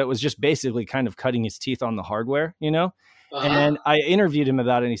demo that was just basically kind of cutting his teeth on the hardware, And I interviewed him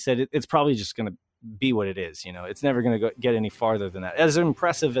about it, and he said it's probably just going to be what it is. It's never going to get any farther than that. As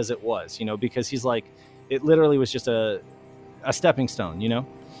impressive as it was, because he's like, it literally was just a stepping stone,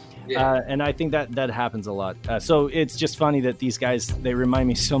 Yeah. And I think that happens a lot. So it's just funny that these guys, they remind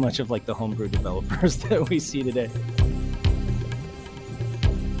me so much of like the homebrew developers that we see today.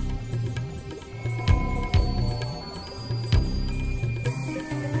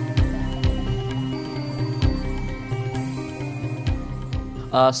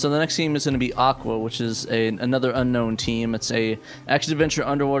 So the next team is going to be Aqua, which is another unknown team. It's a action-adventure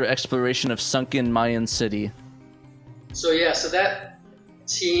underwater exploration of sunken Mayan city. So that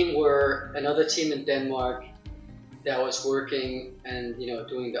team were another team in Denmark that was working and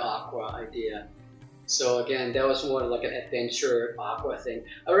doing the Aqua idea. So again, that was more like an adventure Aqua thing.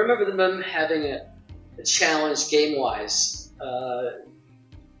 I remember them having a challenge game-wise,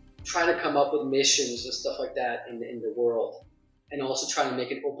 trying to come up with missions and stuff like that in the world. And also trying to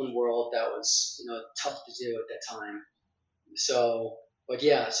make an open world that was, tough to do at that time. So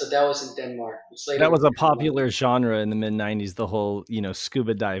that was in Denmark. That was a popular genre in the mid-90s, the whole,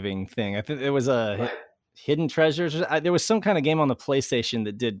 scuba diving thing. I think it was Hidden Treasures. There was some kind of game on the PlayStation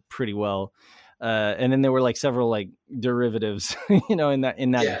that did pretty well. And then there were like several like derivatives, in that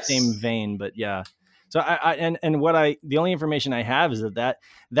yes. same vein. But yeah. So the only information I have is that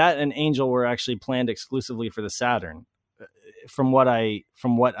and Angel were actually planned exclusively for the Saturn. From what I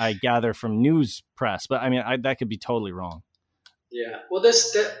gather from news press, but I mean that could be totally wrong. Yeah, well,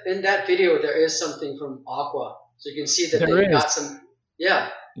 in that video there is something from Aqua, so you can see that they got some. Yeah.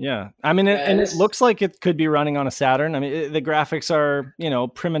 Yeah, I mean, it looks like it could be running on a Saturn. I mean, the graphics are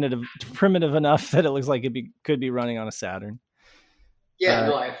primitive enough that it looks like it could be running on a Saturn. Yeah,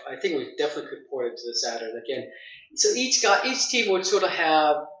 no, I think we definitely could port it to the Saturn again. So each team would sort of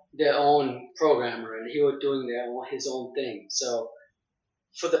have their own programmer, and he was doing his own thing. So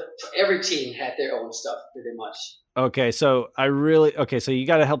for every team had their own stuff pretty much. Okay, so so you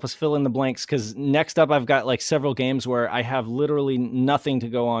got to help us fill in the blanks, because next up I've got like several games where I have literally nothing to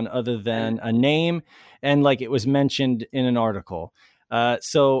go on other than a name and like it was mentioned in an article.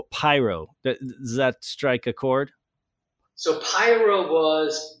 So Pyro, does that strike a chord? So Pyro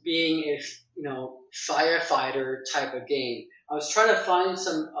was being a firefighter type of game. I was trying to find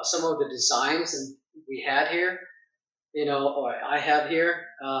some of the designs and we had here, or I have here,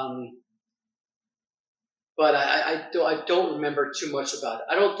 but I don't remember too much about it.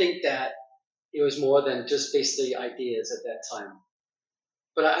 I don't think that it was more than just basically ideas at that time.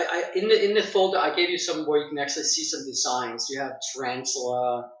 But I in the folder I gave you some where you can actually see some designs. You have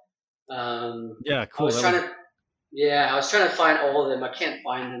Tarantula. Yeah, cool. I was trying to find all of them. I can't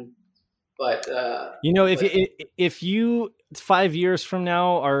find them. But if you 5 years from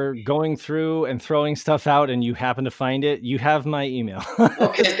now are going through and throwing stuff out and you happen to find it, you have my email.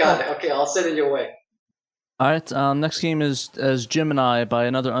 Okay, got it. Okay, I'll send it your way. All right. Next game is Gemini by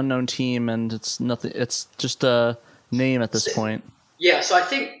another unknown team, and it's nothing. It's just a name at this point. Yeah. So I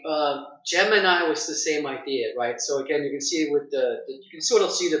think Gemini was the same idea, right? So again, you can see with you can sort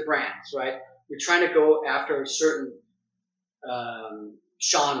of see the brands, right? We're trying to go after a certain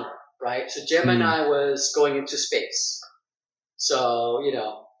genre. Right, so Gemini was going into space. So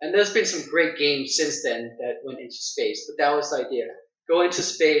and there's been some great games since then that went into space, but that was the idea: go into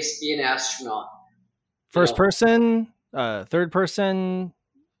space, be an astronaut. First person, third person,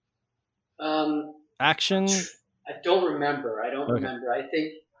 action. I don't remember. I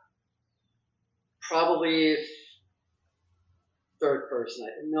think probably third person.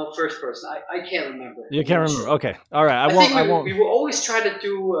 First person. I can't remember. You can't remember. Okay. All right. I won't. We will always try to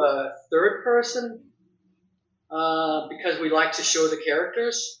do third person because we like to show the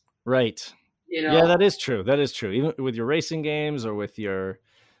characters. Right. Yeah, that is true. Even with your racing games or with the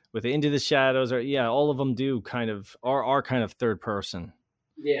Into the Shadows, or all of them do kind of are kind of third person.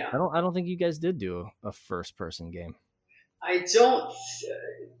 Yeah. I don't think you guys did do a first person game. I don't.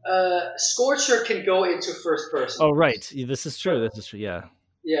 Scorcher can go into first person. Oh, right. This is true. Yeah.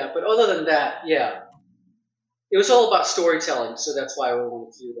 Yeah, but other than that, it was all about storytelling, so that's why we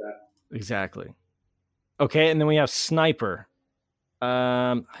wanted to do that. Exactly. Okay, and then we have Sniper.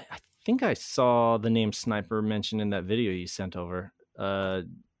 I think I saw the name Sniper mentioned in that video you sent over.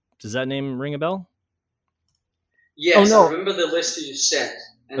 Does that name ring a bell? Yes, I remember the list that you sent.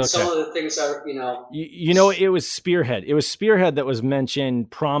 And some of the things are, it was Spearhead. It was Spearhead that was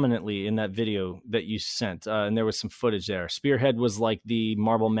mentioned prominently in that video that you sent, and there was some footage there. Spearhead was like the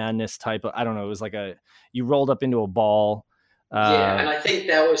Marble Madness type of, I don't know, it was like you rolled up into a ball. And I think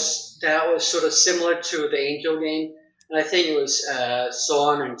that was sort of similar to the Angel game. And I think it was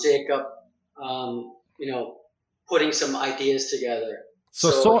Soren and Jacob, putting some ideas together.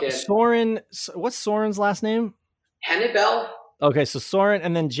 So Soren, what's Soren's last name? Hannibal. Okay, so Soren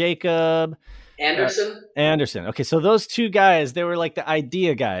and then Jacob Anderson. Anderson. Okay, so those two guys, they were like the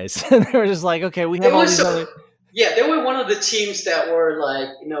idea guys. And they were just like, okay, we have all these other... Yeah, they were one of the teams that were like,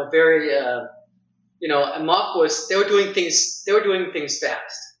 very, and Mock they were doing things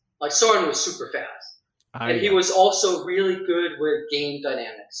fast. Like Soren was super fast. And he was also really good with game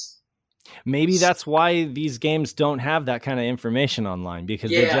dynamics. Maybe that's why these games don't have that kind of information online,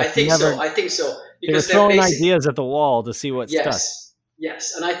 because I think so. Because they're throwing ideas at the wall to see what stuck.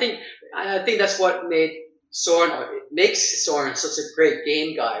 Yes, and I think that's what makes Soren such a great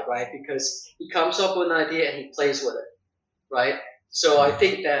game guy, right? Because he comes up with an idea and he plays with it, right? So I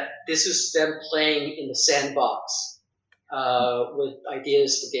think that this is them playing in the sandbox with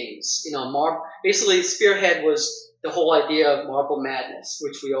ideas for games. Basically, Spearhead was the whole idea of Marble Madness,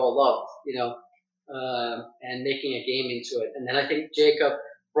 which we all loved, and making a game into it. And then I think Jacob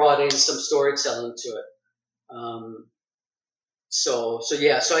brought in some storytelling to it. So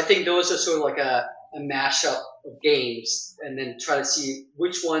I think those are sort of like a mashup of games, and then try to see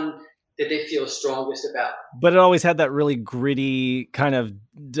which one did they feel strongest about. But it always had that really gritty, kind of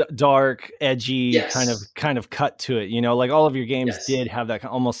dark, edgy kind of cut to it. Like all of your games did have that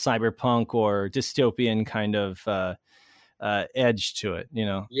almost cyberpunk or dystopian kind of edge to it.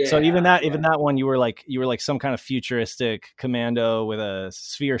 So even that one, you were like some kind of futuristic commando with a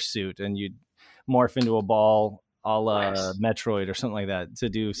sphere suit, and you'd morph into a ball a la Metroid or something like that to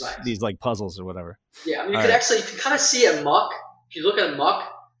do these like puzzles or whatever. Yeah, I mean, you can kind of see a Muck. If you look at Muck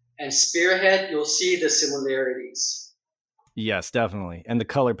and Spearhead, you'll see the similarities. Yes, definitely. And the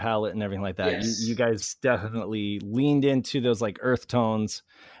color palette and everything like that. Yes. You guys definitely leaned into those like earth tones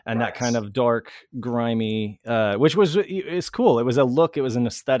and that kind of dark, grimy, which it's cool. It was a look, it was an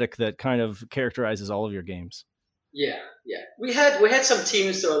aesthetic that kind of characterizes all of your games. Yeah. We had some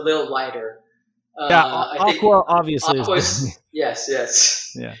teams that were a little lighter. Aqua obviously is.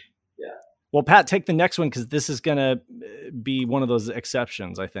 Yes. Yeah. Well, Pat, take the next one, because this is going to be one of those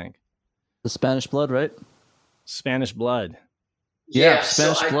exceptions, I think. The Spanish Blood, right? Spanish Blood. Yeah,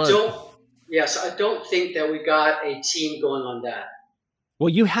 Spanish Blood. So I don't think that we got a team going on that. Well,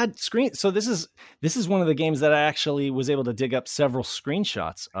 you had so this is one of the games that I actually was able to dig up several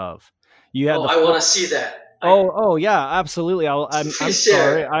screenshots of. You had I want to see that. Oh yeah, absolutely. I'm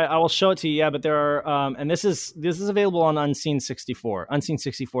sorry. I will show it to you. Yeah, but there are and this is available on Unseen64,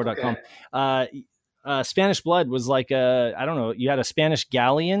 unseen64.com. Okay. Spanish Blood was like I don't know, you had a Spanish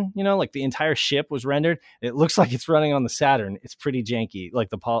galleon, like the entire ship was rendered. It looks like it's running on the Saturn. It's pretty janky.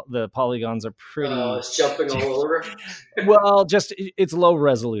 Like the polygons are pretty it's jumping all over. Well, just it's low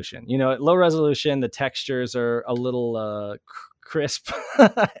resolution. At low resolution, the textures are a little crisp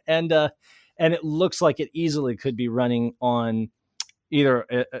and it looks like it easily could be running on either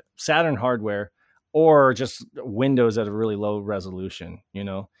a Saturn hardware or just Windows at a really low resolution,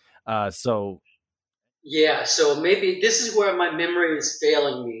 so. Yeah, so maybe this is where my memory is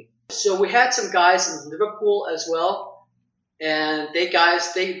failing me. So we had some guys in Liverpool as well, and they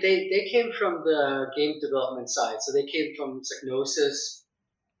came from the game development side. So they came from Psygnosis,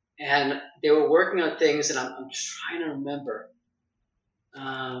 and they were working on things, and I'm trying to remember.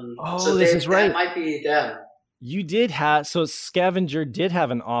 This is right. That might be them. You did have, so Scavenger did have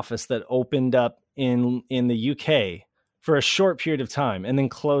an office that opened up in the UK for a short period of time and then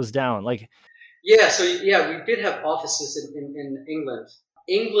closed down. We did have offices in England.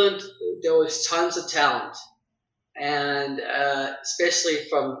 England, there was tons of talent, and especially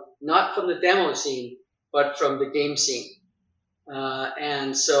not from the demo scene, but from the game scene.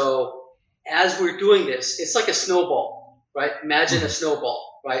 And so as we're doing this, it's like a snowball, right? Imagine a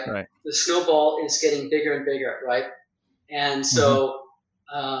snowball, right? The snowball is getting bigger and bigger, right? And so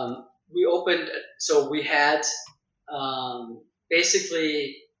we opened, so we had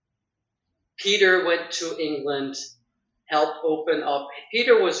basically Peter went to England, helped open up.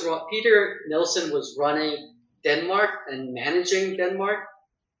 Peter Nilsson was running Denmark and managing Denmark.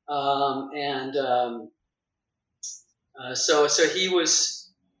 So he was,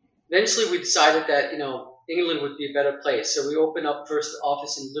 eventually we decided that, England would be a better place. So we opened up first the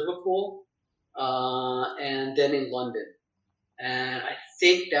office in Liverpool, and then in London. And I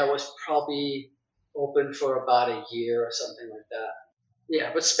think that was probably open for about a year or something like that.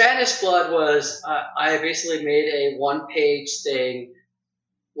 Yeah, but Spanish Blood was, I basically made a one-page thing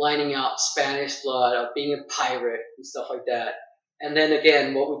lining out Spanish Blood of being a pirate and stuff like that. And then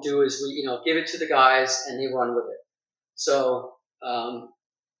again, what we do is we, give it to the guys and they run with it. So,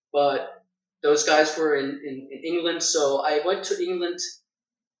 but those guys were in England, so I went to England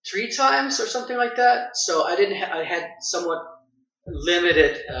 3 times or something like that. So I had somewhat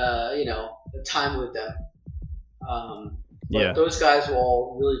limited, time with them. But those guys were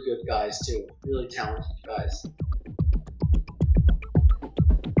all really good guys too, really talented guys.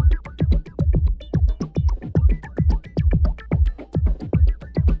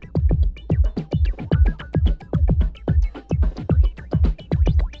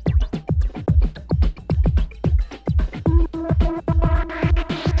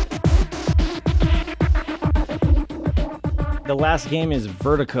 The last game is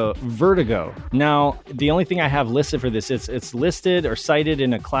Vertigo. Now, the only thing I have listed for this, it's listed or cited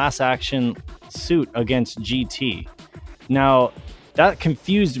in a class action suit against GT. Now, that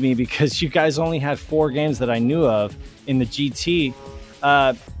confused me because you guys only had 4 games that I knew of in the GT.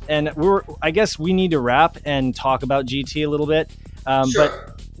 And I guess we need to wrap and talk about GT a little bit.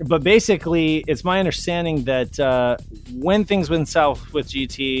 Sure. But basically, it's my understanding that when things went south with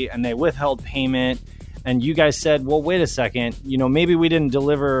GT and they withheld payment, and you guys said, well, wait a second, maybe we didn't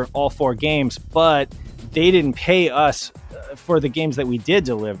deliver all 4 games, but they didn't pay us for the games that we did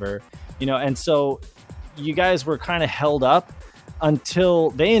deliver, and so you guys were kind of held up until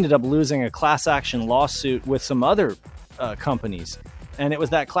they ended up losing a class action lawsuit with some other companies. And it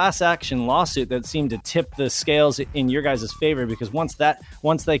was that class action lawsuit that seemed to tip the scales in your guys' favor, because once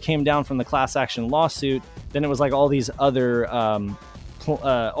they came down from the class action lawsuit, then it was like all these other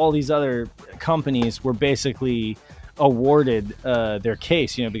companies were basically awarded their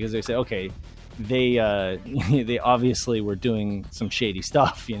case, because they say, okay, they obviously were doing some shady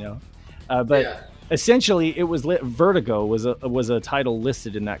stuff, but yeah. Essentially it was Vertigo was a title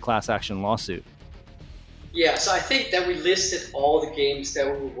listed in that class action lawsuit. Yeah, so I think that we listed all the games that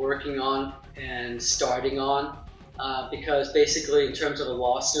we were working on and starting on, because basically in terms of the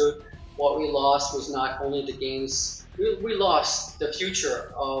lawsuit, what we lost was not only the games. We lost the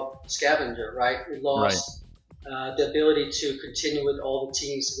future of Scavenger, right? We lost the ability to continue with all the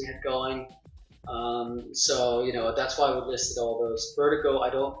teams we had going. So that's why we listed all those. Vertigo, I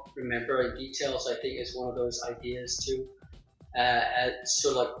don't remember in details. I think is one of those ideas too,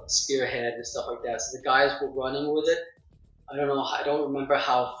 sort of like spearhead and stuff like that. So the guys were running with it. I don't know. I don't remember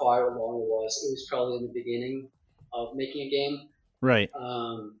how far along it was. It was probably in the beginning of making a game, right?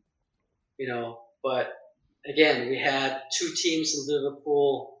 But again, we had 2 teams in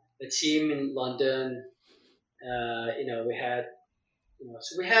Liverpool, a team in London. We had,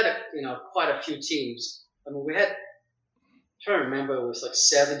 so we had, quite a few teams. I mean, we had, I'm trying to remember, it was like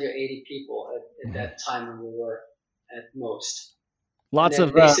 70 or 80 people at that time when we were at most. Lots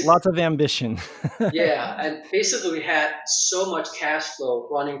of ambition. Yeah, and basically we had so much cash flow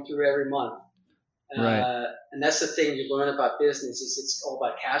running through every month. Right. And that's the thing you learn about business is it's all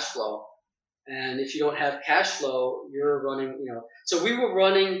about cash flow. And if you don't have cash flow, you're running, So we were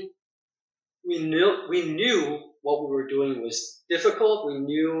running. We knew what we were doing was difficult. We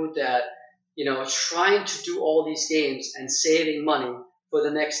knew that, trying to do all these games and saving money for the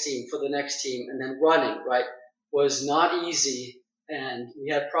next team, and then running, right, was not easy. And we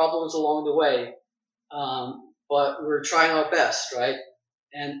had problems along the way. But we were trying our best, right?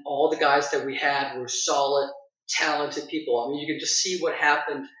 And all the guys that we had were solid, talented people. I mean, you can just see what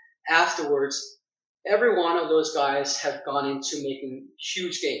happened afterwards. Every one of those guys have gone into making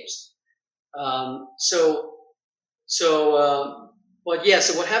huge games. But yeah,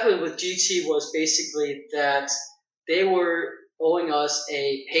 so what happened with GT was basically that they were owing us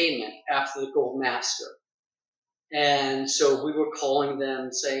a payment after the Gold Master. And so we were calling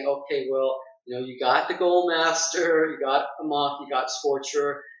them saying, okay, well, you got the Gold Master, you got Amok, you got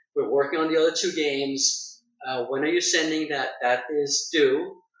Scorcher. We're working on the other 2 games. When are you sending that? That is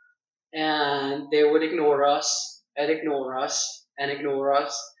due. And they would ignore us, and ignore us, and ignore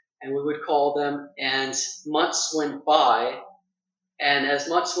us, and we would call them, and months went by, and as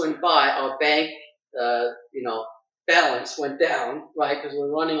months went by, our bank, balance went down, right, because we're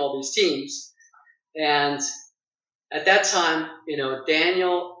running all these teams, and at that time,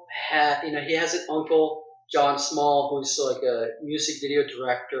 Daniel had, he has an uncle, John Small, who's like a music video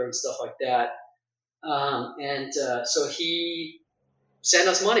director and stuff like that, so he send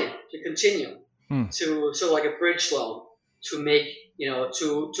us money to continue, to sort of like a bridge loan to make,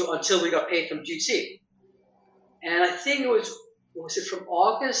 to until we got paid from GT. And I think it was it from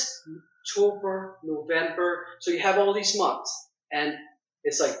August, October, November. So you have all these months. And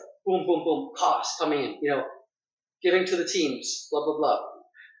It's like boom, boom, boom, costs coming in, giving to the teams, blah, blah, blah.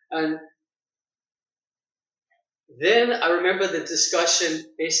 And then I remember the discussion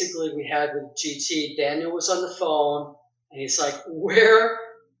basically we had with GT. Daniel was on the phone, and he's like,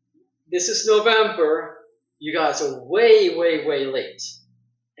 this is November, you guys are way, way, way late.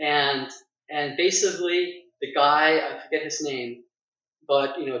 And basically the guy, I forget his name,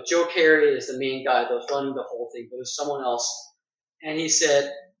 but, Joe Carey is the main guy that was running the whole thing, but it was someone else. And he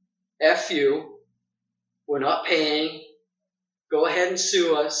said, F you, we're not paying, go ahead and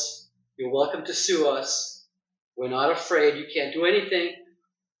sue us, you're welcome to sue us, we're not afraid, you can't do anything,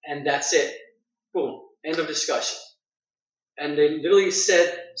 and that's it. Boom, end of discussion. And they literally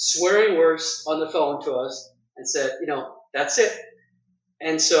said swearing words on the phone to us and said, that's it.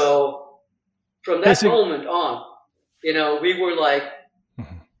 And so from that moment on, we were like,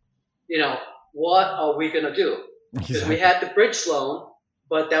 what are we going to do? Because we had the bridge loan,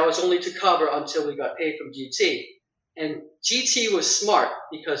 but that was only to cover until we got paid from GT. And GT was smart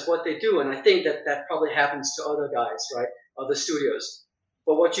because what they do, and I think that probably happens to other guys, right? Other studios.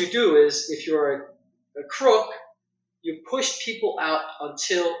 But what you do is if you're a crook, you push people out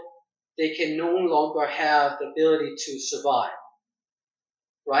until they can no longer have the ability to survive,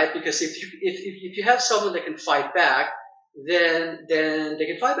 right? Because if you have someone that can fight back, then they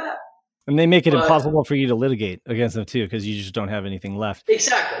can fight back. And they make it impossible for you to litigate against them too, because you just don't have anything left.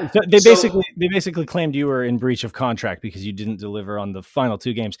 Exactly. So they basically claimed you were in breach of contract because you didn't deliver on the final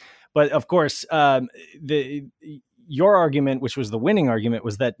 2 games. But of course, your argument, which was the winning argument,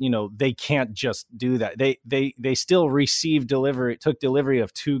 was that they can't just do that. They still took delivery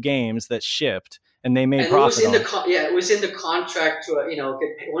of 2 games that shipped, and they made profit. It was in the contract to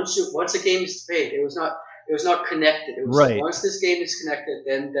once the game is paid. It was not connected. It was right. Like, once this game is connected,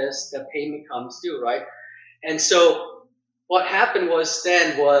 then the payment comes due, right? And so what happened was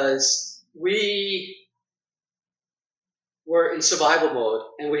we were in survival mode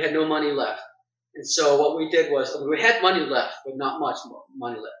and we had no money left. And so what we did was, we had money left, but not much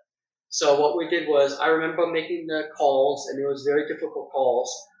money left. So what we did was, I remember making the calls, and it was very difficult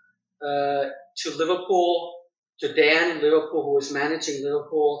calls, to Liverpool, to Dan in Liverpool, who was managing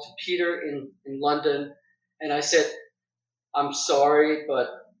Liverpool, to Peter in London. And I said, I'm sorry, but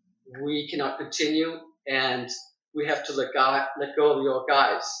we cannot continue, and we have to let go of your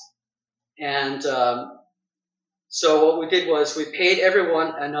guys. And so what we did was we paid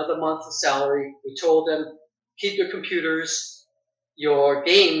everyone another month of salary. We told them, keep your computers, your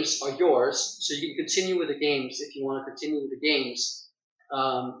games are yours, so you can continue with the games if you want to continue with the games.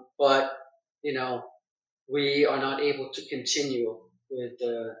 But we are not able to continue with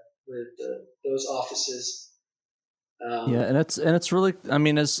those offices. And it's really, I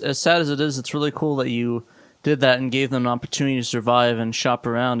mean, as sad as it is, it's really cool that you did that and gave them an opportunity to survive and shop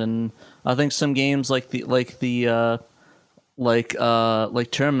around. And I think some games like Terminus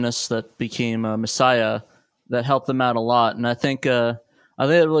that became Messiah, that helped them out a lot. And I think it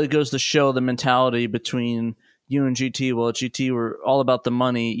really goes to show the mentality between you and GT. Well, GT were all about the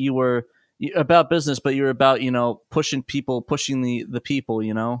money. You were about business, but you were about pushing the people.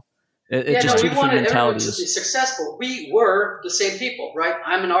 It just two different mentalities. Everyone to be successful. We were the same people, right?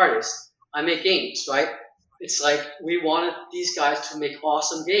 I'm an artist. I make games, right? It's like we wanted these guys to make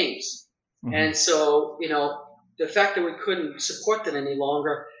awesome games. Mm-hmm. And so, the fact that we couldn't support them any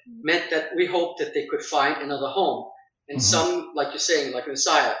longer meant that we hoped that they could find another home. And mm-hmm. Some, like you're saying, like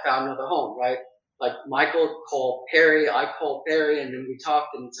Messiah, found another home, right? Like Michael called Perry, I called Perry, and then we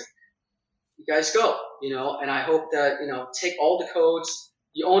talked, and it's like, you guys go, and I hope that, take all the codes.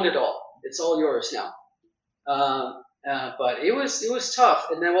 You own it all. It's all yours now. But it was tough.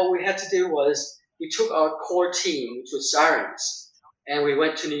 And then what we had to do was we took our core team, which was Sirens, and we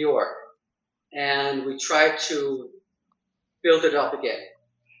went to New York, and we tried to build it up again.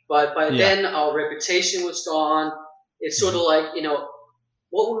 But by then our reputation was gone. It's sort of like,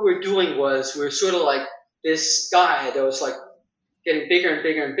 what we were doing was we were sort of like this guy that was like getting bigger and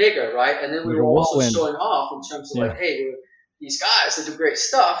bigger and bigger, right? And then we were also showing off in terms of like, hey, these guys that do great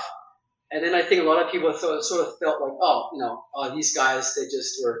stuff. And then I think a lot of people sort of felt like, these guys, they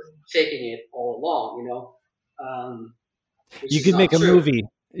just were faking it all along, You could make a movie.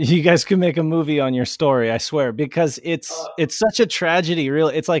 You guys could make a movie on your story, I swear, because it's such a tragedy.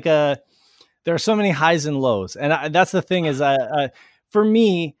 Really, it's like there are so many highs and lows, and that's the thing is, for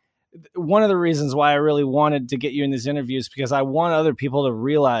me, one of the reasons why I really wanted to get you in these interviews because I want other people to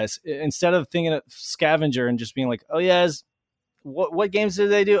realize, instead of thinking of Scavenger and just being like, oh yes. What games did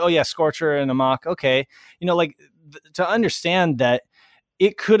they do? Oh yeah, Scorcher and Amok. Okay. To understand that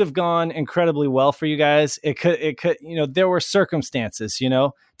it could have gone incredibly well for you guys. It could, there were circumstances,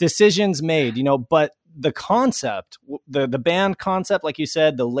 decisions made, but the concept, the band concept, like you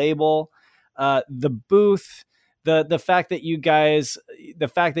said, the label, the booth, the fact that you guys,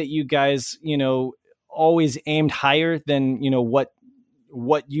 always aimed higher than,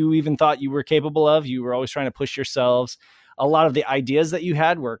 what you even thought you were capable of. You were always trying to push yourselves. A lot of the ideas that you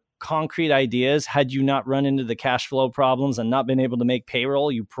had were concrete ideas. Had you not run into the cash flow problems and not been able to make payroll,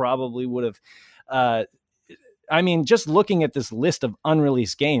 you probably would have, just looking at this list of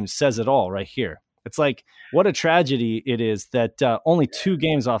unreleased games says it all right here. It's like, what a tragedy it is that only 2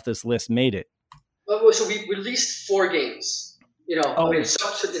 games off this list made it. So we released 4 games. We had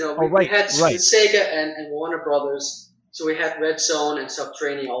Sega and Warner Brothers, so we had Red Zone and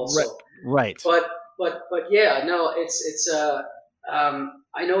Subterranean also. Right. But yeah, no, it's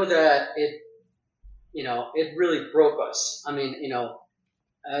I know that it really broke us.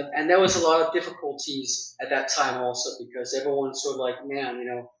 And there was a lot of difficulties at that time also, because everyone's sort of like,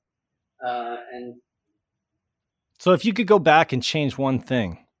 man, and so if you could go back and change one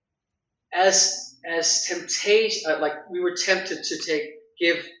thing, as temptation, we were tempted to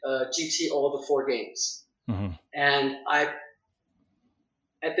give GT all the 4 games, and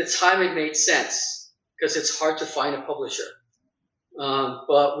at the time it made sense because it's hard to find a publisher,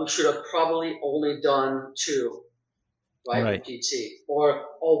 but we should have probably only done 2, right? With GT or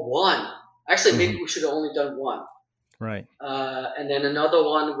 1. Actually, maybe we should have only done 1. Right. And then another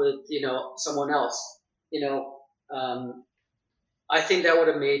one with, someone else, I think that would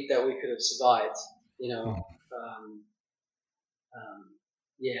have made that we could have survived,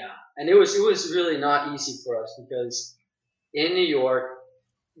 yeah. And it was really not easy for us, because in New York,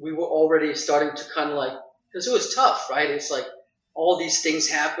 we were already starting to kind of because it was tough, right? It's like all these things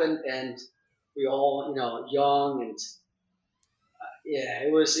happened and we all, young, and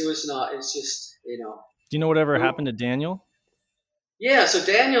it was not, it's just, Do you know whatever happened to Daniel? Yeah, so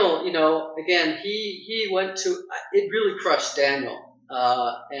Daniel, again, he went to, it really crushed Daniel,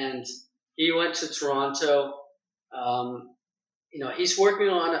 and he went to Toronto. He's working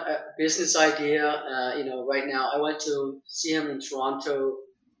on a business idea, right now. I went to see him in Toronto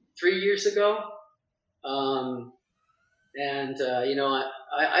 3 years ago, I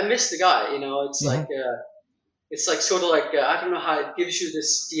miss the guy. It's like, it's like sort of like, I don't know how it gives you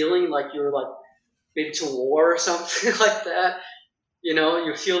this feeling like you're like been to war or something like that.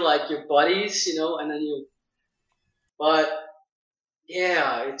 You feel like you're buddies, and then but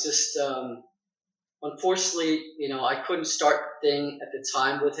yeah, it just, unfortunately, I couldn't start the thing at the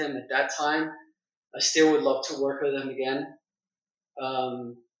time with him at that time. I still would love to work with him again.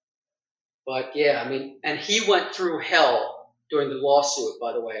 But yeah, and he went through hell during the lawsuit,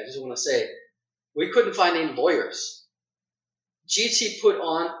 by the way. I just want to say, we couldn't find any lawyers. GT put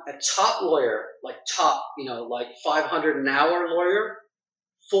on a top lawyer, like 500 an hour lawyer,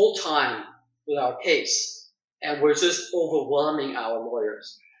 full time with our case. And we're just overwhelming our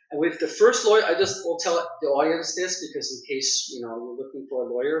lawyers. And with the first lawyer, I just will tell the audience this, because in case, you're looking for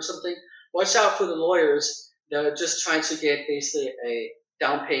a lawyer or something, watch out for the lawyers that are just trying to get basically a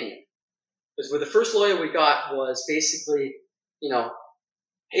down payment. Because with the first lawyer we got was basically,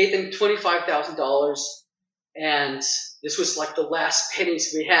 paid them $25,000, and this was like the last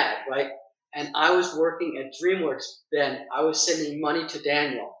pennies we had, right? And I was working at DreamWorks then. I was sending money to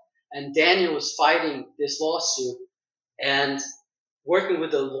Daniel, and Daniel was fighting this lawsuit and working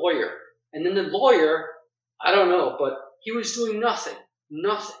with a lawyer. And then the lawyer, I don't know, but he was doing nothing.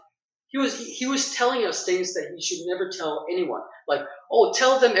 He was telling us things that he should never tell anyone. Like, oh,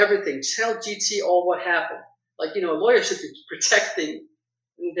 tell them everything. Tell GT all what happened. Like, a lawyer should be protecting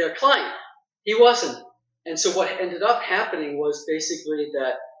their client. He wasn't. And so what ended up happening was basically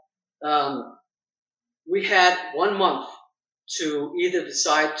that we had 1 month to either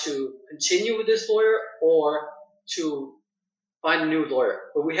decide to continue with this lawyer or to find a new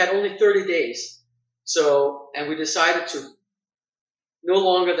lawyer. But we had only 30 days. So, and we decided to no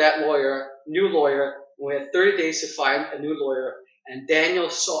longer that lawyer, new lawyer. We had 30 days to find a new lawyer, and Daniel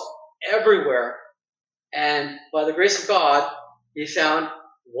sought everywhere. And by the grace of God, he found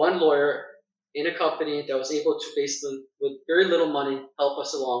one lawyer in a company that was able to basically, with very little money, help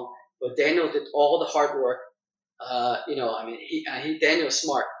us along. But Daniel did all the hard work. Daniel's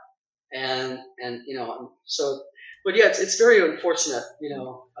smart. And so, but yeah, it's very unfortunate,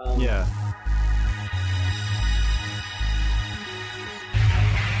 yeah.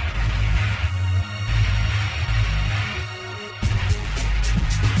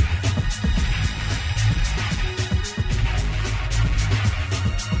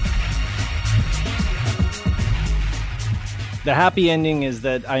 The happy ending is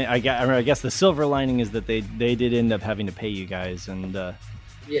that I guess the silver lining is that they did end up having to pay you guys, and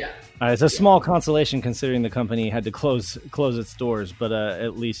it's a small consolation considering the company had to close its doors, but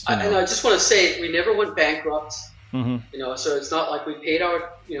at least and I just want to say we never went bankrupt. Mm-hmm. So it's not like we paid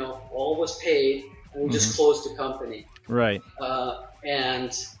our, all was paid and we just closed the company. Right. But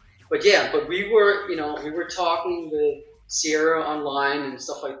we were talking with Sierra online and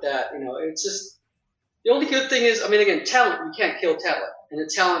stuff like that. It's just, the only good thing is, again, talent, you can't kill talent. And the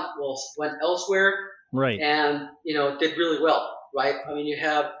talent went elsewhere. Right. And, did really well, right? You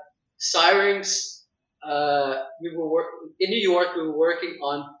have Cyrinx. In New York, we were working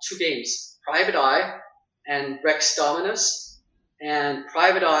on 2 games, Private Eye and Rex Dominus. And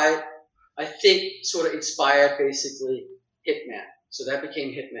Private Eye, I think, sort of inspired basically Hitman. So that became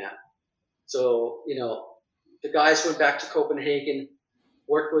Hitman. So, the guys went back to Copenhagen,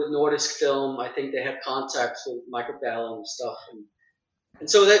 worked with Nordisk Film. I think they had contacts with Michael Ballon and stuff. And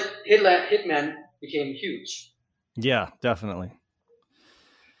so that Hitman became huge. Yeah, definitely.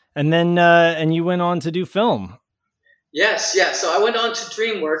 And then, and you went on to do film. Yes. So I went on to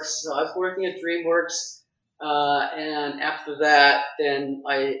DreamWorks. So I was working at DreamWorks. And after that, then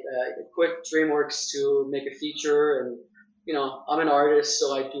I quit DreamWorks to make a feature. And, I'm an artist,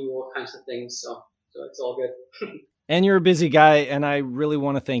 so I do all kinds of things. So it's all good. And you're a busy guy, and I really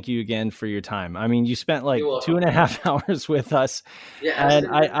want to thank you again for your time. You spent like 2.5 hours with us, and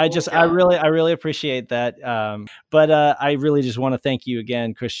I really appreciate that. But I really just want to thank you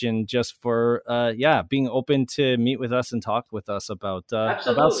again, Christian, just for being open to meet with us and talk with us about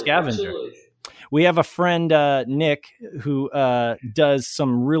Scavenger. Absolutely. We have a friend, Nick, who does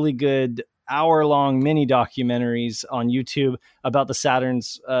some really good hour-long mini documentaries on YouTube about the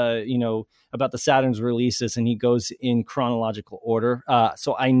Saturn's, about the Saturn's releases, and he goes in chronological order.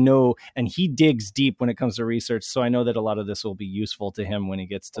 So I know, and he digs deep when it comes to research. So I know that a lot of this will be useful to him when he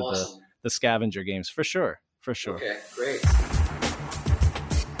gets to the Scavenger games, for sure. Okay, great.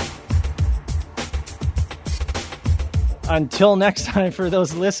 Until next time, for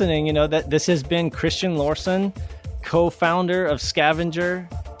those listening, that this has been Christian Lorson, co-founder of Scavenger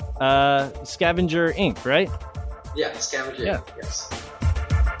Inc., right? Yeah, Scavenger Inc., yes.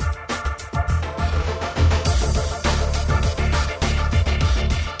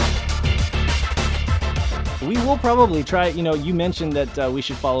 We will probably try, you mentioned that we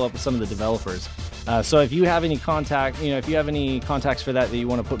should follow up with some of the developers. So if you have any contacts for that you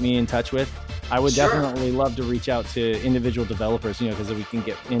want to put me in touch with, I would definitely love to reach out to individual developers, because we can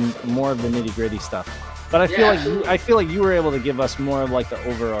get in more of the nitty gritty stuff. But I feel like you were able to give us more of like the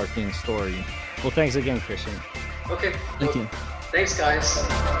overarching story. Well, thanks again, Christian. Okay. Thank you. Thanks, guys.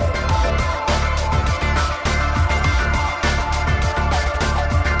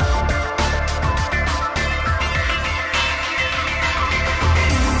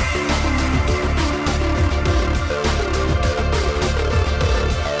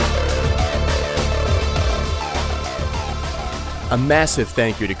 A massive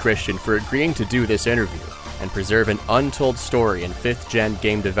thank you to Christian for agreeing to do this interview and preserve an untold story in 5th-gen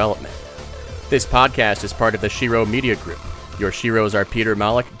game development. This podcast is part of the Shiro Media Group. Your Shiros are Peter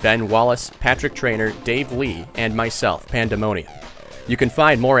Malik, Ben Wallace, Patrick Traynor, Dave Lee, and myself, Pandemonium. You can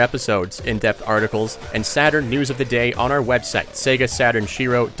find more episodes, in-depth articles, and Saturn news of the day on our website,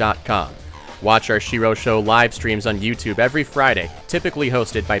 SegaSaturnShiro.com. Watch our Shiro Show live streams on YouTube every Friday, typically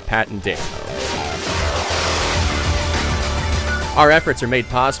hosted by Pat and Dave. Our efforts are made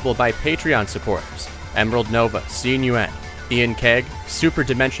possible by Patreon supporters: Emerald Nova, Sean Yuen, Ian Kegg, Super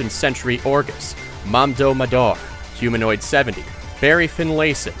Dimension Century Orgus, Mamdo Mador, Humanoid 70, Barry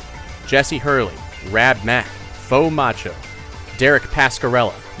Finlayson, Jesse Hurley, Rab Mack, Faux Macho, Derek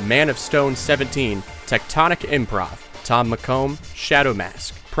Pascarella, Man of Stone 17, Tectonic Improv, Tom McComb, Shadow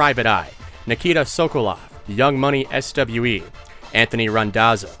Mask, Private Eye, Nikita Sokolov, Young Money SWE, Anthony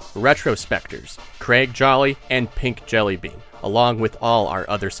Randazzo, Retrospectors, Craig Jolly, and Pink Jellybean, along with all our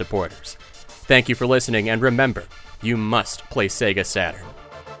other supporters. Thank you for listening, and remember, you must play Sega Saturn.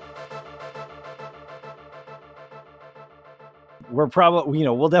 We're probably,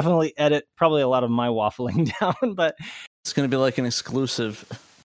 we'll definitely edit probably a lot of my waffling down, but it's going to be like an exclusive.